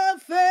the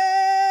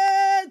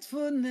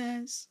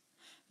faithfulness,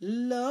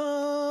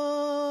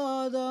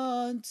 Lord,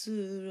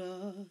 unto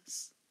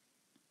us.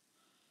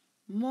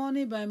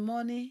 Morning by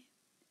morning,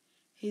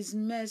 his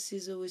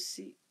mercies we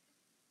see.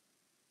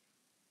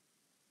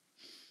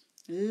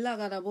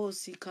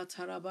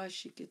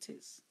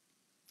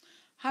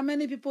 How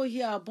many people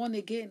here are born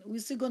again? We're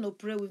still going to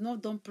pray. We've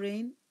not done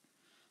praying,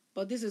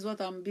 but this is what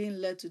I'm being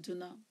led to do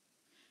now.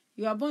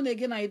 You are born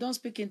again and you don't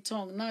speak in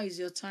tongue. Now is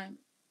your time.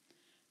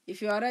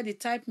 If you are ready,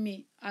 type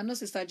me. I know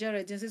Sister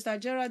Geraldine. Sister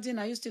Geraldine,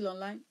 are you still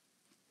online?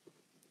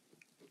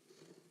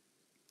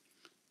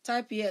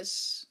 Type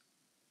yes.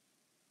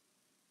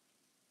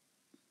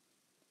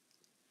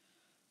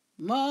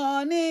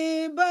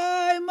 Morning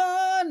by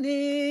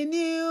morning,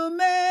 new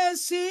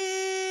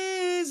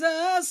mercies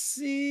I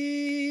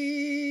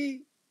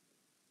see.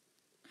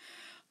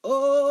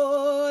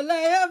 All I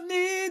have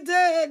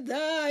needed,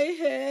 thy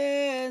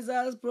hands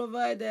has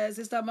provided.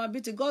 Sister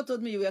Mabiti, God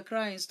told me you were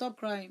crying. Stop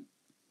crying.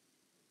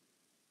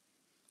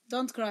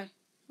 Don't cry,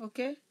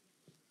 okay?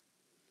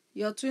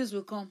 Your twins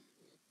will come.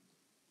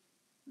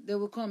 They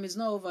will come. It's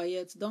not over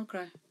yet. Don't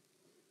cry.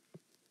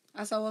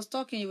 As I was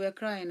talking, you were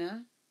crying, huh?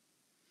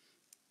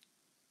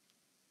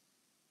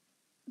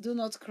 Do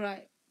not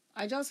cry.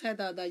 I just heard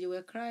that you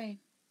were crying.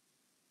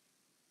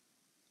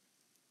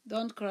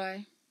 Don't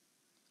cry.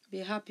 Be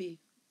happy.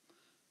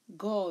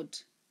 God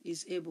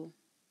is able.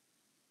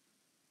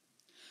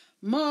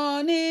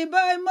 Morning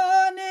by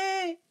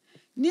morning,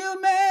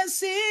 new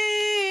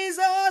mercies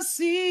I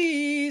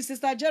see.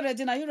 Sister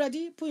Geraldine, are you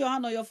ready? Put your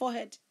hand on your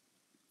forehead.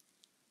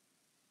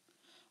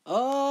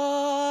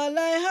 All I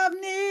have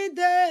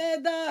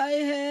needed, thy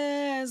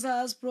hands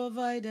has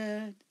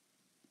provided.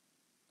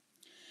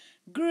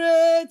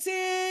 Great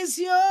is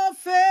your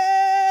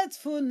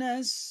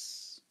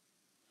faithfulness,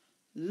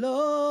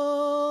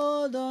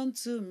 Lord,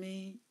 unto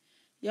me.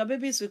 Your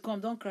babies will come.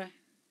 Don't cry.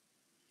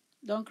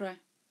 Don't cry.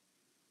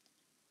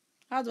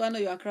 How do I know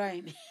you are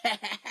crying?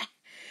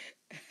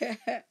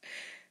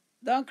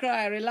 Don't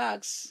cry.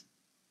 Relax.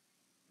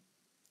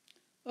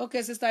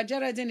 Okay, Sister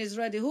Geraldine is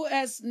ready. Who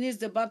else needs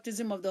the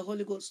baptism of the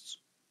Holy Ghost?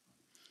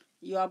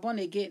 You are born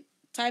again.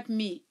 Type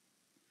me.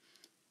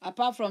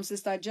 Apart from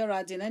Sister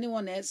Geraldine,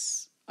 anyone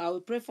else, I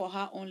will pray for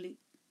her only.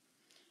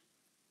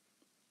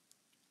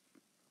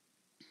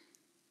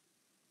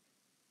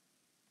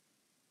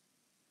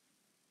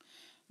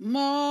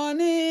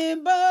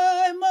 Morning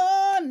by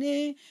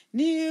morning,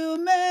 new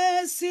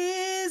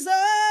mercies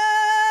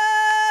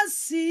I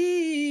see.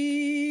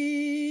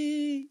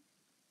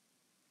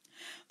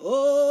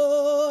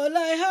 All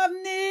I have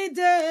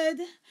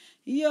needed,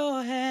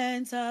 your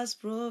hands has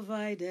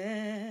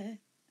provided.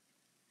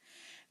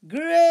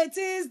 Great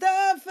is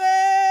the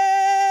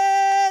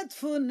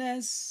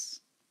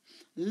faithfulness,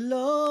 Lord,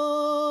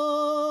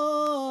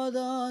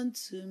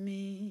 unto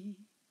me.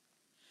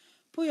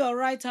 Put your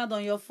right hand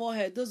on your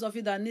forehead, those of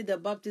you that need the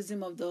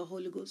baptism of the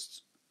Holy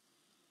Ghost.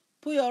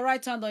 Put your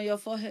right hand on your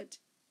forehead.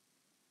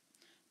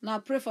 Now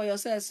pray for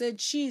yourself. Say,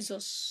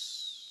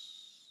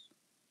 Jesus,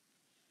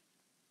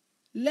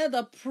 let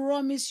the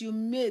promise you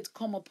made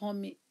come upon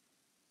me.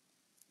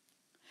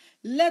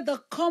 Let the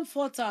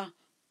Comforter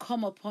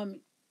come upon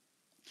me.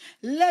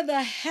 Let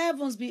the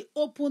heavens be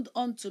opened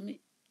unto me.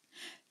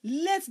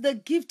 Let the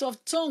gift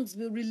of tongues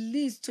be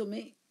released to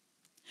me.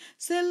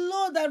 Say,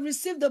 Lord, I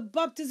receive the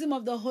baptism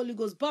of the Holy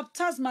Ghost.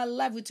 Baptize my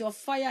life with your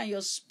fire and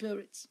your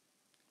spirit.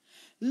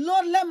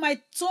 Lord, let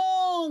my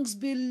tongues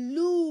be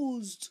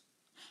loosed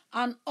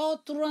and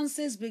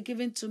utterances be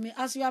given to me.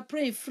 As you are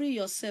praying, free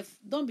yourself.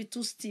 Don't be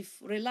too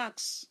stiff.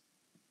 Relax.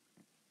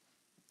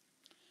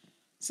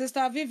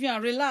 Sister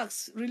Vivian,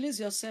 relax. Release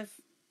yourself.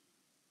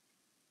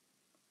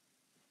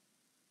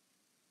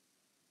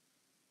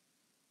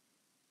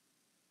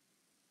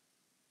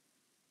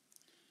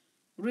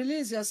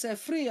 Release yourself.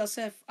 Free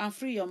yourself and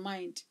free your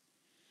mind.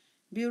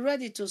 Be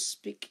ready to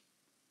speak.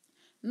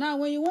 Now,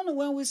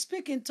 when we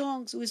speak in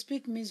tongues, we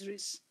speak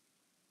mysteries.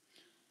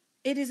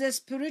 It is a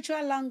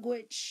spiritual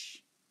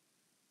language,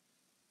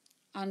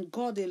 and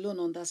God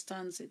alone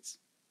understands it.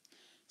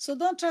 So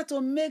don't try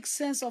to make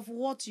sense of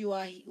what you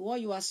are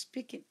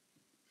speaking,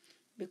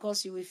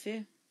 because you will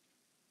fail.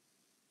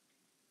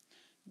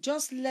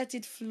 Just let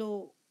it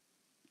flow.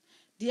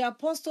 The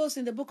apostles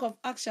in the book of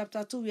Acts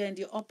chapter 2 were in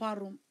the upper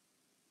room,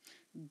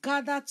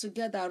 gathered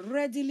together,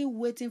 readily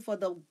waiting for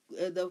the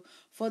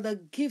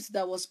gift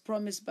that was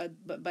promised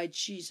by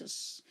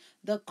Jesus,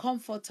 the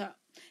Comforter.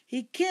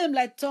 He came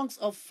like tongues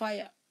of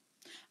fire,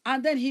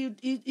 and then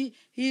the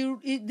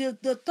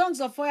tongues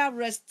of fire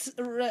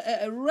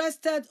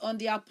rested on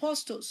the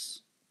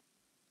apostles,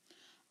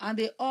 and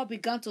they all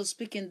began to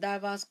speak in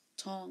diverse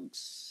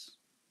tongues.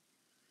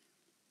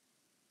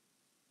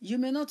 You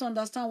may not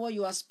understand what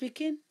you are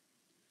speaking,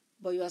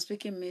 but you are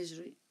speaking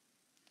misery.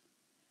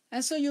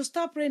 And so you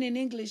start praying in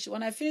English.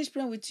 When I finish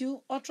praying with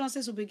you,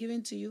 utterances will be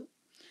given to you.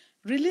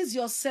 Release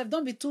yourself.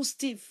 Don't be too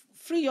stiff.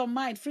 Free your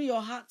mind. Free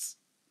your heart.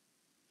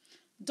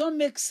 Don't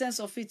make sense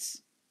of it,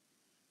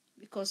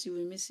 because you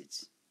will miss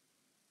it.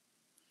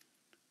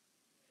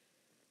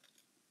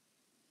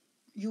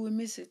 You will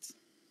miss it.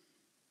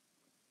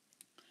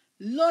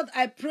 Lord,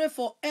 I pray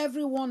for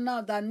everyone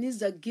now that needs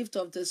the gift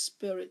of the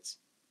Spirit,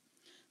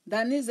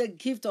 that needs the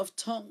gift of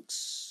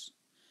tongues.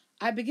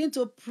 I begin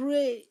to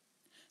pray.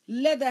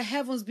 Let the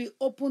heavens be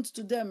opened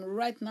to them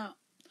right now.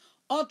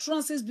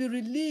 Utterances be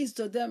released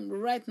to them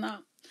right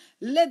now.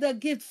 Let the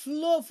gift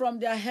flow from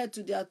their head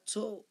to their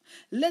toe.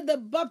 Let the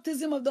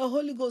baptism of the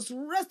Holy Ghost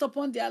rest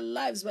upon their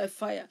lives by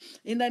fire.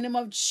 In the name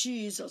of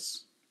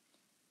Jesus.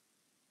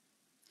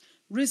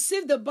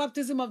 Receive the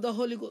baptism of the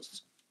Holy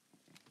Ghost.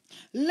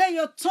 Let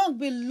your tongue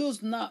be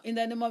loosed now in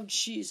the name of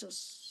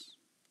Jesus.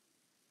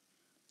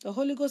 The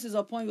Holy Ghost is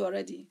upon you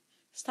already.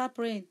 Start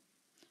praying.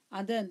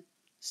 And then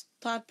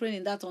start praying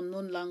in that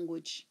unknown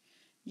language.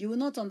 You will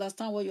not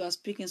understand what you are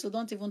speaking, so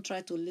don't even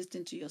try to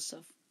listen to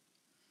yourself.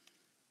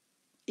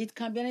 It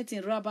can be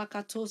anything.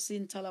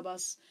 Rabakatosin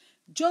talabas.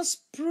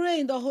 Just pray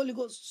in the Holy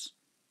Ghost.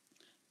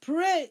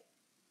 Pray.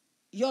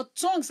 Your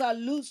tongues are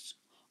loosed.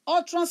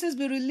 Utterances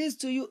be released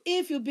to you.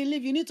 If you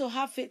believe, you need to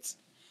have it.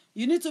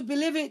 You need to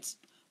believe it.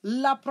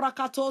 La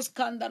prakatos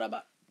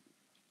kandaraba.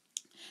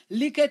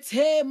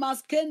 Likete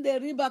maskende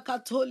riba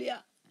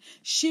katolia.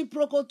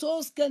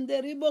 Shiprokotos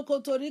kenderibo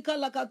kotorika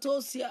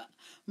lakatosia.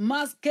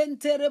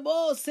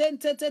 Maskenterebo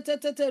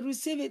sentetetetete.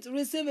 Receive it,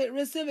 receive it,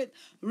 receive it.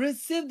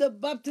 Receive the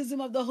baptism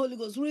of the Holy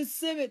Ghost.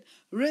 Receive it.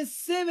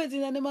 Receive it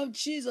in the name of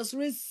Jesus.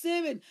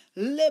 Receive it.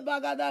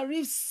 Lebagada.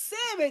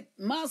 Receive it.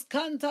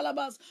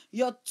 Maskantalabas.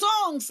 Your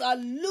tongues are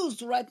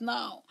loosed right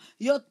now.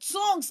 Your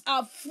tongues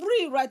are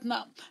free right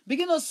now.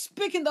 Begin to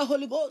speak in the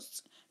Holy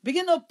Ghost.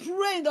 Begin to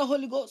pray in the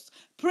Holy Ghost.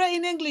 Pray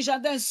in English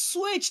and then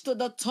switch to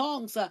the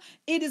tongues.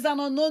 It is an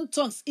unknown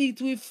tongue. It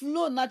will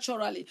flow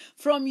naturally.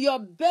 From your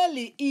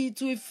belly,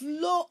 it will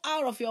flow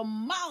out of your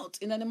mouth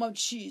in the name of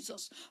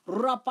Jesus.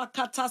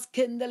 Rapakatas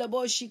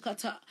kendelebo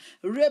shikata.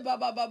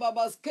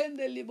 Rebabababas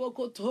kendelibo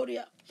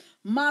kotoria.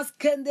 Mas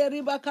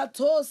kenderiba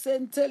kato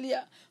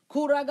sentelia.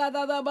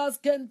 Kuragadadabas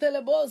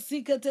kentelebo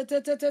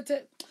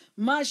siketetetetete.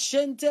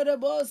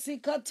 Mashenterebos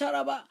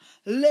ikataraba.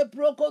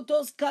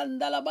 Leprokotos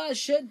kandalaba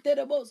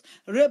shenterebos.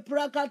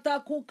 Reprakata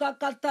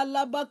kukakata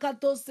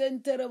labakatos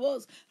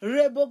enterebos.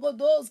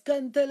 Rebogodos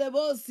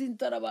kentelebos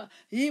intaraba.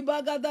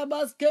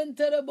 Ibagadabas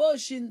kenterebos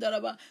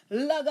shindaraba.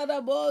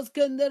 Lagadabos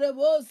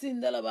kenderebos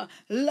indalaba.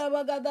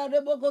 Labagada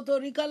rebogoto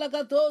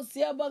rikalakatos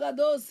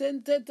yabagados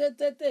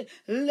entetetete.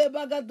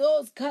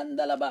 Lebagados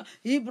kandalaba.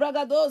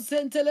 Ibragados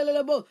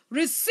entelelebo.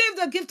 Receive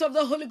the gift of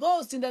the Holy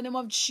Ghost in the name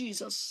of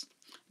Jesus.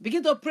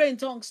 Begin to pray in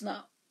tongues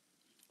now.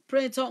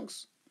 Pray in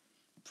tongues.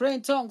 Pray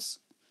in tongues.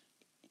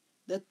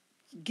 The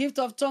gift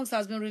of tongues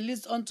has been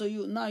released unto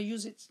you. Now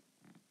use it.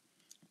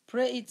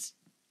 Pray it.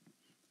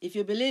 If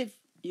you believe,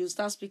 you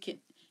start speaking.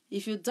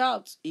 If you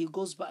doubt, it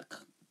goes back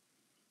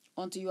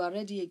until you are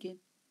ready again.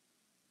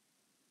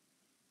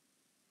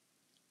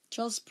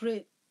 Just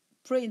pray.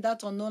 Pray in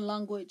that unknown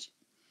language.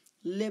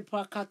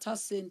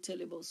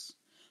 Leprakatasentelebos.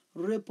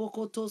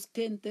 Repokotos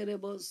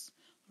kentelebos.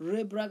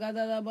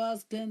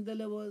 Rebragadalabas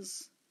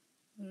kentelebos.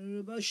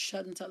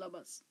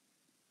 Rebashantalabas.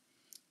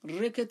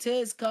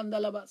 Reketes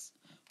kandalabas.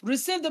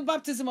 Receive the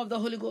baptism of the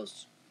Holy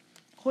Ghost.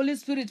 Holy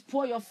Spirit,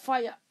 pour your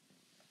fire.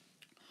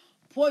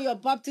 Pour your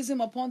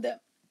baptism upon them.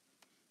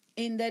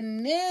 In the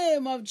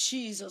name of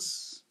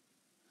Jesus.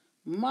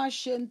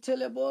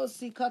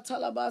 Mashentelebos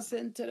ikatalabas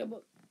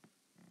entelebos.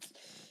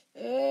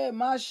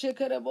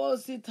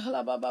 Mashekerebos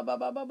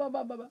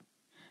italabababababababa.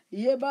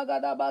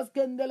 Yebagadabas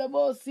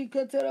kendelebos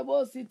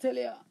iketerebos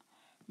itelia.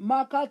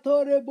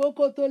 Makatore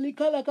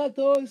bokotolika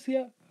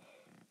lakatosia.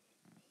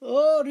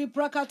 Oh,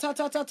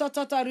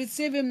 riprakatatatata.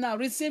 Receive him now.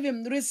 Receive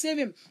him. Receive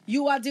him.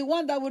 You are the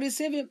one that will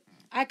receive him.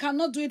 I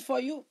cannot do it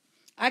for you.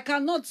 I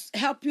cannot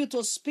help you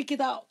to speak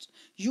it out.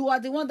 You are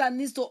the one that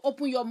needs to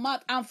open your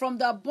mouth, and from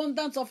the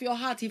abundance of your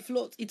heart, it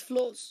flows. It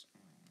flows.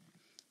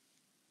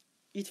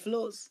 It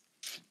flows.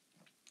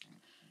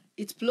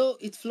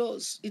 It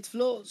flows. It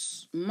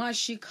flows.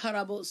 Mashik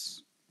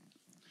harabos.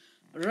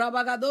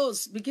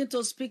 Rabagados. Begin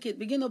to speak it.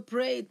 Begin to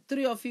pray.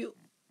 3 of you.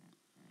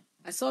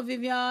 I saw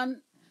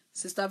Vivian,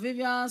 Sister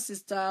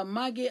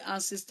Maggie,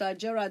 and Sister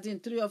Geraldine.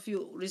 3 of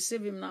you.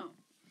 Receive him now.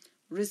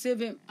 Receive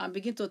him and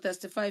begin to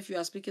testify if you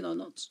are speaking or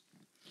not.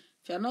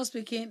 If you are not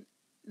speaking,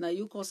 now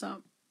you cause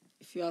him.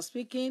 If you are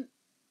speaking,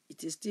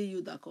 it is still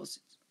you that cause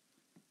it.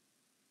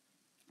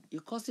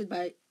 You cause it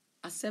by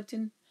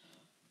accepting.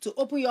 To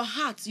open your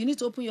heart, you need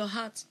to open your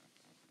heart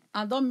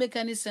and don't make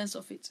any sense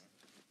of it.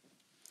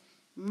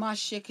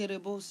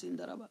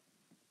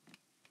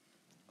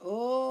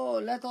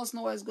 Oh, let us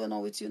know what's going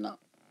on with you now.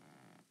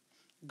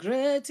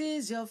 Great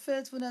is your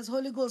faithfulness.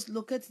 Holy Ghost,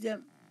 locate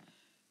them.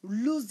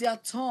 Lose their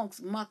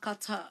tongues.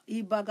 Makata,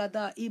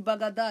 ibagada,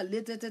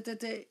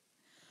 letetete.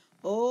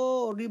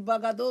 Oh,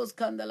 ribagados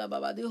kandala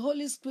baba. The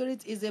Holy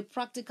Spirit is a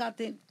practical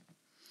thing.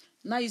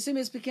 Now you see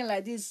me speaking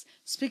like this,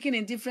 speaking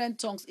in different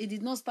tongues. It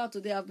did not start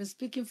today. I've been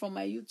speaking from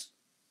my youth.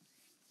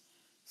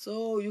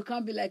 So you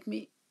can't be like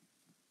me.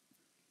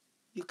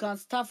 You can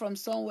start from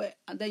somewhere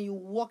and then you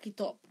walk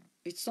it up.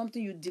 It's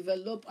something you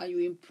develop and you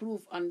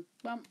improve, and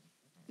bam,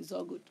 it's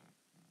all good.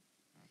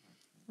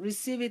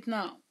 Receive it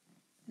now.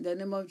 In the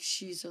name of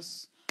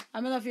Jesus. How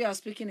many of you are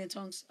speaking in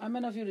tongues? How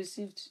many of you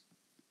received?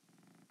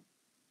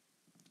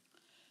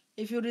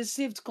 If you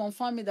received,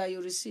 confirm me that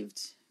you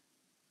received.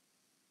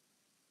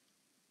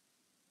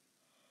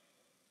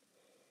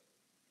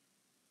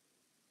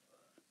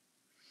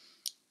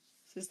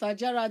 Sister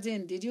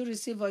Geraldine, did you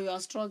receive or you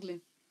are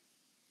struggling?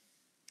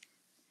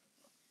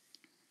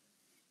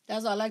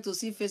 That's why I like to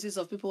see faces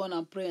of people when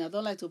I'm praying. I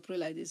don't like to pray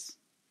like this.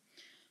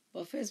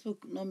 But Facebook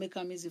not make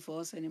them easy for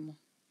us anymore.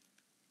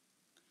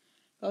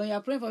 But when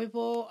you're praying for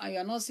people and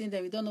you're not seeing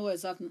them, you don't know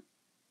what's happening.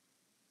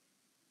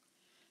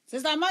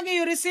 Sister Maggie,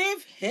 you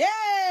receive?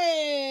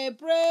 Hey!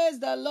 Praise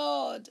the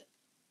Lord.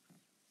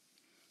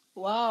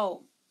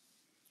 Wow.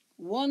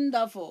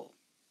 Wonderful.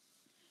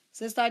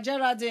 Sister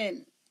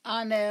Geraldine.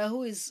 And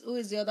who is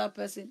the other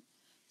person?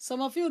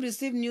 Some of you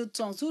receive new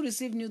tongues. Who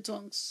received new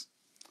tongues?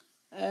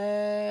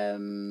 Hey,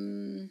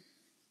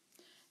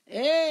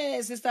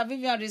 Sister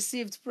Vivian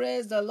received.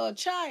 Praise the Lord.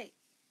 Chai.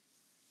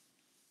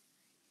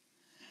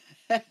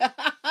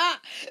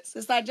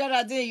 Sister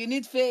Geraldine, you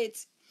need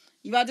faith.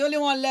 You are the only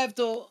one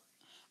left. Oh,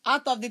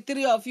 out of the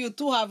 3 of you,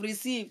 2 have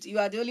received. You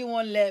are the only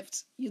one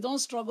left. You don't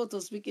struggle to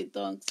speak in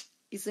tongues.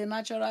 It's a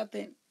natural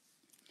thing.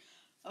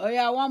 Oh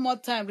yeah, one more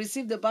time.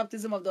 Receive the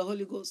baptism of the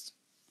Holy Ghost.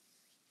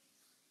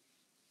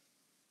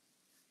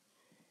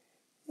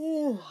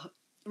 Ooh.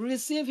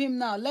 Receive him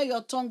now. Let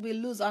your tongue be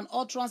loose and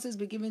utterances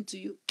be given to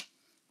you.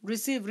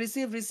 Receive,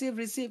 receive, receive,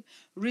 receive,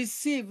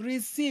 receive,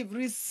 receive,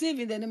 receive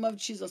in the name of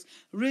Jesus.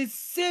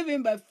 Receive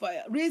him by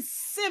fire.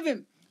 Receive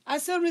him. I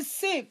say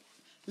receive.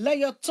 Let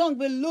your tongue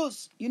be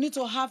loose. You need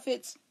to have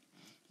it.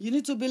 You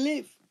need to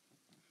believe.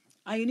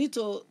 And you need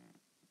to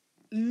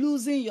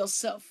loosen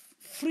yourself.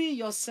 Free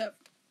yourself.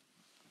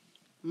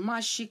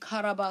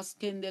 Mashikarabas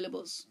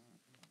kendelebos.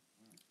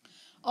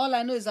 All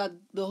I know is that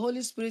the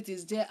Holy Spirit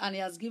is there and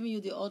he has given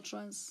you the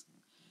utterance.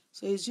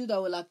 So it's you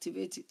that will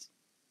activate it.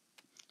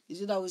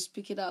 Is it that we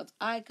speak it out?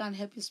 I can't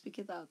help you speak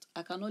it out.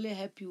 I can only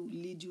help you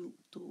lead you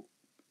to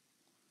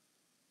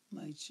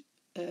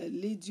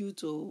lead you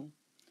to.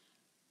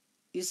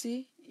 You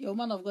see, your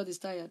man of God is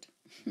tired.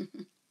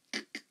 It's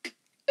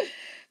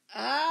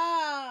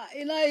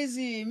not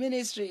easy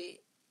ministry.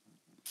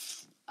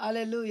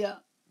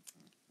 Hallelujah.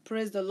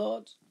 Praise the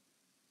Lord.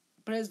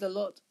 Praise the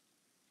Lord.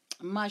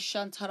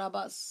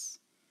 Mashantarabas.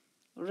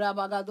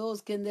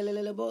 Rabagados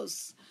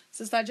kendelelebos.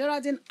 Sister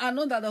Geraldine, I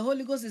know that the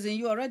Holy Ghost is in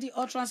you already.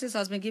 Utterances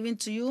has been given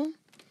to you.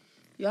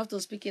 You have to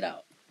speak it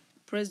out.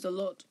 Praise the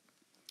Lord.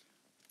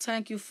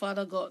 Thank you,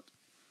 Father God.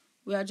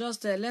 We are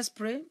just there. Let's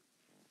pray.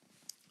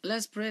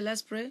 Let's pray.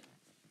 Let's pray.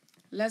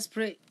 Let's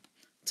pray.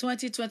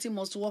 2020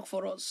 must work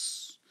for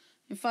us.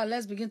 In fact,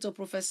 let's begin to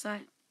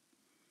prophesy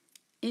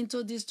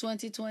into this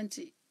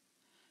 2020.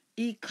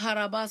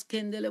 Ikarabas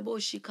kendelebo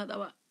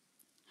shikadaba.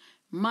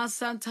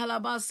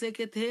 Masantalaba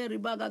sekete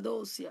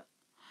ribagadosia.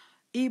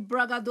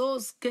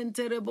 Ibragados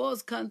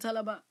kenterebos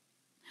kantalaba.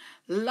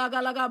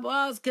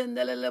 Lagalagabas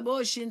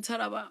kendelelebo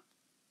shintaraba.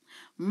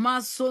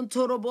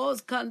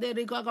 Masontorobos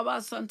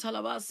kanderigagabas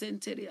santalaba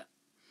senteria.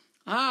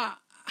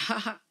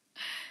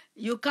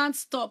 You can't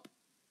stop.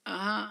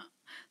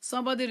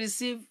 Somebody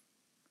receive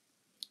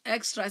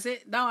extra.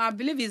 Say now I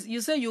believe is you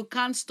say you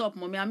can't stop,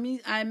 mommy. I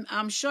mean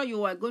I'm sure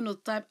you are going to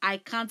type I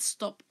can't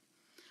stop.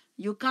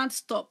 You can't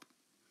stop.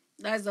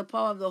 That is the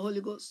power of the Holy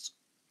Ghost.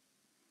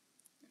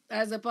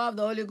 That is the power of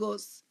the Holy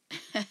Ghost.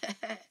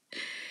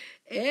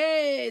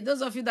 Hey,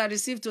 those of you that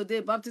received today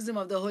baptism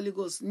of the Holy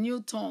Ghost,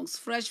 new tongues,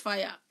 fresh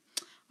fire.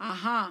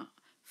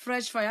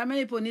 Fresh fire. How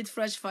many people need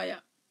fresh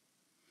fire?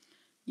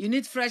 You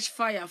need fresh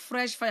fire.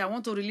 Fresh fire. I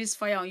want to release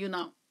fire on you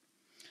now.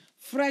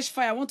 Fresh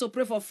fire. I want to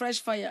pray for fresh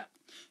fire.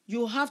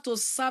 You have to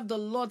serve the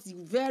Lord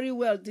very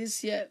well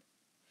this year.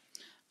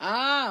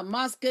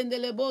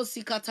 Maskendelebo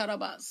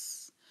sikatarabas.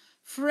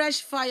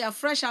 Fresh fire,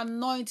 fresh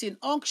anointing,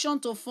 unction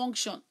to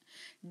function.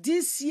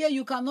 This year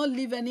you cannot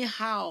live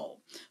anyhow.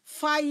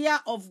 Fire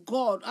of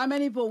God. How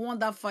many people want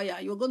that fire?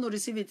 You're going to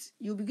receive it.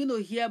 You begin to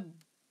hear.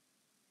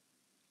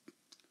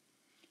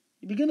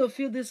 You begin to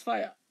feel this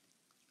fire.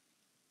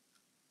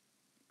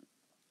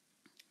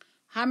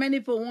 How many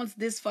people want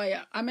this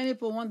fire? How many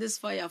people want this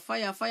fire?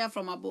 Fire, fire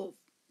from above.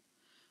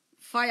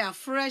 Fire,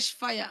 fresh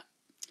fire.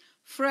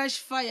 Fresh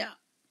fire.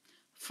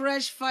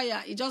 Fresh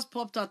fire. It just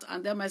popped out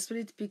and then my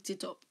spirit picked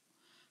it up.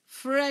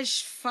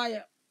 Fresh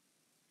fire.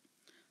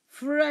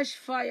 Fresh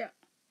fire.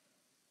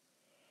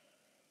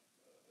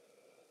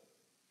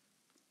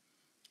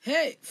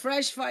 Hey,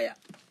 fresh fire.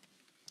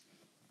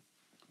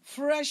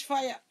 Fresh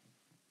fire.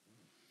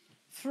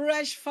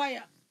 Fresh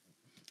fire.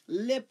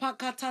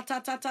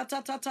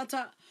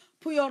 Lepakatatatatatatata.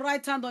 Put your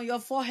right hand on your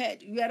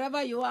forehead,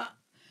 wherever you are.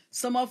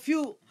 Some of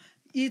you,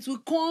 it will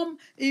come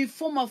in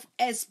form of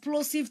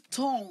explosive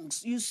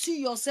tongues. You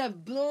see yourself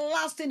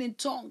blasting in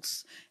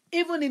tongues,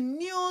 even in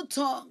new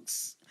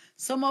tongues.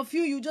 Some of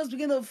you, you just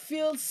begin to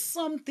feel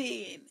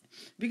something.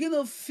 Begin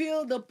to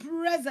feel the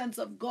presence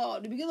of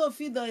God. You begin to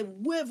feel the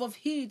wave of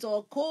heat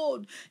or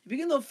cold. You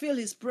begin to feel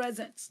His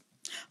presence.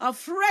 A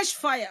fresh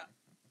fire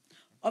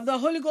of the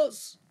Holy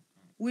Ghost.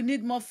 We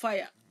need more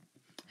fire.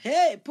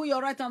 Hey, put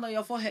your right hand on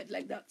your forehead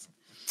like that.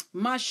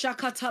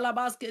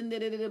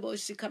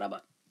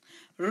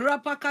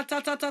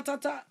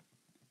 Rapakatatatata.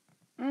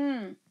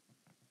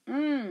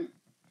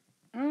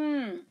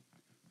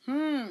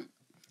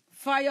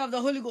 Fire of the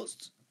Holy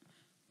Ghost.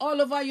 All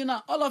over you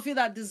now. All of you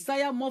that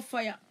desire more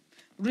fire.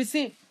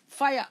 Receive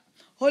fire.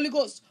 Holy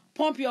Ghost,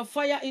 pump your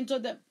fire into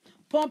them.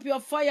 Pump your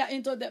fire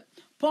into them.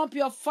 Pump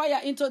your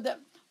fire into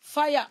them.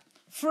 Fire.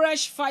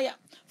 Fresh fire.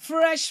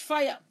 Fresh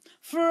fire.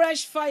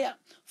 Fresh fire.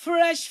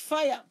 Fresh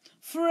fire.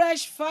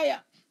 Fresh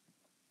fire.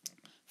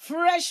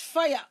 Fresh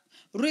fire.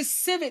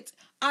 Receive it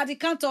at the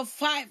count of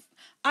 5.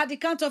 At the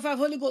count of 5,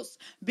 Holy Ghost,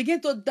 begin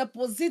to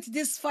deposit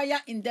this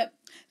fire in them.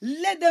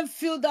 Let them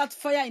feel that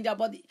fire in their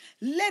body.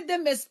 Let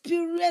them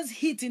experience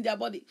heat in their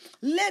body.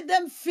 Let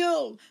them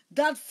feel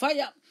that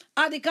fire.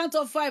 At the count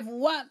of 5,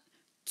 1,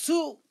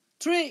 2,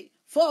 3,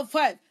 4,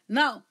 5.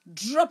 Now,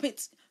 drop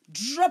it.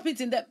 Drop it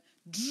in them.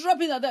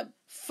 Drop it in them.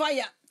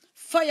 Fire.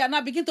 Fire.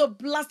 Now begin to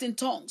blast in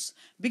tongues.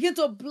 Begin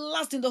to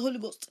blast in the Holy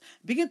Ghost.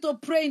 Begin to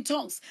pray in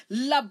tongues.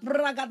 La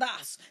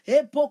bragadas.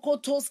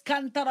 Epokotos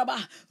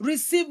kantaraba.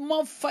 Receive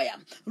more fire.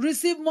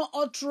 Receive more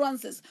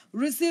utterances.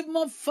 Receive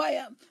more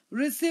fire.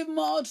 Receive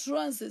more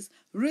utterances.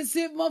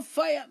 Receive more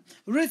fire.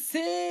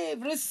 Receive,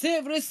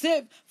 receive,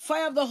 receive.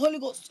 Fire of the Holy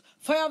Ghost.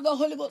 Fire of the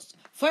Holy Ghost.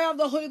 Fire of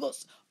the Holy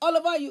Ghost. All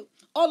over you.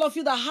 All of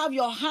you that have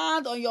your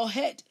hand on your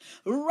head.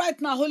 Right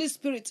now, Holy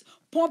Spirit,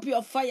 pump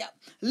your fire.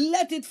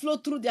 Let it flow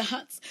through their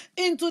hands,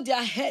 into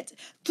their head,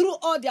 through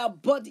all their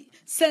body.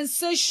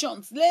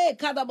 Sensations.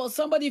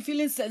 Somebody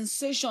feeling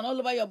sensation all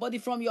over your body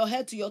from your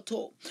head to your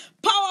toe.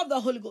 Power of the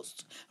Holy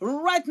Ghost.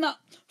 Right now.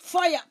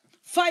 Fire.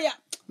 Fire.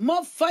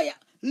 More fire.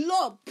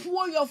 Lord,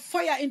 pour your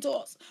fire into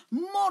us.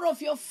 More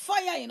of your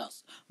fire in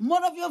us.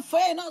 More of your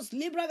fire in us.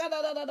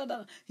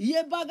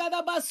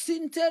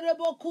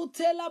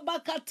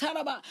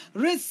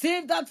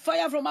 Receive that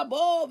fire from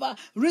above.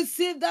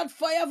 Receive that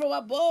fire from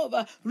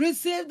above.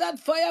 Receive that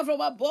fire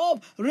from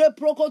above.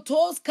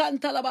 Reprokotos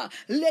kantalaba.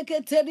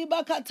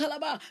 Leketeriba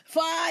katalaba.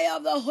 Fire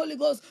of the Holy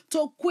Ghost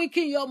to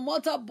quicken your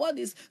mortal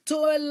bodies,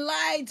 to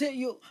enlighten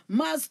you.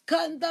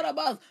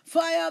 Maskandaraba.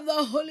 Fire of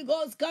the Holy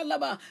Ghost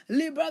kalaba.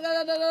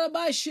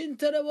 Libragadadaba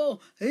shinterebo.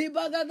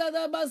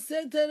 Ibagadadaba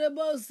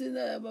senterebo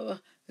sinerebo.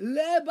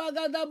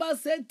 Lebagadaba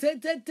se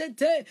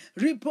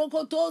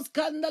ripokotos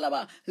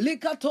kandalaba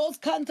likatos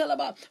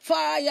kantalaba.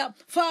 Fire,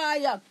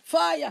 fire,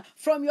 fire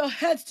from your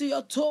head to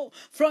your toe,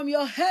 from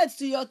your head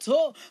to your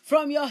toe,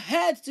 from your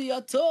head to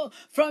your toe,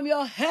 from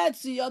your head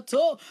to your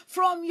toe,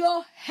 from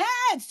your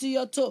head to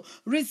your toe.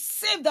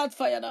 Receive that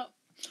fire now.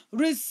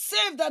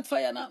 Receive that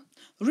fire now.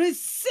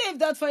 Receive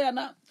that fire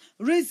now.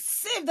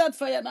 Receive that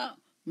fire now.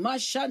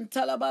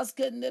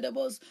 Mashantalabasket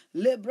nedebos,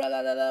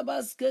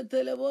 lebragadabasket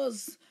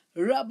telebos.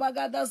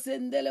 Rabagada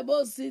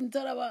sendelebos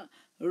intaraba.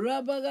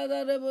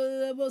 Rabagada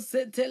rebos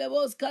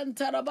setelebos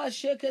kantaraba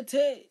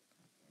shekete.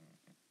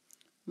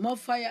 More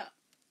fire.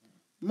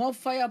 More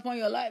fire upon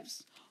your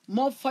lives.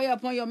 More fire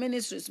upon your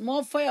ministries.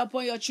 More fire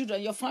upon your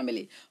children, your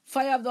family.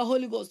 Fire of the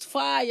Holy Ghost.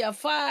 Fire,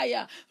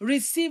 fire.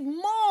 Receive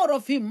more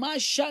of him.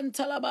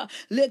 Mashantalaba.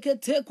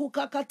 Lekete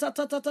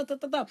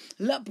kukakatatatata.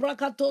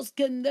 Labrakatos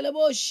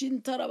kendelebo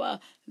shintaraba.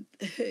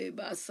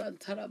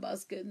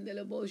 Basantarabas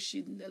kendelebo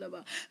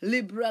shindeleba.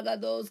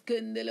 Libragados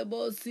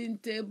kendelebo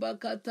sinte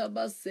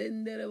bakataba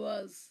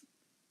sendelebas.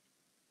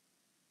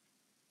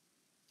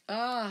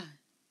 Ah.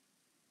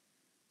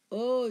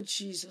 Oh,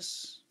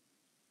 Jesus.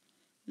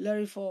 Let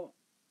it fall.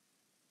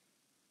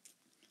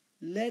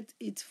 Let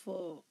it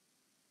fall.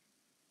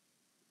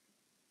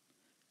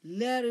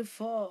 Let it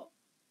fall.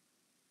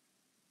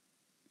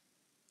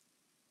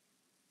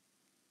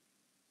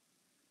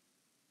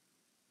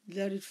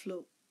 Let it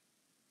flow.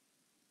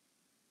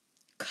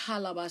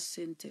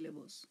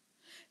 Kalabasentelebos.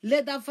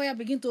 Let that fire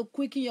begin to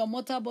quicken your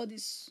mortal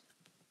bodies.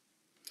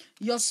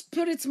 Your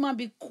spirit man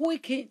be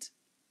quickened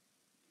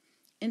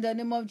in the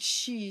name of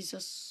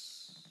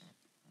Jesus.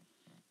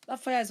 That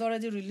fire is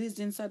already released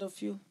inside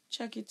of you.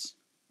 Check it.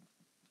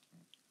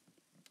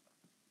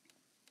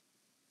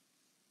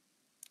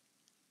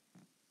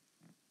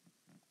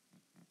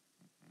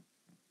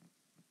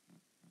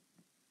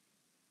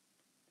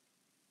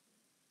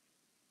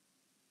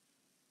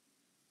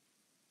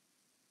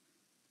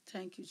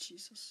 Thank you,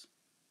 Jesus.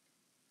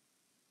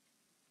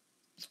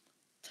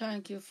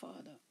 Thank you,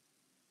 Father.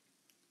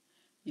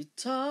 You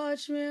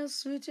touch me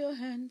with your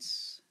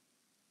hands.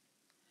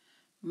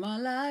 My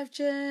life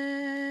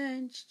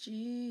changed,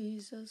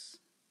 Jesus.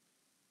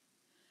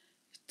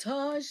 You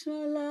touched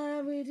my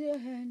life with your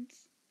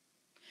hands.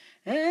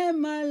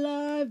 And my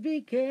life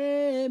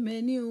became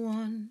a new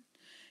one.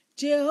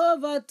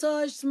 Jehovah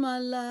touched my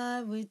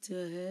life with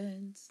your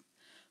hands.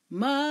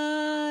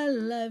 My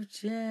life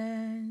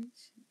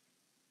changed.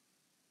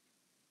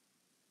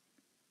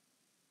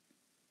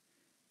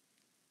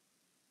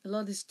 The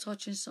Lord is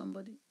touching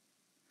somebody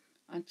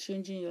and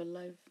changing your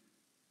life,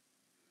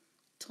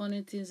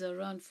 turning things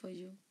around for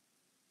you.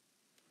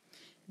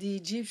 The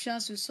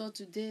Egyptians we saw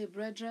today,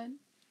 brethren,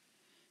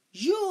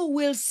 you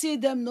will see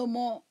them no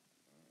more.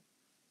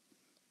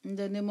 In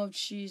the name of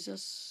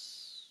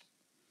Jesus,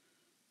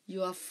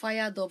 you are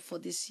fired up for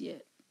this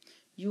year.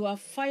 You are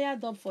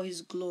fired up for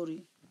his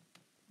glory.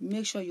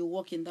 Make sure you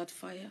walk in that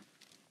fire.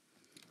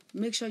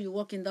 Make sure you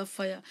walk in that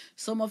fire.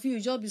 Some of you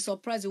just be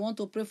surprised you want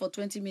to pray for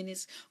 20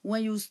 minutes.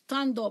 When you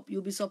stand up,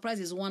 you'll be surprised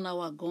it's 1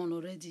 hour gone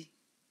already.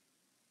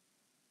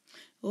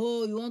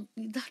 Oh, you want,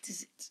 that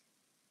is it.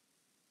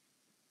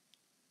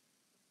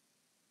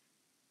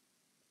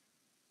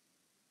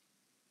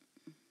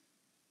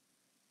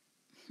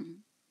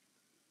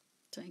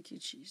 Thank you,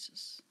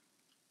 Jesus.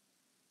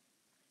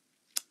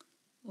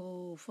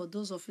 Oh, for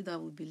those of you that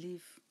will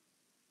believe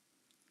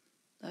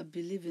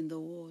in the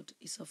word,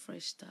 it's a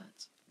fresh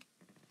start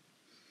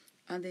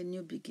and a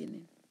new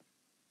beginning.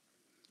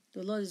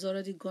 The Lord is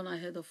already gone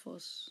ahead of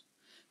us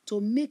to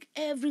make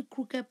every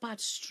crooked path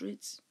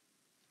straight.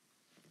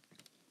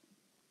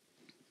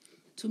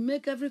 To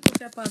make every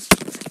crooked path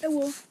straight. Hey,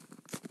 whoa.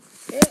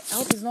 Hey, I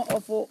hope it's not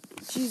awful.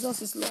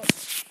 Jesus is Lord.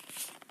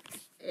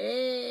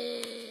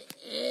 Hey,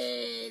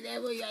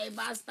 devil, you're a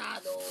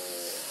bastard.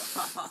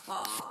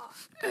 Oh.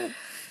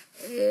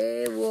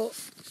 Hey, whoa.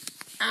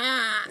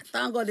 Ah,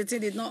 thank God the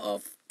thing is not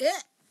off.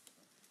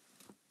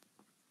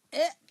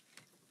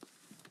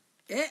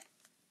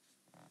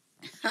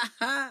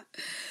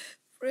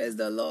 Praise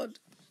the Lord.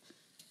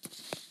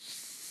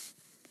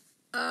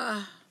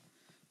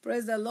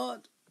 Praise the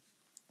Lord.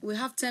 We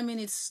have 10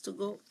 minutes to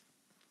go.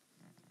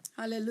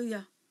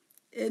 Hallelujah.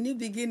 A new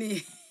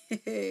beginning.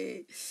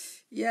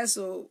 Yes,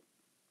 oh.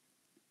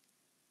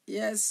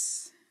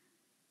 Yes.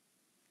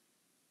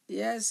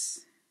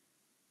 Yes.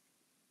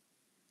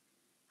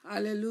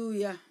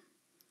 Hallelujah.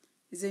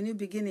 It's a new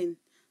beginning.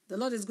 The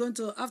Lord is going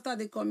to, after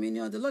the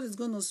communion, the Lord is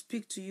going to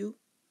speak to you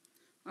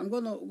I'm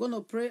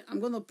gonna pray. I'm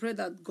gonna pray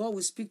that God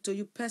will speak to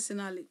you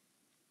personally,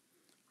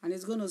 and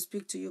He's gonna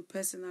speak to you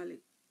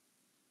personally.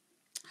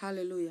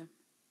 Hallelujah.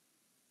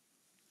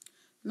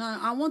 Now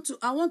I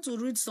want to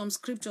read some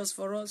scriptures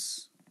for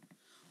us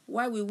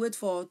while we wait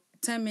for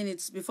 10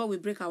 minutes before we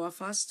break our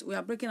fast. We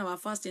are breaking our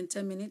fast in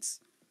 10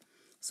 minutes.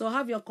 So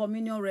have your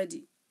communion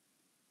ready.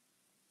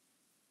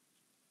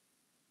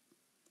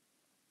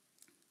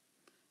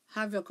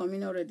 Have your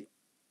communion ready.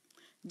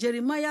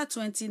 Jeremiah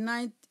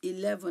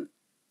 29:11.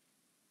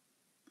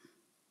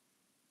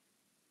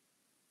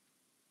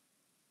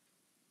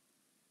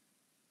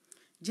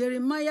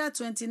 Jeremiah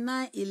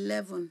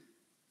 29:11.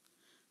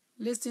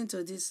 Listen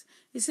to this.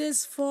 It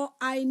says, "For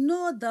I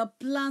know the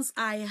plans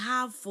I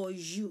have for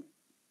you."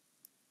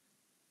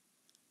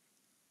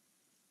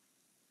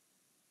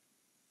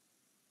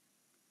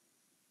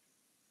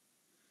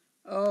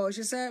 Oh,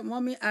 she said,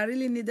 "Mommy, I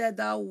really needed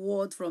that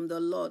word from the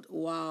Lord."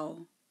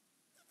 Wow.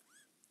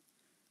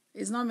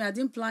 It's not me. I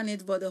didn't plan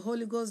it, but the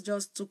Holy Ghost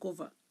just took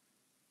over.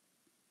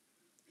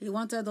 He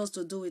wanted us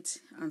to do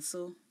it, and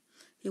so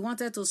He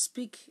wanted to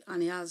speak,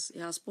 and He has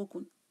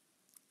spoken.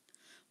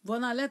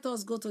 But now let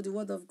us go to the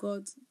Word of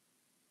God.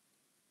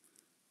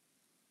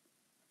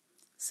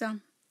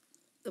 Sam,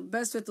 the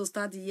best way to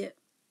start the year.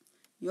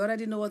 You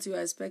already know what you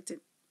are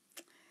expecting.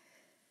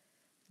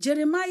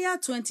 Jeremiah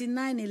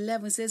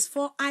 29:11 says,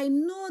 "For I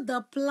know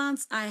the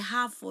plans I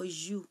have for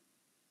you.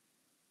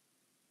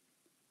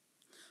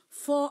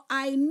 For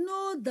I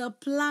know the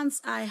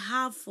plans I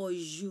have for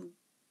you,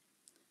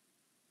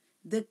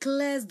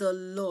 declares the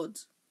Lord."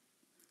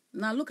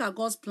 Now look at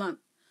God's plan.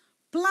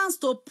 Plans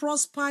to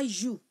prosper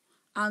you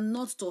and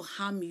not to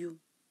harm you.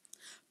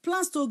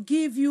 Plans to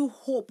give you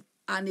hope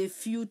and a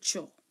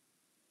future.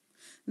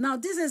 Now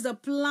this is the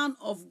plan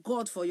of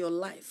God for your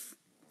life.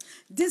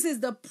 This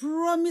is the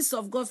promise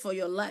of God for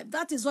your life.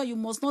 That is why you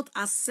must not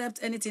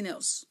accept anything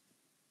else.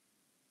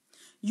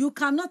 You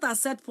cannot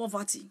accept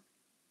poverty.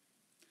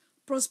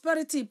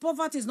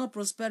 Poverty is not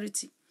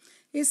prosperity.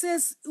 It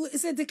says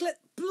declare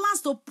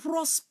plans to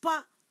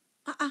prosper.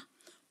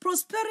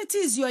 Prosperity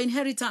is your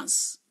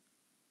inheritance.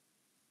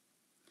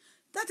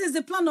 That is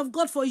the plan of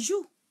God for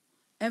you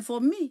and for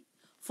me,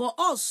 for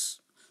us,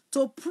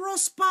 to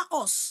prosper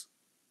us,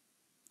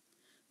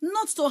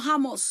 not to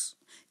harm us.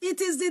 It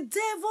is the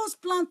devil's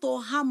plan to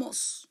harm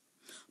us,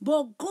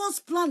 but God's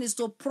plan is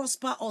to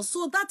prosper us.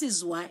 So that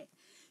is why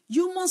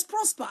you must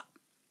prosper.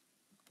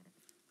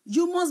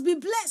 You must be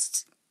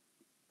blessed,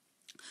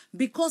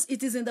 because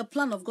it is in the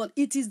plan of God.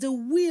 It is the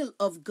will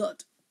of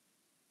God.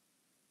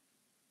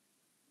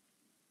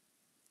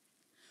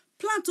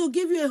 Plan to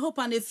give you a hope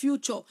and a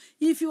future.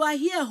 If you are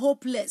here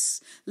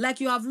hopeless,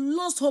 like you have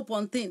lost hope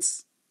on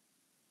things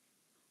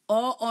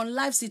or on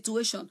life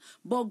situation,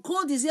 but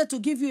God is here to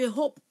give you a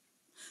hope.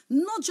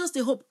 Not just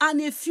a hope,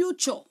 and a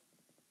future.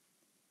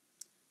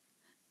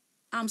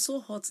 I'm so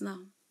hot now.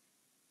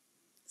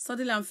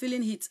 Suddenly I'm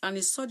feeling heat, and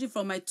it's surging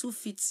from my 2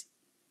 feet.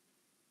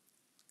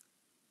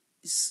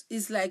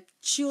 It's like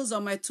chills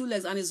on my 2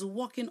 legs, and it's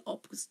walking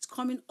up. It's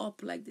coming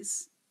up like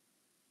this.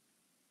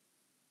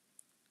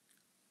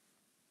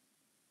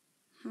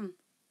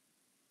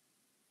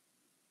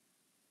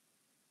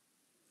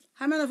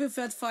 How many of you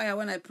felt fire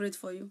when I prayed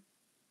for you?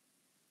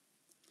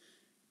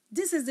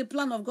 This is the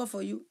plan of God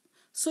for you.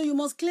 So you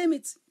must claim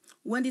it.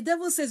 When the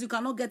devil says you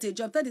cannot get a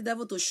job, tell the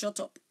devil to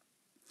shut up.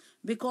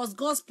 Because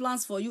God's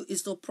plans for you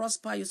is to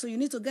prosper you. So you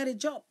need to get a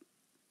job.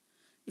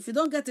 If you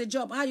don't get a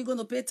job, how are you going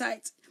to pay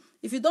tithe?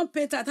 If you don't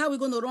pay tithe, how are we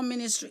going to run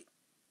ministry?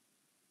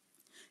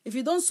 If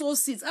you don't sow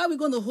seeds, how are we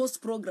going to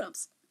host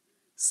programs?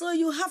 So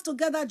you have to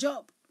get that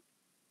job.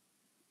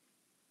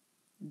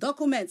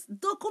 Documents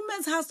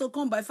has to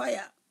come by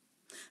fire.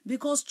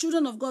 Because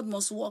children of God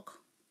must walk.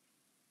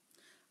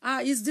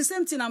 It's the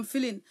same thing I'm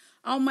feeling.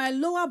 On my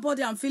lower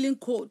body, I'm feeling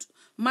cold.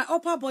 My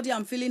upper body,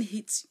 I'm feeling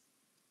heat.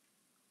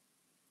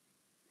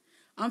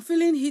 I'm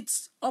feeling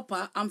heat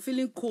upper. I'm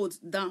feeling cold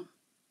down.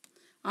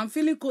 I'm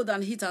feeling cold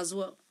and heat as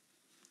well.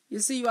 You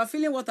see, you are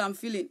feeling what I'm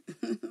feeling.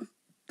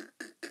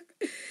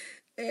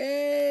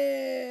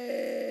 Hey.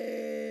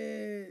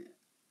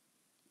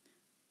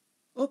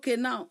 Okay,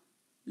 now,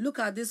 look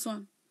at this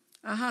one.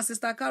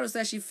 Sister Carol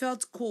said she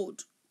felt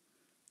cold.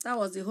 That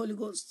was the Holy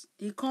Ghost.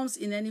 He comes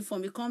in any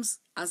form. He comes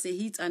as a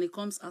heat and he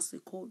comes as a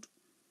cold.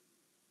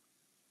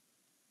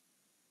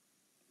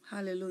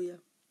 Hallelujah.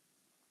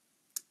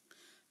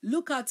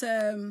 Look at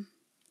this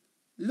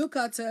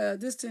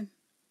thing.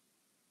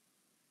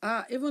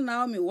 Even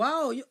Naomi.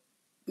 Wow.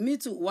 Me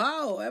too.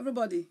 Wow.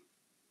 Everybody.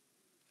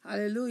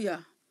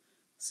 Hallelujah.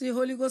 See,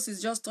 Holy Ghost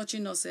is just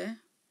touching us,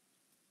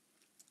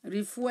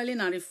 refueling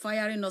and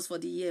refiring us for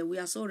the year. We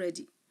are so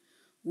ready.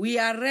 We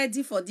are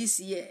ready for this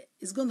year.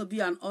 It's going to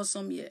be an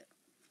awesome year.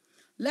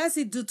 Let's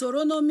see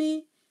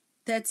Deuteronomy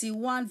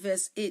 31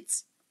 verse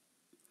 8.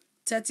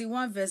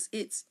 31 verse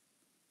 8.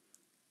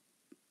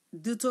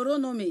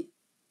 Deuteronomy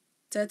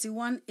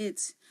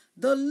 31:8.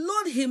 The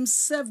Lord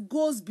himself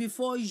goes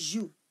before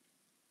you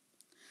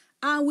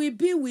and will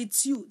be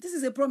with you. This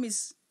is a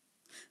promise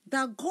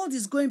that God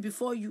is going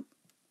before you.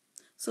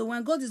 So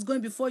when God is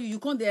going before you, you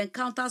can't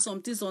encounter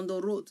some things on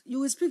the road. You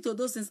will speak to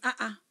those things.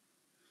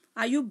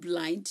 Are you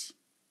blind?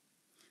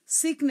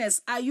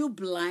 Sickness, are you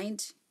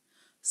blind?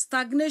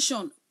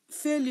 Stagnation,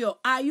 failure,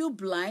 are you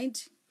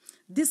blind?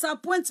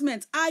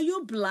 Disappointment, are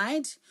you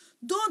blind?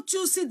 Don't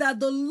you see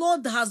that the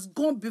Lord has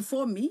gone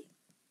before me?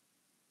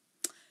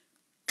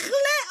 Clear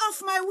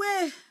off my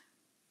way.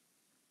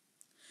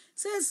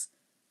 Says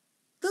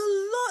the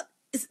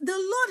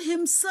Lord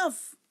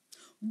himself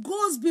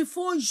goes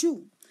before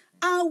you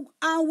and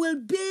will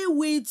be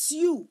with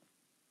you.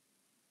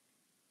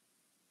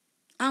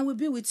 And will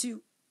be with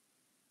you.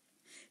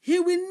 He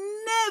will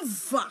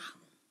never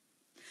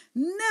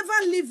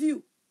leave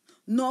you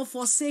nor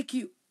forsake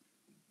you.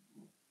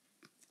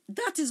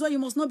 That is why you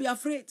must not be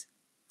afraid.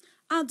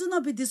 And do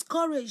not be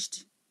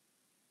discouraged.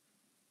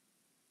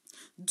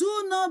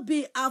 Do not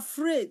be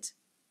afraid.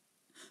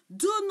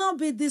 Do not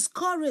be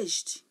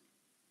discouraged.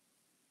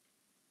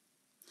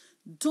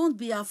 Don't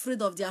be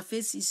afraid of their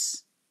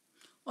faces.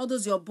 All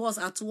those your boss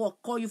at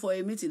work call you for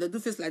a meeting, they do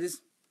face like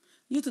this.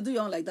 You to do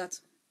your own like that.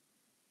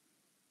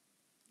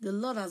 The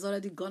Lord has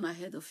already gone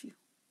ahead of you.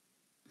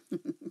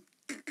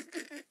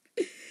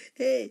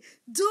 Hey,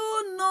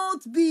 do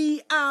not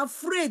be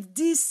afraid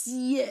this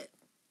year.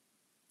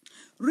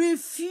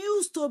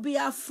 Refuse to be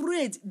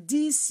afraid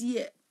this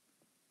year.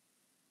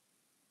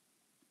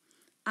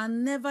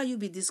 And never you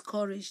be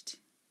discouraged.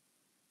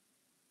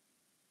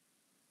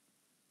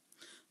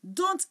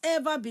 Don't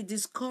ever be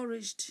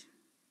discouraged.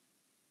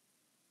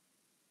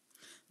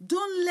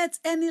 Don't let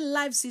any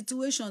life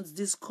situations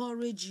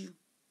discourage you.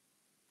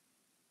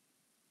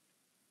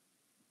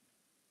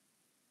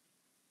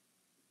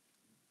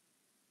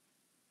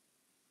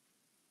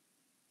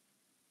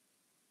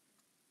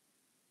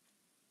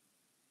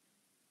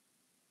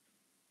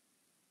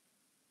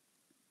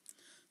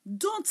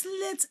 Don't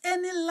let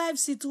any life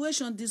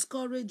situation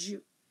discourage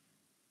you.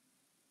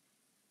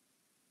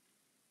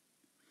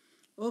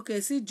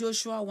 Okay, see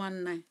Joshua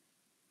 1:9.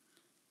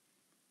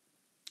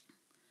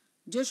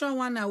 Joshua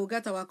 1:9, we'll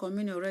get our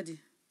communion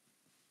already.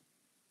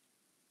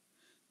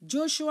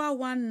 Joshua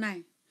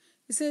 1:9.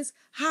 It says,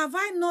 have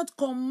I not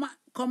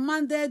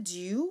commanded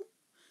you?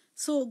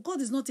 So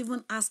God is not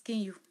even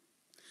asking you.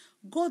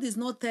 God is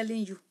not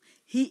telling you.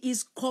 He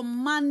is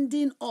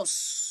commanding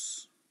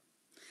us.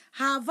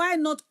 Have I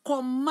not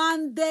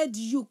commanded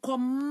you?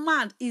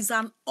 Command is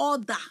an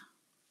order.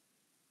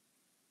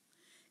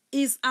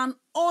 Is an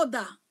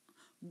order.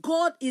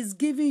 God is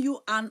giving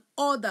you an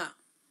order.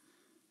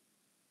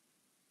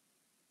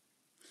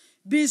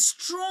 Be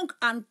strong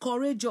and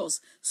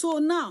courageous. So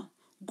now,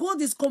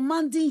 God is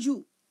commanding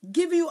you,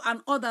 giving you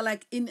an order,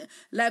 like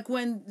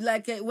when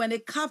a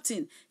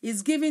captain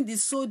is giving the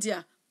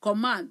soldier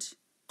command.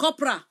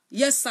 Corporal,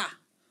 yes sir.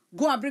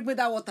 Go and bring me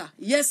that water.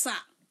 Yes sir.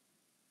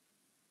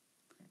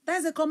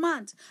 That's a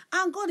command.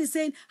 And God is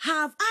saying,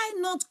 have I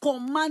not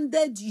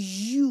commanded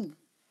you?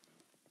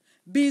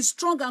 Be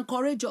strong and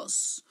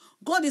courageous.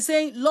 God is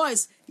saying,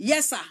 Lois,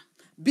 yes sir.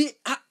 Be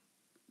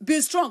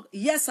strong,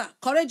 yes sir.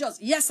 Courageous,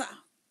 yes sir.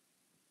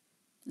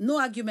 No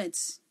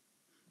arguments.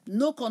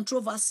 No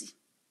controversy.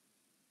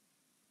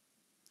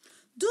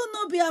 Do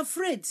not be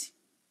afraid.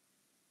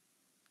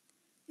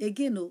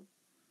 Again, no.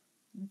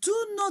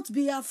 Do not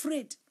be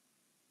afraid.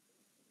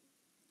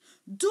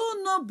 Do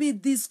not be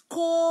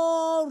discouraged.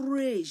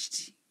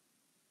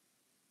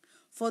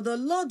 For the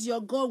Lord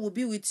your God will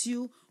be with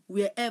you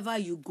wherever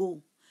you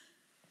go.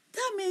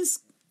 That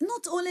means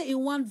not only in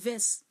one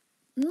verse,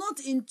 not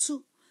in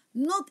two,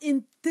 not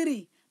in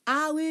three.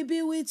 I will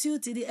be with you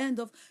till the end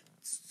of.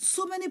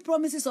 So many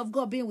promises of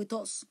God being with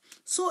us.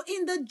 So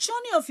in the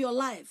journey of your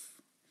life,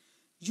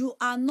 you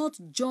are not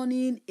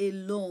journeying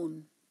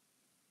alone.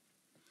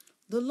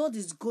 The Lord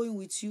is going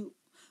with you.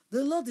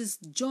 The Lord is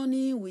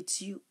journeying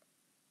with you.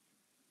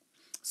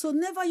 So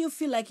never you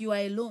feel like you are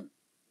alone.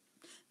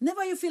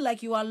 Never you feel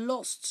like you are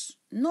lost.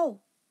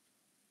 No.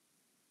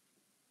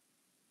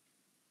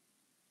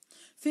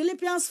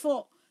 Philippians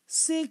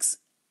 4:6.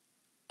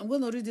 I'm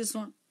going to read this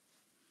one.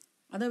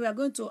 And then we are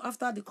going to,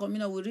 after the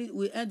communion,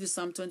 we end with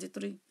Psalm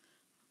 23.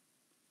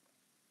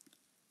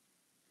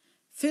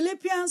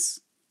 Philippians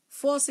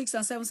 4:6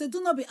 and 7 say,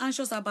 do not be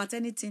anxious about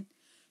anything.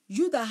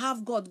 You that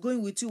have God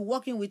going with you,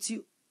 walking with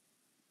you.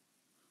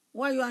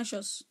 Why are you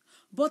anxious?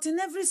 But in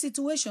every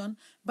situation,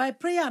 by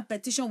prayer and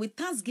petition with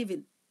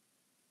thanksgiving,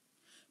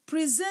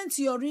 present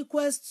your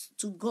requests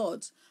to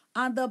God,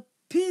 and the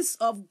peace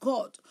of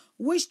God,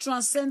 which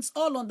transcends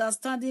all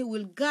understanding,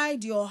 will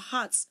guide your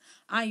hearts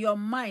and your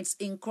minds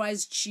in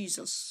Christ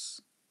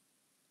Jesus.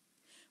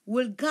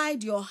 Will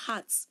guide your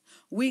hearts.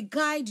 Will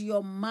guide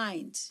your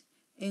mind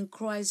in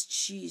Christ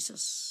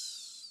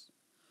Jesus.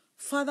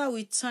 Father,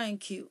 we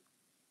thank you.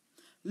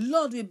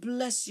 Lord, we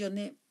bless your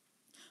name.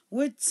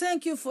 We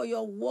thank you for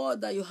your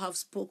word that you have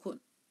spoken.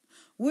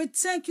 We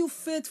thank you,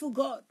 faithful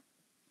God,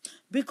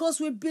 because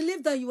we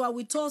believe that you are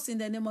with us in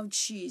the name of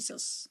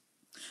Jesus.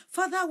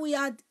 Father, we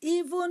have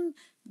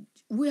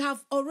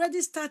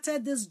already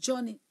started this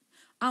journey,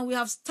 and we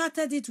have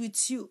started it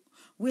with you.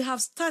 We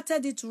have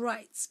started it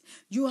right.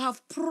 You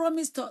have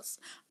promised us,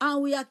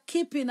 and we are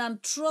keeping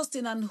and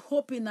trusting and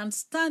hoping and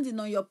standing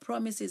on your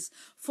promises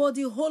for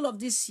the whole of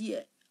this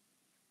year,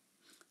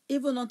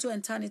 even unto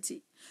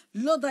eternity.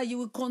 Lord, that you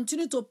will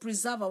continue to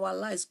preserve our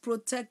lives,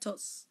 protect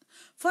us.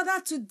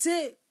 Father,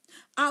 today,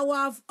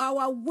 our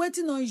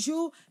waiting on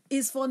you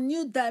is for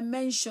new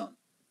dimension,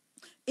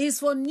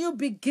 is for new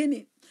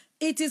beginning.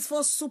 It is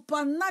for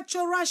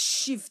supernatural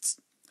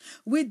shift.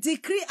 We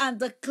decree and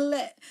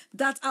declare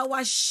that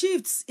our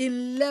shifts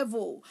in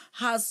level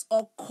has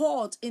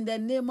occurred in the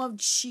name of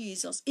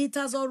Jesus. It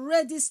has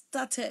already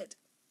started.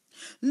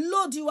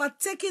 Lord, you are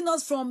taking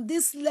us from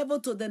this level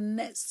to the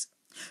next.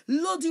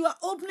 Lord, you are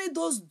opening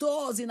those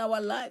doors in our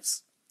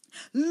lives.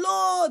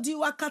 Lord,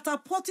 you are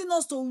catapulting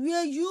us to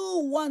where you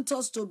want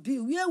us to be,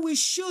 where we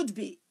should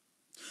be.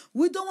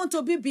 We don't want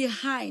to be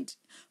behind.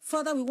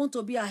 Father, we want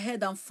to be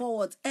ahead and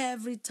forward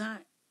every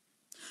time.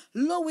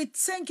 Lord, we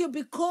thank you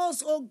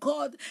because, oh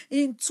God,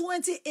 in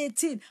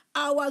 2018,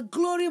 our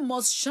glory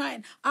must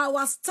shine.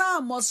 Our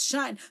star must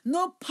shine.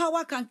 No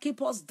power can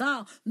keep us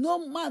down.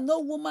 No man,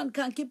 no woman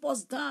can keep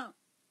us down.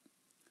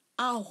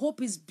 Our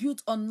hope is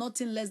built on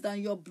nothing less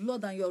than your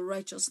blood and your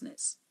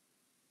righteousness.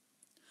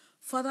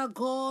 Father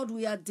God,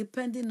 we are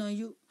depending on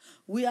you.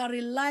 We are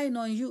relying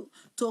on you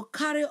to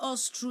carry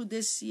us through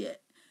this year.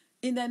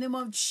 In the name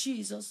of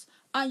Jesus.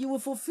 And you will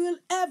fulfill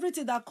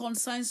everything that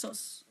concerns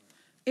us.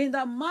 In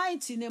the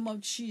mighty name of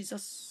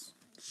Jesus.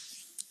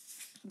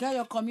 Get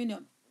your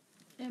communion.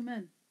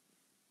 Amen.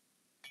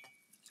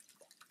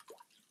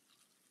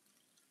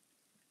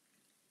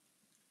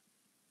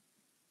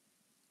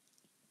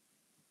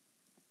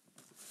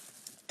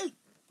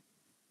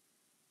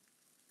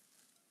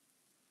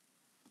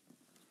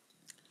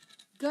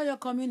 Get your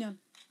communion.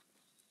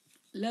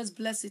 Let's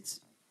bless it.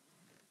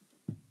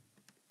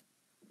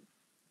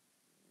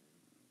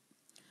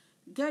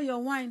 Get your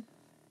wine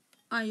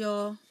and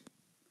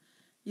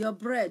your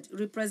bread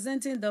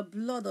representing the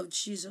blood of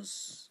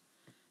Jesus.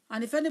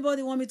 And if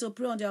anybody want me to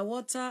pray on their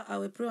water, I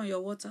will pray on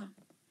your water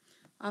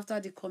after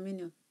the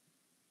communion.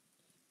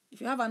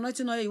 If you have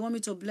anointing oil you want me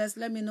to bless,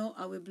 let me know.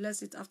 I will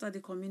bless it after the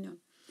communion.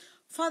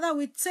 Father,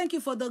 we thank you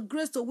for the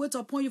grace to wait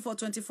upon you for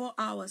 24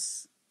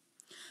 hours.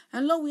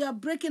 And Lord, we are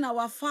breaking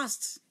our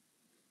fast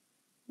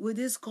with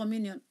this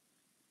communion.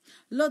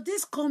 Lord,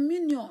 this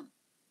communion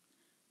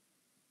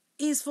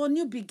is for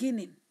new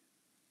beginning.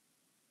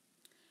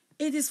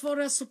 It is for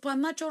a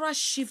supernatural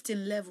shift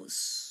in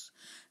levels.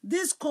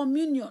 This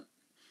communion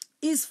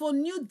is for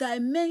new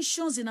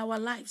dimensions in our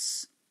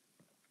lives.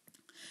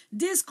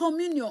 This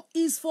communion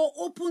is for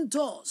open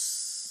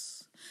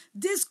doors.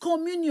 This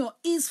communion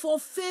is for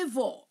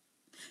favor.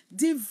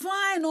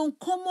 Divine,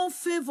 uncommon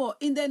favor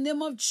in the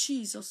name of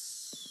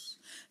Jesus.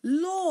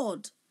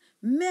 Lord,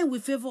 men will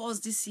favor us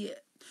this year.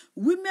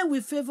 Women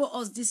will favor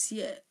us this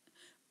year.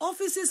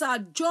 Offices, our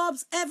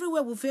jobs,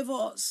 everywhere will favor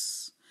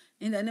us.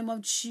 In the name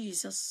of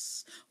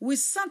Jesus. We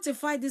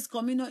sanctify this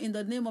communion in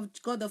the name of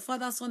God, the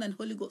Father, Son, and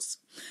Holy Ghost.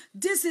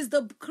 This is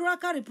the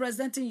cracker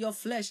representing your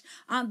flesh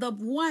and the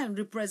wine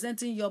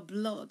representing your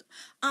blood.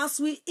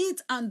 As we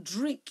eat and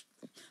drink,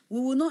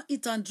 we will not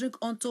eat and drink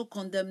unto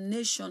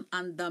condemnation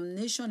and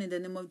damnation in the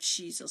name of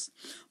Jesus.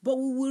 But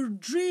we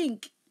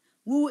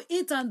will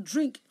eat and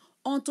drink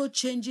unto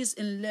changes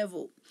in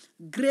level,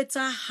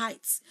 greater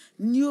heights,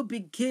 new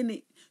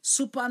beginning,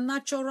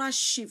 supernatural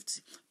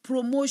shift,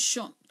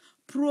 promotion,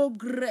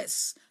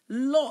 progress.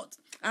 Lord,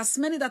 as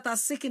many that are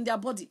sick in their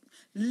body,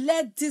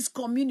 let this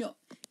communion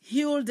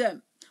heal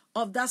them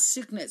of that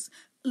sickness.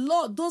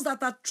 Lord, those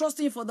that are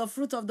trusting for the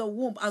fruit of the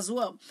womb as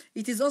well,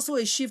 it is also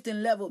a shift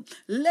in level.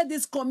 Let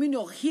this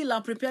communion heal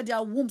and prepare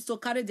their wombs to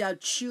carry their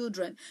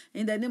children.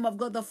 In the name of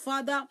God the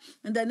Father,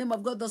 in the name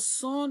of God the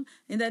Son,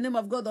 in the name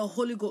of God the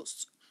Holy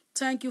Ghost.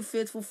 Thank you,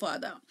 faithful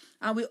Father.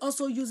 And we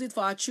also use it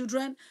for our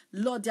children.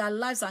 Lord, their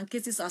lives and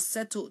cases are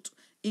settled.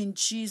 In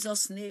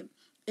Jesus' name.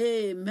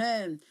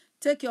 Amen.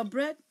 Take your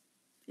bread.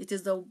 It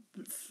is the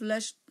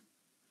flesh.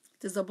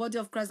 It is the body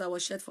of Christ that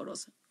was shed for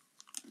us.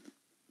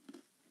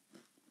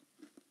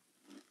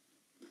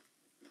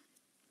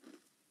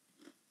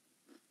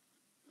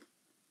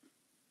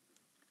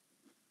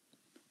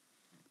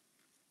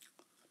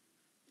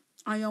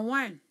 And your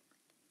wine.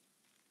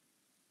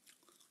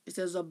 It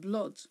is the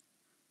blood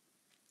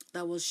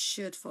that was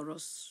shed for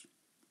us.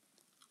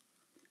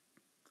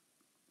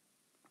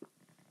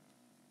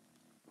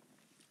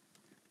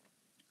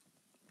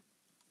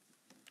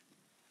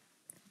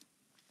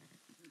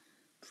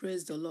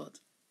 Praise the Lord.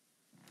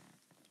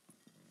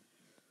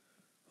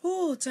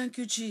 Oh, thank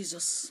you,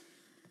 Jesus.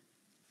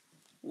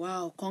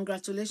 Wow,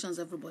 congratulations,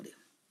 everybody.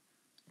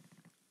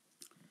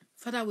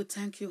 Father, we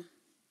thank you.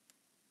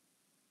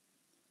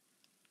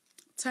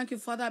 Thank you,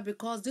 Father,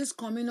 because this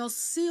communion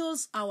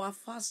seals our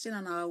fasting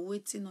and our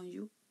waiting on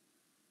you.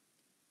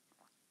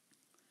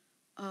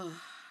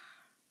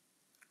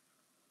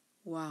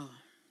 Wow.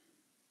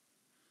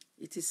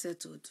 It is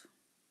settled.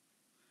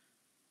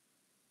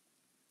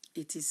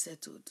 It is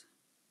settled.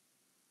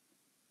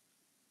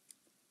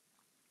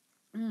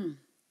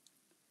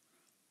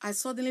 I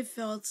suddenly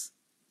felt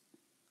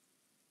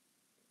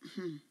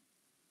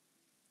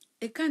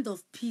A kind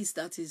of peace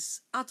that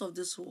is out of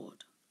this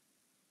world.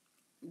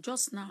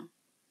 Just now.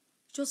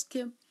 Just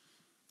came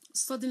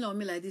suddenly on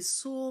me like this.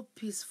 So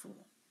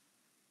peaceful.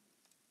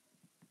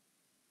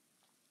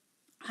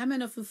 How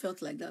many of you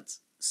felt like that?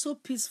 So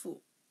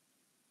peaceful.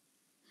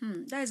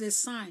 That is a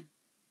sign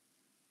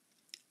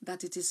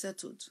that it is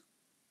settled.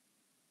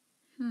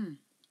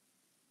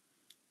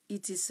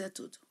 It is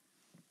settled.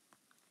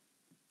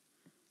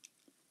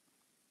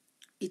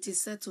 It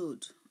is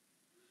settled.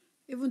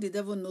 Even the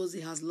devil knows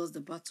he has lost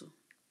the battle.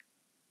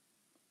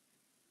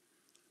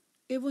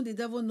 Even the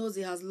devil knows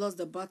he has lost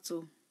the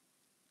battle.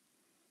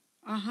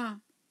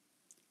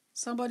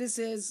 Somebody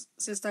says,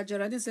 Sister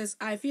Geraldine says,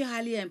 I feel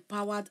highly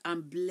empowered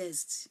and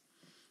blessed.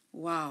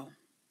 Wow.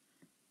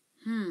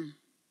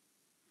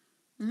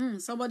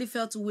 Somebody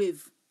felt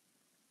wave.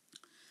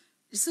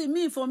 You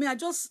see, for me, I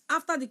just,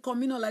 after the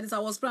communion like this, I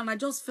was praying, I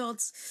just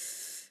felt,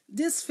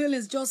 these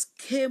feelings just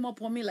came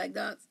up on me like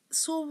that.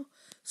 So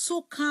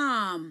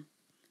calm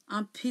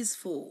and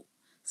peaceful.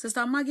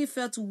 Sister Maggie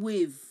felt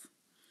wave.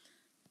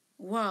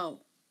 Wow.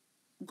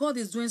 God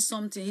is doing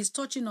something. He's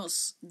touching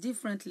us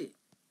differently.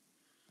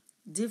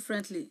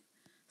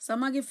 Sister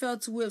Maggie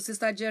felt wave.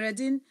 Sister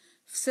Geraldine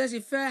says she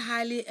felt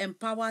highly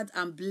empowered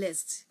and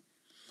blessed.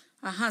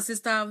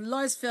 Sister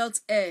Lois felt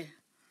air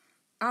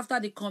after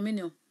the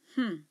communion.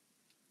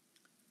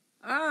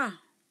 Oh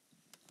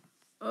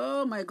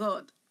my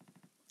God.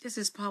 This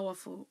is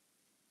powerful.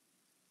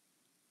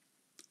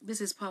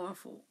 This is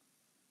powerful.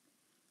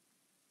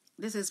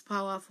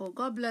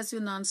 God bless you,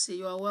 Nancy.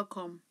 You are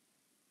welcome.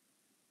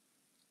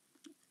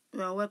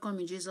 You are welcome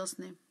in Jesus'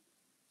 name.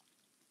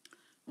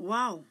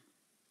 Wow.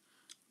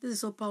 This is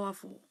so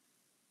powerful.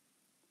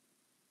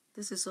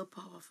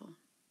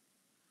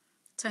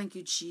 Thank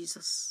you,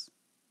 Jesus.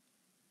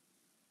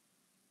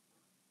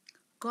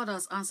 God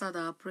has answered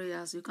our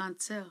prayers. You can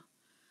tell.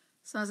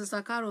 So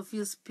Sister Carol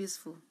feels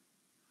peaceful.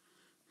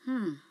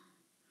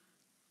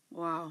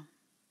 Wow.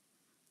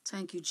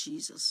 Thank you,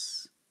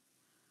 Jesus.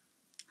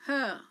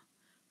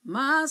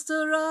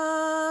 Master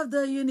of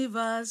the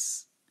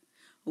universe,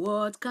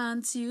 what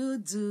can't you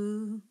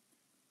do?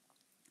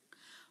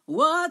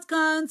 What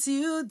can't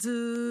you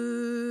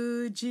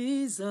do,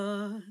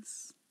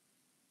 Jesus?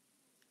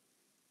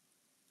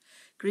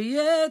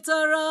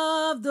 Creator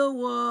of the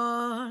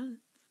world,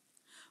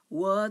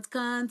 what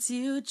can't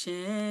you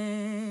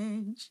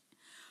change?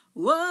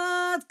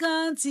 What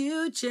can't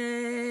you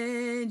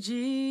change,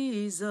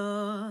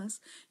 Jesus?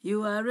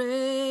 You are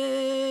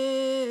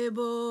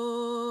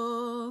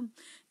able,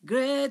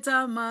 great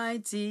and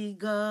mighty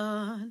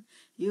God.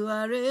 You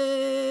are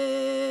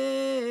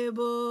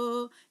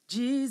able,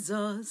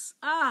 Jesus.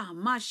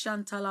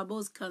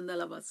 Mashantalabos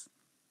Kandalabas.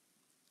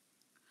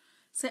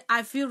 Say,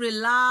 I feel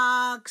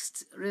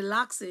relaxed,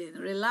 relaxing,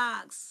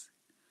 relax.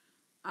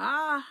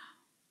 Wow.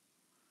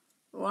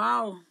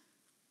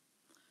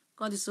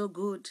 God is so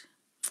good.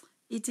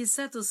 It is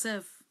set to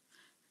serve.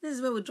 This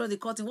is where we draw the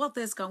curtain. What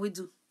else can we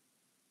do?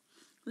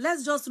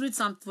 Let's just read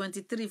Psalm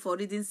 23 for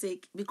reading's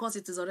sake, because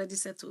it is already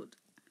settled.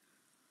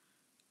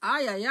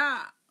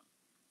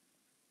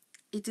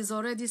 It is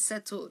already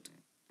settled.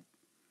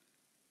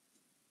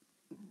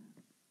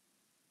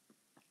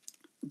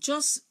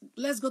 Just,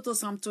 let's go to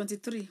Psalm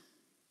 23.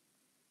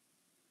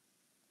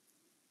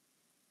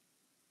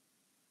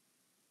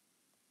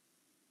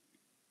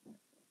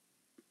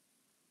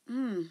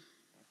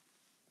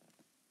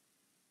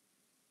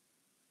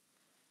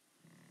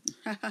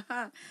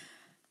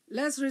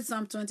 Let's read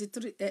Psalm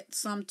 23.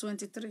 Psalm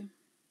 23.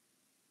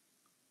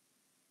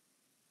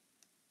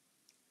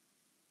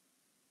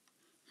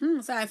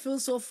 So I feel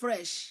so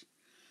fresh.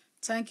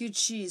 Thank you,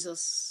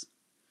 Jesus.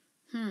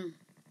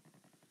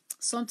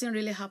 Something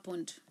really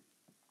happened.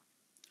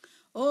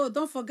 Oh,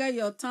 don't forget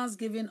your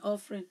Thanksgiving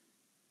offering.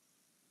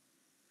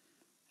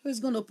 Who's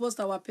going to post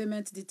our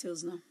payment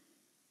details now?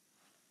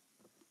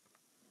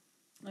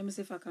 Let me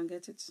see if I can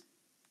get it.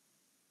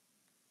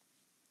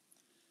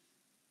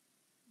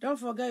 Don't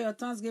forget your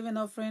Thanksgiving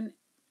offering.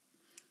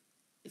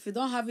 If you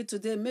don't have it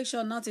today, make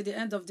sure not at the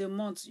end of the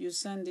month you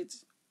send it.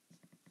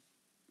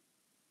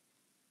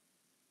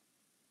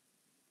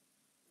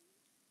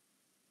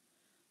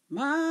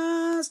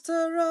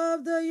 Master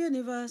of the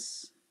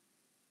universe,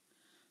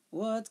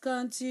 what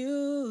can't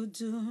you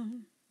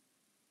do?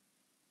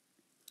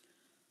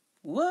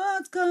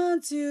 What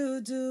can't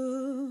you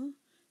do,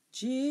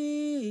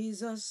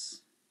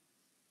 Jesus?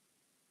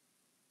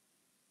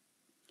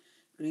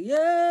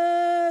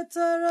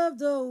 Creator of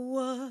the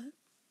world,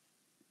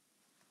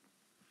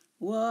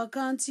 what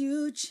can't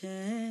you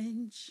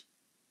change?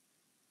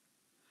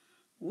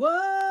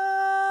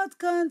 What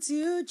can't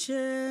you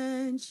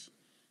change,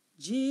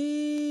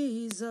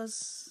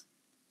 Jesus?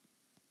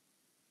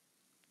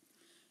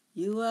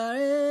 You are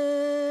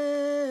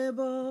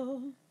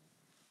able.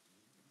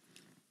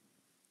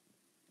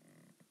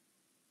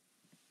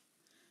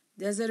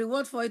 There's a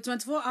reward for it.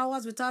 24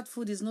 hours without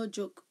food is no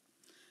joke.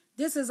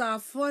 This is our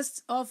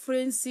first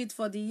offering seed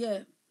for the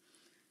year.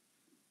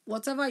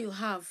 Whatever you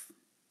have,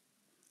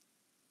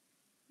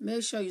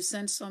 make sure you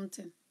send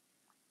something.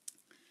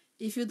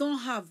 If you don't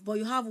have, but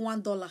you have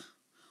 $1,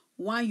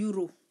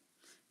 €1,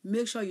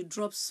 make sure you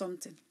drop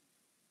something.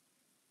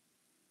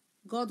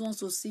 God wants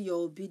to see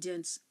your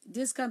obedience.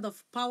 This kind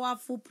of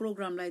powerful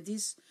program like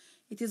this,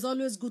 it is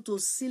always good to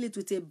seal it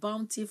with a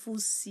bountiful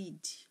seed.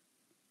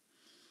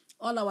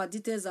 All our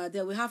details are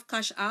there. We have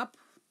Cash App.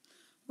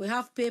 We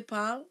have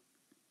PayPal.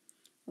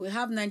 We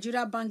have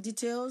Nigeria bank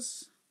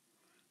details.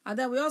 And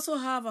then we also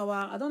have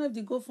our, I don't know if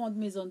the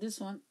GoFundMe is on this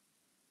one.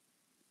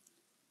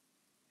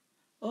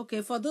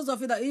 Okay, for those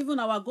of you that even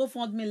our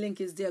GoFundMe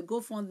link is there,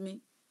 GoFundMe.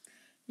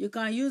 You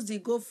can use the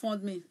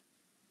GoFundMe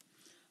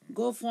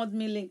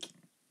link.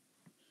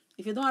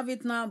 If you don't have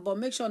it now, but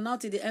make sure now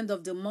till the end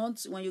of the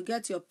month, when you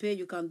get your pay,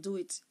 you can do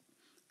it.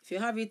 If you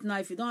have it now,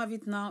 if you don't have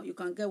it now, you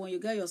can get, when you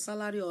get your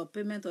salary or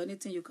payment or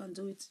anything, you can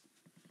do it.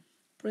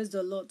 Praise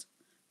the Lord.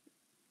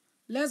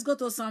 Let's go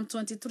to Psalm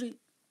 23.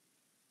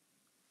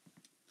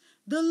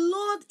 The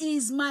Lord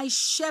is my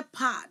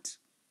shepherd.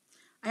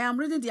 I am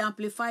reading the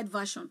Amplified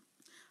Version,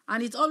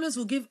 and it always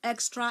will give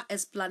extra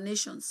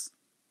explanations.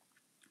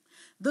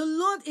 The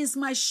Lord is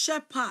my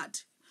shepherd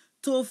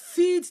to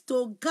feed,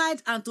 to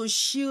guide, and to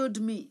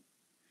shield me.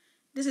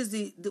 This is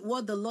the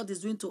what the Lord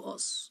is doing to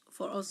us,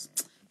 for us.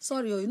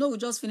 Sorry, you know we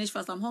just finished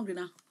fast. I'm hungry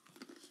now.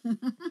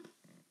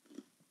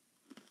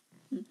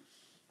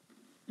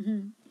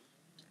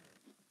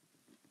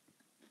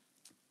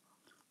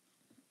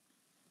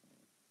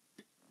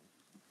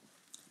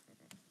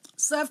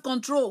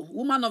 Self-control,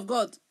 woman of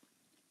God.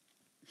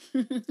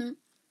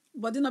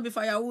 Body not be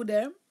firewood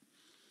there.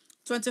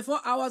 24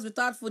 hours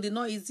without food is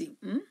not easy.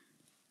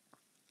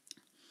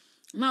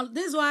 Now,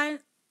 this is why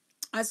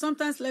I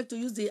sometimes like to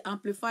use the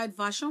Amplified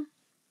Version,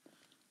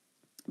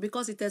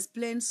 because it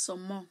explains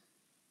some more.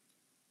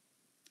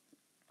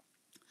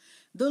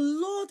 The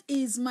Lord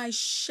is my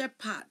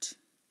shepherd.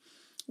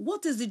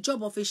 What is the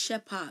job of a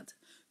shepherd?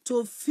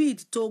 To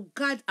feed, to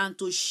guide, and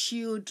to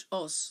shield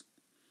us.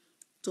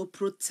 To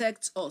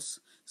protect us.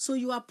 So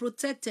you are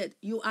protected,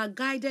 you are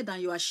guided,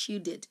 and you are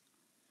shielded.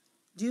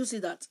 Do you see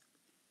that?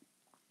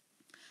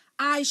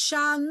 I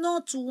shall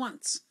not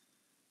want.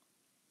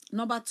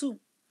 Number 2.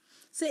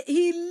 Say,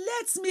 he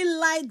lets me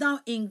lie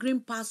down in green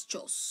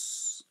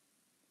pastures.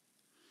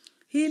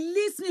 He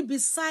leads me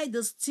beside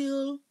the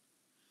still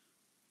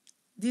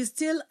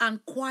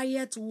and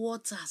quiet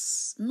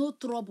waters. No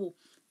trouble.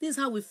 This is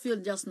how we feel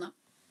just now.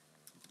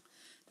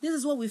 This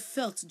is what we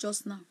felt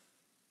just now.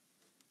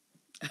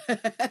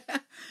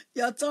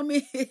 Your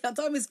tummy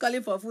is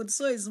calling for food.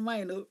 So is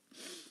mine. Oh.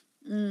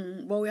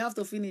 But we have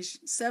to finish.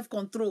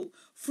 Self-control.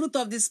 Fruit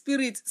of the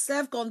Spirit.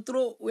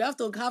 Self-control. We have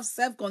to have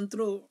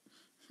self-control.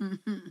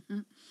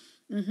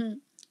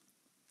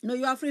 No,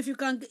 you are free. If you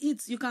can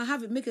eat, you can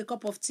have it. Make a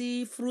cup of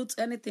tea, fruit,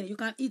 anything. You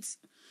can eat.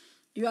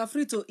 You are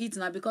free to eat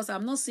now, because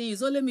I'm not seeing you.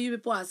 It's only me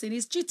people are seeing.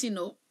 It's cheating,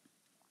 no?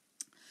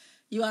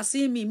 You are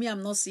seeing me. Me,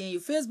 I'm not seeing you.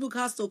 Facebook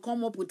has to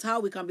come up with how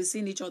we can be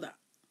seeing each other.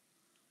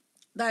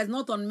 That is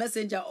not on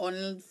Messenger,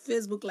 on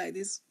Facebook like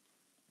this.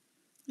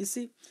 You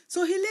see?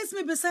 So he leads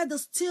me beside the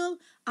still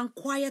and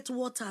quiet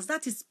waters.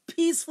 That is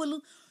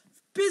peaceful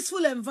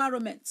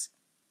environment.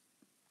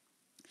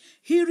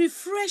 He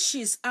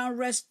refreshes and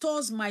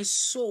restores my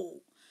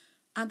soul.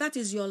 And that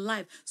is your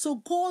life. So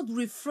God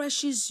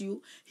refreshes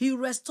you. He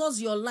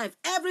restores your life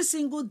every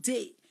single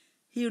day.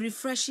 He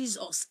refreshes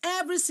us.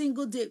 Every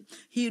single day,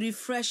 he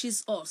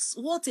refreshes us.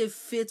 What a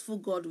faithful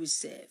God we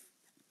serve.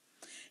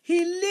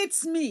 He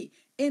leads me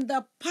in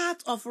the path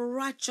of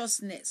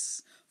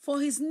righteousness. For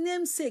his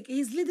name's sake,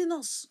 he is leading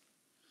us.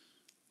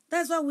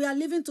 That's why we are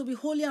living to be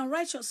holy and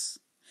righteous.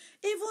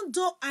 Even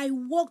though I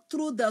walk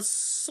through the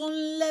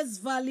sunless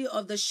valley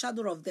of the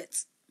shadow of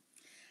death,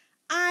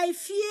 I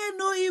fear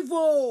no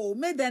evil.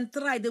 May them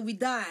try, they will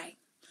die.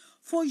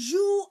 For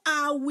you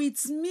are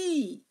with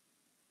me.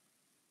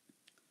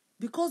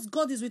 Because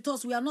God is with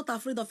us, we are not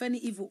afraid of any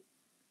evil.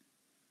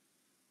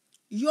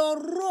 Your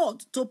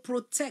rod to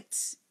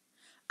protect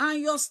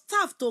and your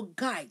staff to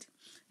guide,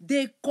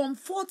 they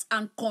comfort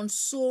and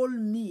console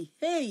me.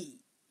 Hey,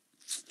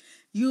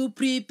 you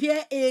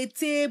prepare a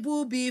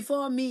table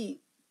before me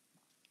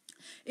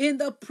in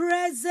the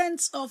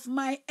presence of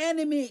my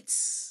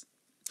enemies.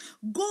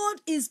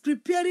 God is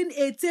preparing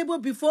a table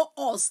before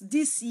us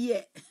this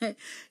year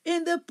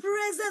in the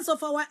presence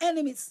of our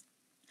enemies.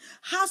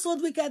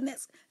 Household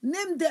wickedness,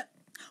 name them.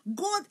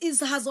 God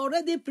has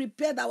already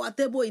prepared our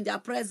table in their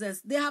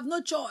presence. They have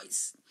no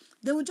choice.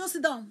 They will just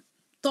sit down,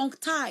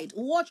 tongue-tied,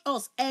 watch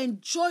us,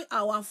 enjoy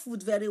our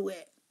food very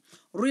well.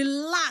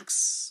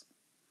 Relax.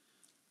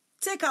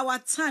 Take our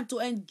time to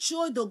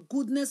enjoy the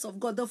goodness of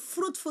God, the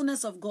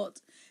fruitfulness of God.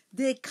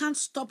 They can't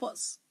stop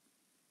us.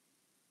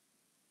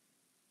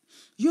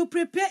 You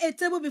prepare a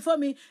table before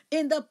me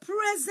in the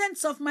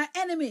presence of my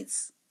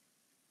enemies.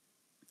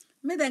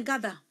 May them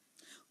gather.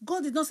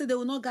 God did not say they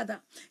will not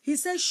gather. He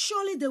said,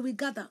 surely they will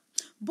gather.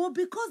 But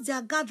because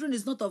their gathering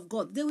is not of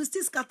God, they will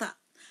still scatter.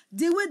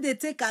 The way they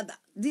take gather,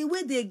 the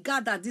way they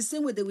gather, the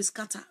same way they will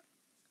scatter.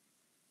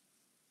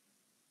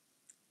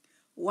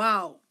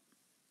 Wow.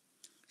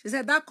 She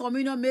said, that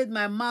communion made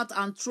my mouth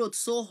and throat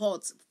so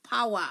hot.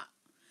 Power.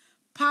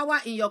 Power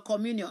in your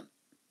communion.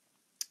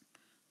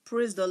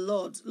 Praise the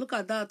Lord. Look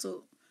at that.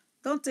 Oh.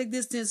 Don't take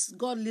these things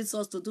God leads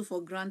us to do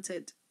for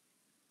granted.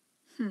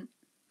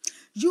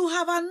 You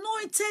have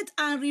anointed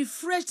and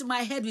refreshed my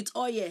head with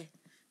oil.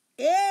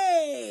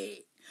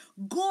 Hey!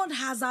 God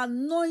has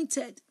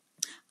anointed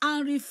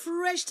and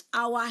refreshed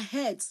our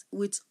heads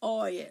with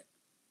oil.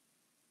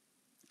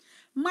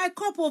 My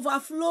cup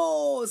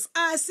overflows.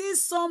 I see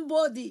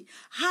somebody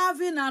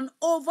having an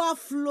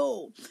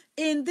overflow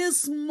in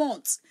this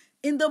month,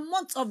 in the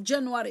month of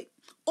January.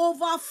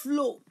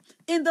 Overflow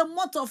in the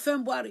month of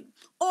February.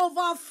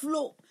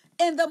 Overflow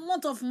in the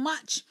month of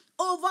March.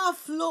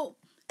 Overflow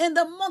in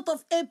the month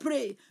of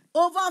April.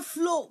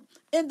 Overflow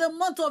in the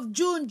month of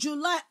June,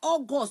 July,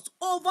 August.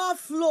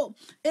 Overflow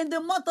in the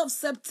month of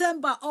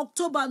September,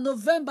 October,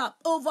 November.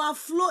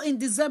 Overflow in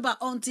December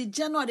until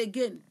January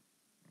again.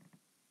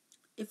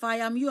 If I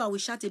am you, I will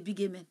shout a big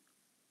amen.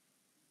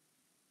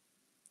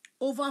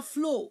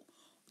 Overflow.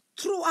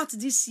 Throughout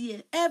this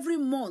year, every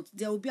month,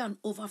 there will be an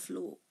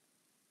overflow.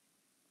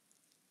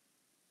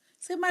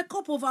 Say, my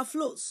cup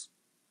overflows.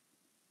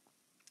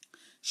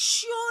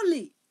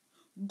 Surely,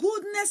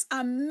 goodness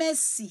and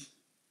mercy.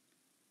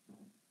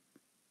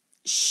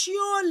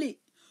 Surely,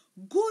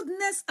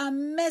 goodness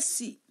and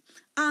mercy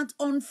and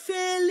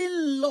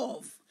unfailing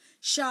love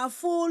shall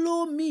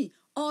follow me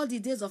all the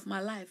days of my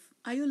life.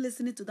 Are you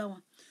listening to that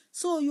one?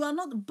 So you are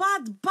not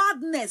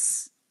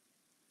badness.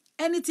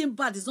 Anything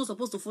bad is not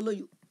supposed to follow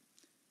you.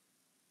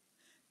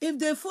 If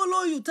they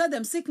follow you, tell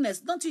them sickness.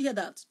 Don't you hear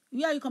that?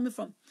 Where are you coming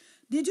from?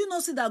 Did you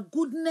not see that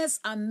goodness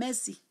and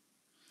mercy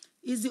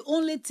is the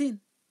only thing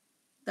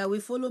that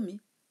will follow me?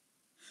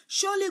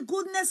 Surely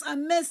goodness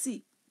and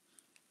mercy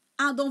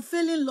and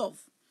unfailing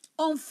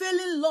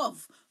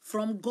love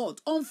from God,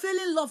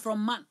 unfailing love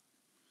from man.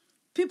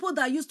 People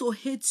that used to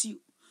hate you,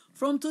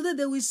 from today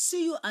they will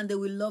see you and they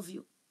will love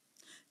you.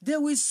 They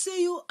will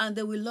see you and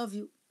they will love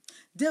you.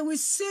 They will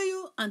see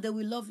you and they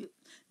will love you.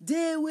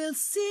 They will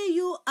see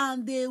you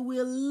and they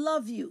will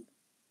love you.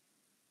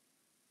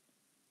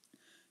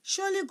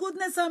 Surely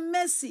goodness and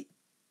mercy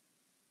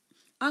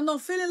and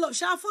unfailing love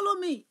shall follow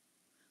me.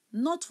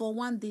 Not for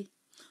one day,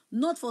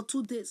 not for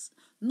 2 days,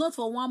 not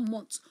for 1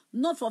 month,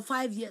 not for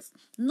 5 years,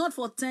 not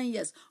for 10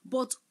 years,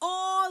 but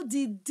all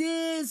the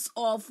days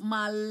of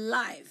my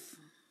life.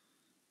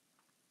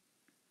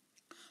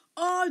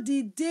 All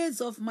the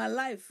days of my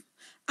life.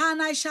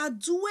 And I shall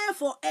dwell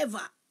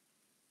forever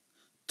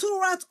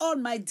throughout all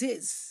my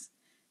days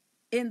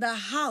in the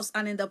house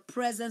and in the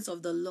presence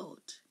of the Lord.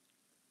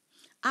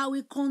 I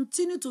will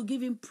continue to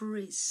give him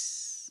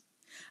praise.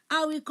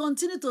 I will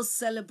continue to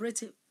celebrate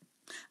him.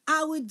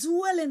 I will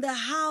dwell in the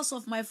house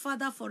of my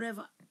Father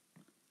forever.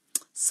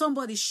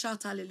 Somebody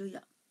shout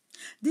hallelujah.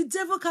 The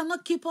devil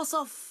cannot keep us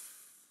off.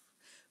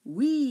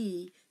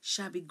 We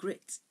shall be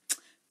great.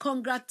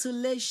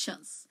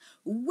 Congratulations.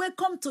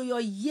 Welcome to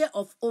your year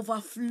of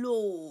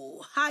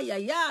overflow.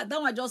 That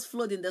one just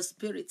flowed in the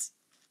spirit.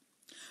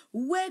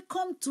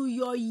 Welcome to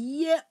your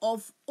year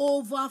of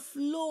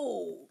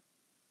overflow.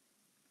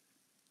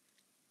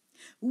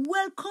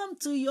 Welcome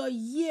to your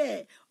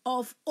year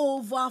of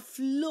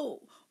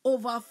overflow.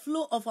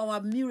 Overflow of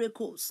our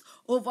miracles,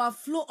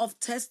 overflow of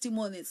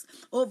testimonies,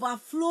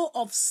 overflow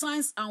of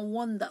signs and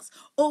wonders,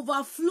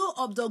 overflow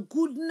of the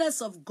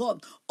goodness of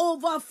God,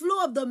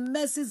 overflow of the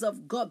mercies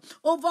of God,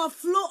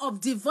 overflow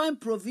of divine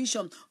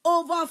provision,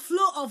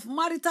 overflow of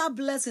marital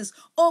blessings,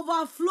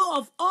 overflow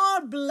of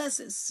all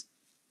blessings.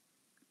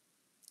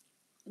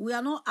 We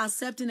are not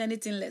accepting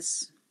anything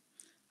less.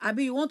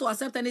 Abi, you want to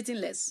accept anything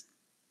less?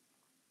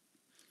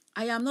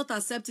 I am not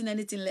accepting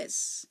anything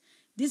less.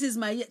 This is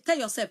my year. Tell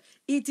yourself,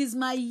 it is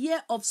my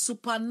year of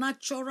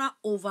supernatural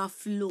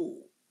overflow.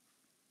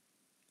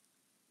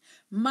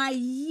 My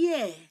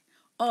year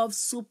of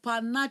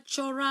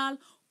supernatural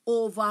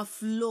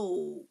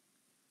overflow.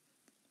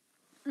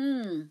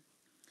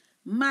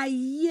 My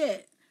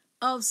year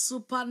of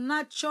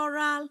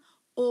supernatural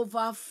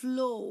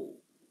overflow.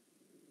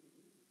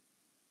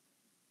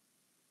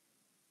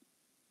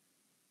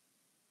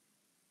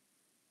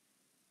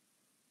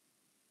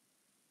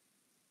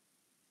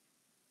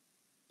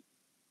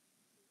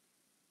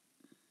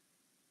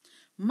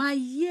 My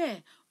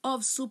year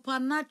of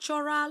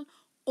supernatural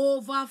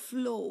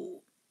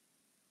overflow.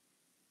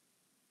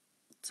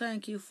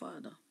 Thank you,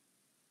 Father.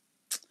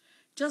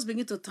 Just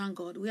begin to thank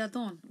God. We are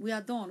done. We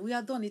are done. We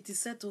are done. It is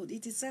settled.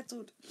 It is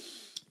settled.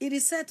 It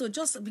is settled.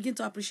 Just begin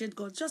to appreciate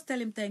God. Just tell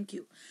him thank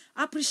you.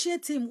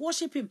 Appreciate him.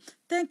 Worship him.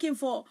 Thank him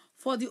for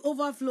the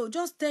overflow.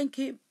 Just thank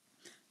him.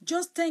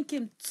 Just thank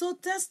him. So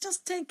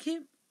just thank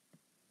him.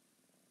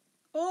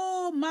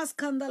 Oh,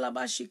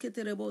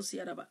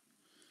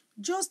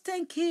 just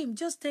thank him.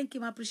 Just thank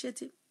him. Appreciate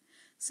him.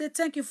 Say,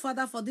 thank you,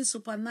 Father, for this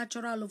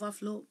supernatural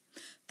overflow.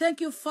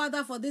 Thank you,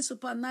 Father, for this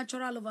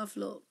supernatural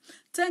overflow.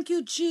 Thank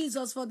you,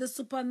 Jesus, for the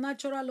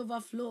supernatural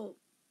overflow.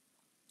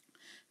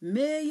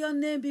 May your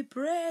name be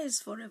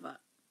praised forever.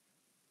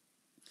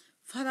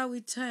 Father,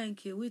 we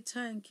thank you. We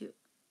thank you.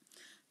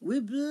 We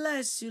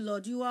bless you,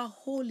 Lord. You are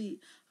holy,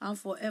 and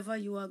forever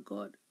you are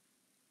God.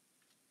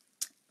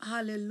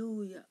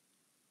 Hallelujah.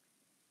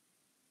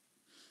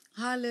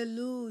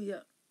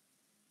 Hallelujah.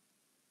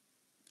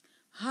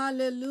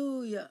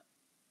 Hallelujah.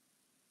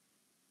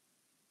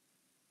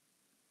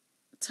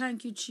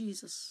 Thank you,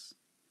 Jesus.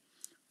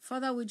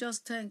 Father, we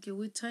just thank you.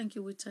 We thank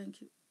you. We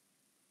thank you.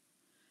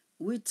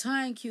 We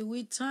thank you.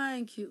 We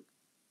thank you.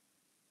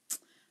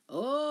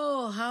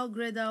 Oh, how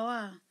great thou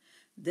art.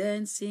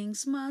 Then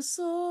sings my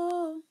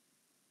soul,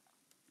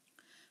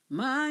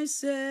 my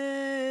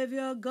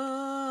Savior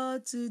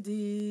God, to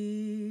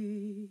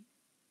thee.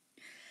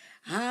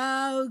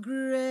 How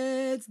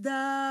great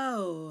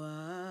thou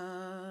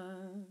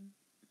art.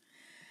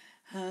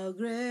 How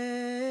great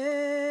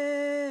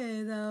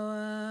thou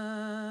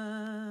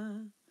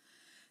art.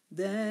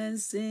 Then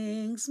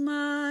sings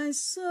my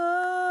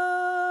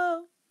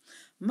soul,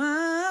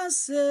 my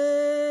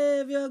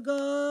Savior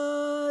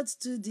God,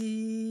 to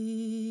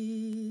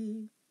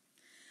thee.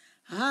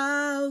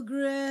 How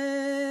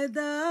great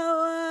thou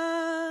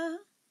art.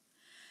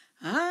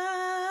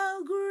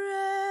 How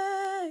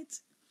great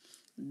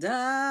thou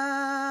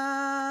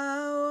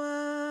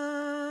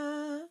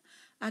art.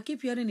 I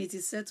keep hearing it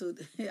is settled.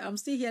 I'm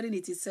still hearing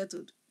it is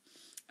settled.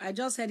 I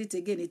just heard it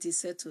again. It is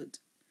settled.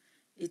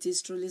 It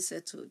is truly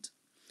settled.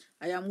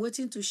 I am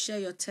waiting to share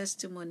your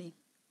testimony.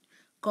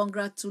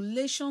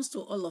 Congratulations to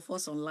all of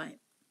us online.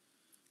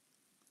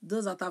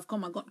 Those that have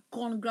come and gone.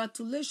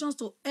 Congratulations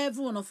to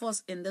every one of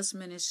us in this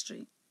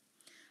ministry.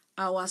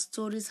 Our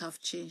stories have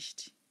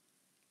changed.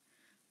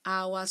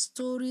 Our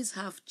stories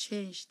have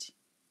changed.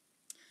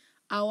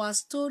 Our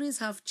stories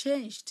have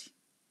changed.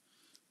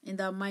 In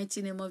the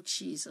mighty name of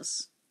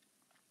Jesus.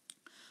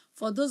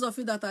 For those of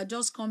you that are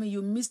just coming,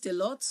 you missed a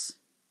lot.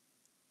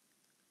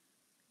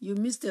 You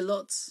missed a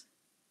lot.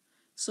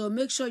 So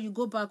make sure you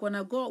go back. When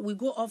we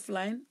go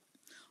offline,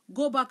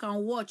 go back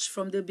and watch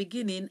from the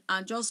beginning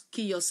and just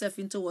key yourself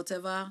into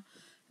whatever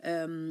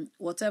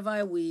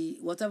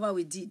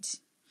we did.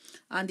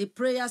 And the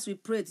prayers we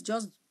prayed,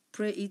 just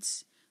pray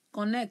it.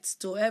 Connect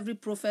to every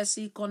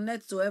prophecy,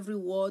 connect to every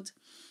word.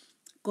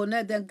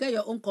 Connect, then get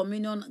your own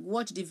communion,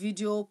 watch the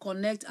video,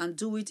 connect and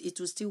do it. It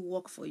will still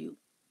work for you.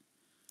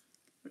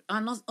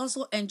 And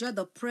also enjoy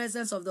the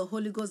presence of the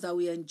Holy Ghost that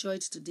we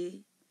enjoyed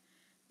today.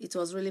 It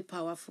was really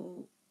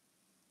powerful.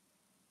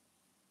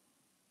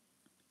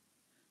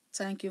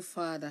 Thank you,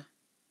 Father.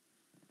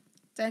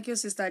 Thank you,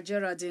 Sister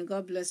Geraldine.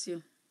 God bless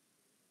you.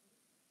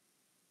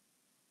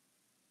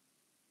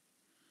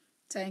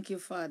 Thank you,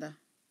 Father.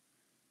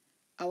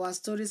 Our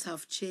stories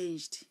have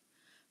changed.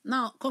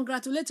 Now,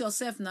 congratulate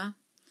yourself now.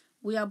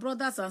 We are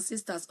brothers and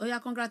sisters. Oh yeah,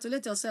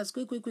 congratulate yourselves.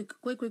 Quick.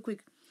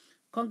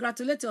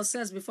 Congratulate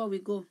yourselves before we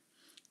go.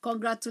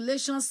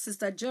 Congratulations,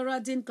 Sister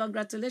Geraldine.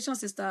 Congratulations,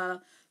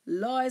 Sister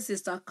Lois,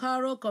 Sister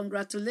Carol.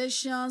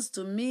 Congratulations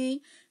to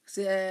me,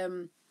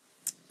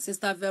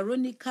 Sister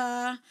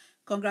Veronica.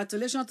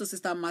 Congratulations to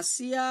Sister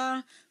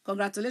Marcia.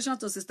 Congratulations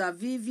to Sister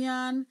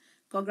Vivian.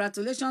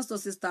 Congratulations to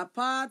Sister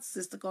Pat.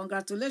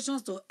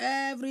 Congratulations to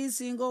every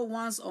single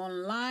ones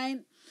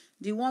online.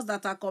 The ones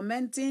that are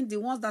commenting, the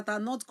ones that are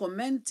not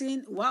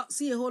commenting. Wow,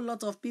 see a whole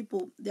lot of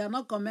people. They are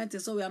not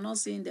commenting, so we are not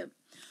seeing them.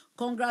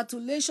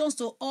 Congratulations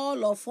to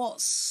all of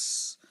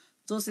us.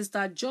 To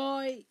Sister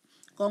Joy.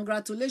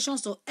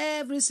 Congratulations to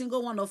every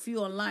single one of you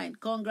online.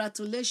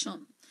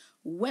 Congratulations.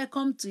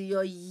 Welcome to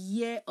your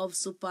year of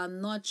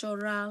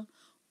supernatural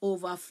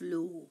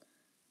overflow.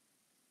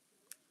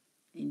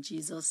 In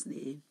Jesus'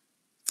 name.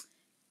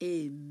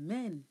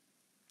 Amen.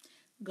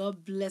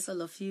 God bless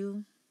all of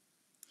you.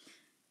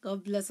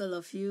 God bless all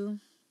of you.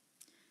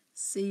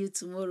 See you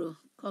tomorrow.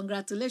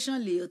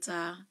 Congratulations,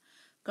 Leota.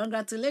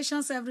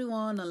 Congratulations,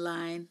 everyone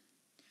online.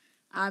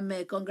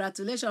 Amen.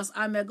 Congratulations.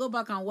 Amen. Go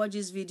back and watch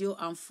this video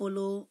and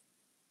follow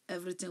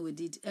everything we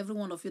did. Every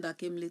one of you that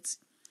came late.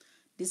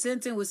 The same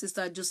thing with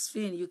Sister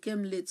Josephine. You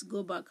came late.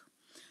 Go back.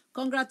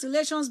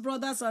 Congratulations,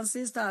 brothers and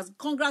sisters.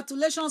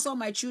 Congratulations, all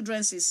my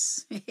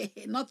children's.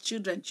 Not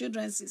children,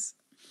 children's.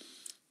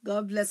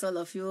 God bless all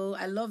of you.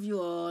 I love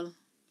you all.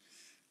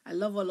 I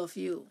love all of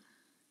you.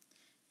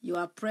 You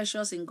are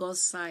precious in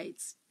God's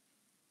sight.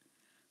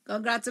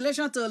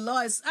 Congratulations to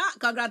Lois.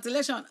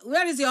 Congratulations.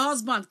 Where is your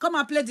husband? Come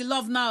and play the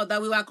love now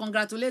that we were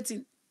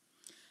congratulating.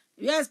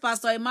 Yes,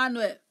 Pastor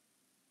Emmanuel.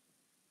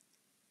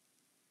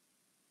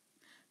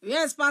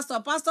 Yes,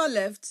 Pastor. Pastor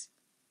left.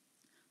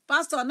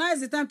 Pastor, now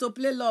is the time to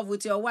play love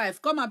with your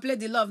wife. Come and play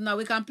the love now.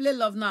 We can play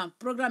love now.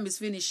 Program is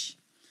finished.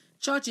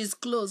 Church is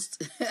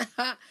closed.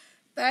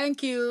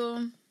 Thank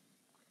you.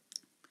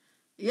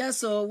 Yes,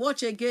 so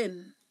watch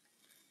again.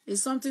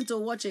 It's something to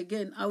watch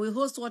again. I will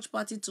host watch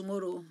party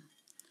tomorrow.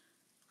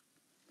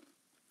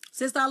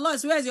 Sister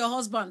Lois, where is your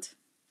husband?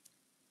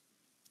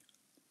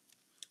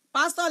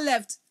 Pastor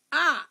left.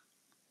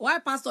 Why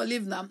Pastor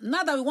leave now?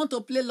 Now that we want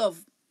to play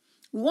love.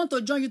 We want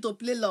to join you to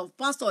play love.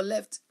 Pastor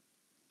left.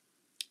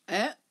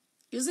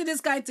 You see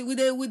this guy with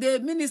the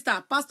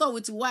minister, pastor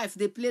with wife,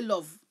 they play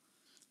love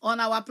on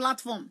our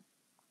platform.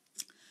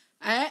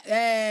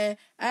 How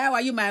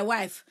are you, my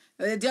wife?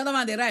 The other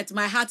one, they write,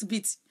 my heart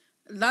beat.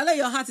 Now let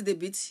your heart they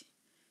beat.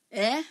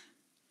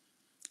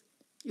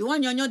 You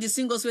want the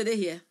singles where they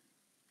here?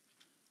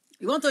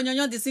 You want to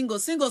nyonyo the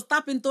singles. Singles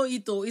tap into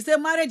it. Oh. He say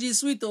marriage is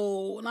sweet.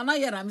 Oh. Nana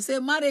Yeram. He say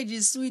marriage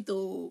is sweet.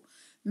 Oh.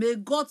 May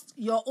God,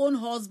 your own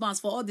husbands,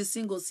 for all the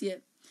singles here,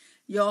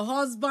 your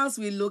husbands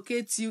will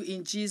locate you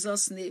in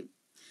Jesus' name.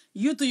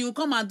 You too, you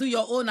come and do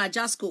your own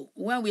ajasco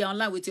when we are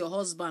online with your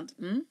husband.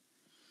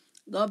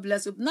 God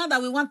bless you. Now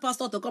that we want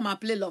pastor to come and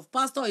play love,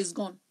 pastor is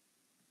gone.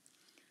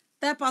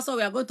 Tell pastor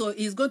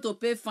he's going to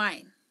pay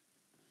fine.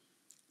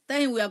 Tell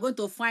him we are going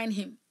to fine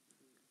him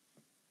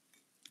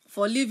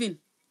for leaving.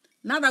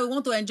 Now that we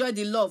want to enjoy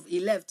the love, he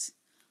left.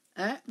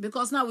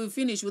 Because now we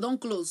finish, we don't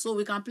close, so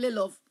we can play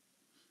love.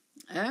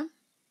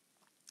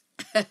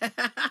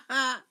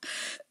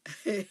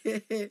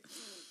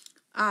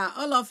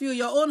 All of you,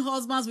 your own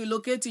husbands will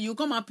locate you. You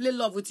come and play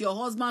love with your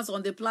husbands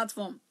on the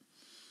platform.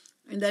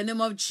 In the name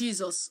of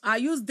Jesus. I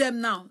use them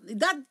now.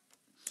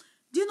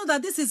 Do you know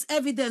that this is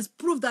evidence,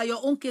 proof that your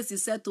own case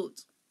is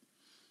settled?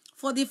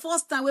 For the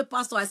first time with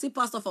pastor, I see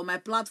pastor for my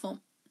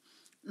platform.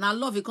 Now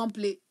love you come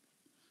play.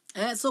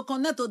 So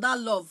connect to that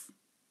love.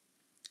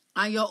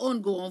 And your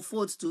own go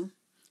unfold too.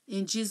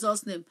 In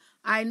Jesus' name.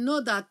 I know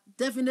that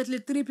definitely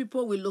 3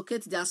 people will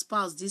locate their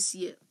spouse this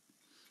year.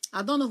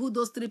 I don't know who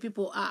those 3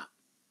 people are.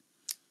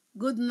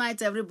 Good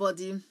night,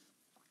 everybody.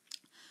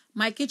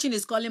 My kitchen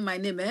is calling my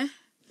name.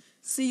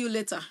 See you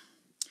later.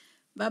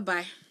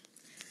 Bye-bye.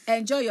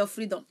 Enjoy your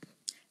freedom.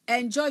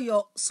 Enjoy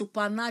your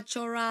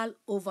supernatural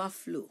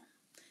overflow.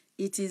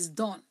 It is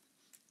done.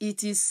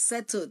 It is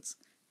settled.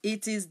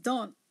 It is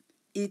done.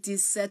 It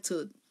is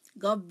settled.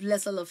 God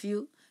bless all of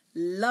you.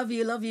 Love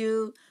you, love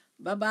you.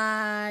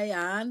 Bye-bye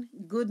and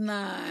good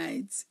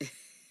night.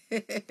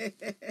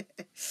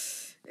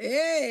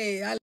 Hey.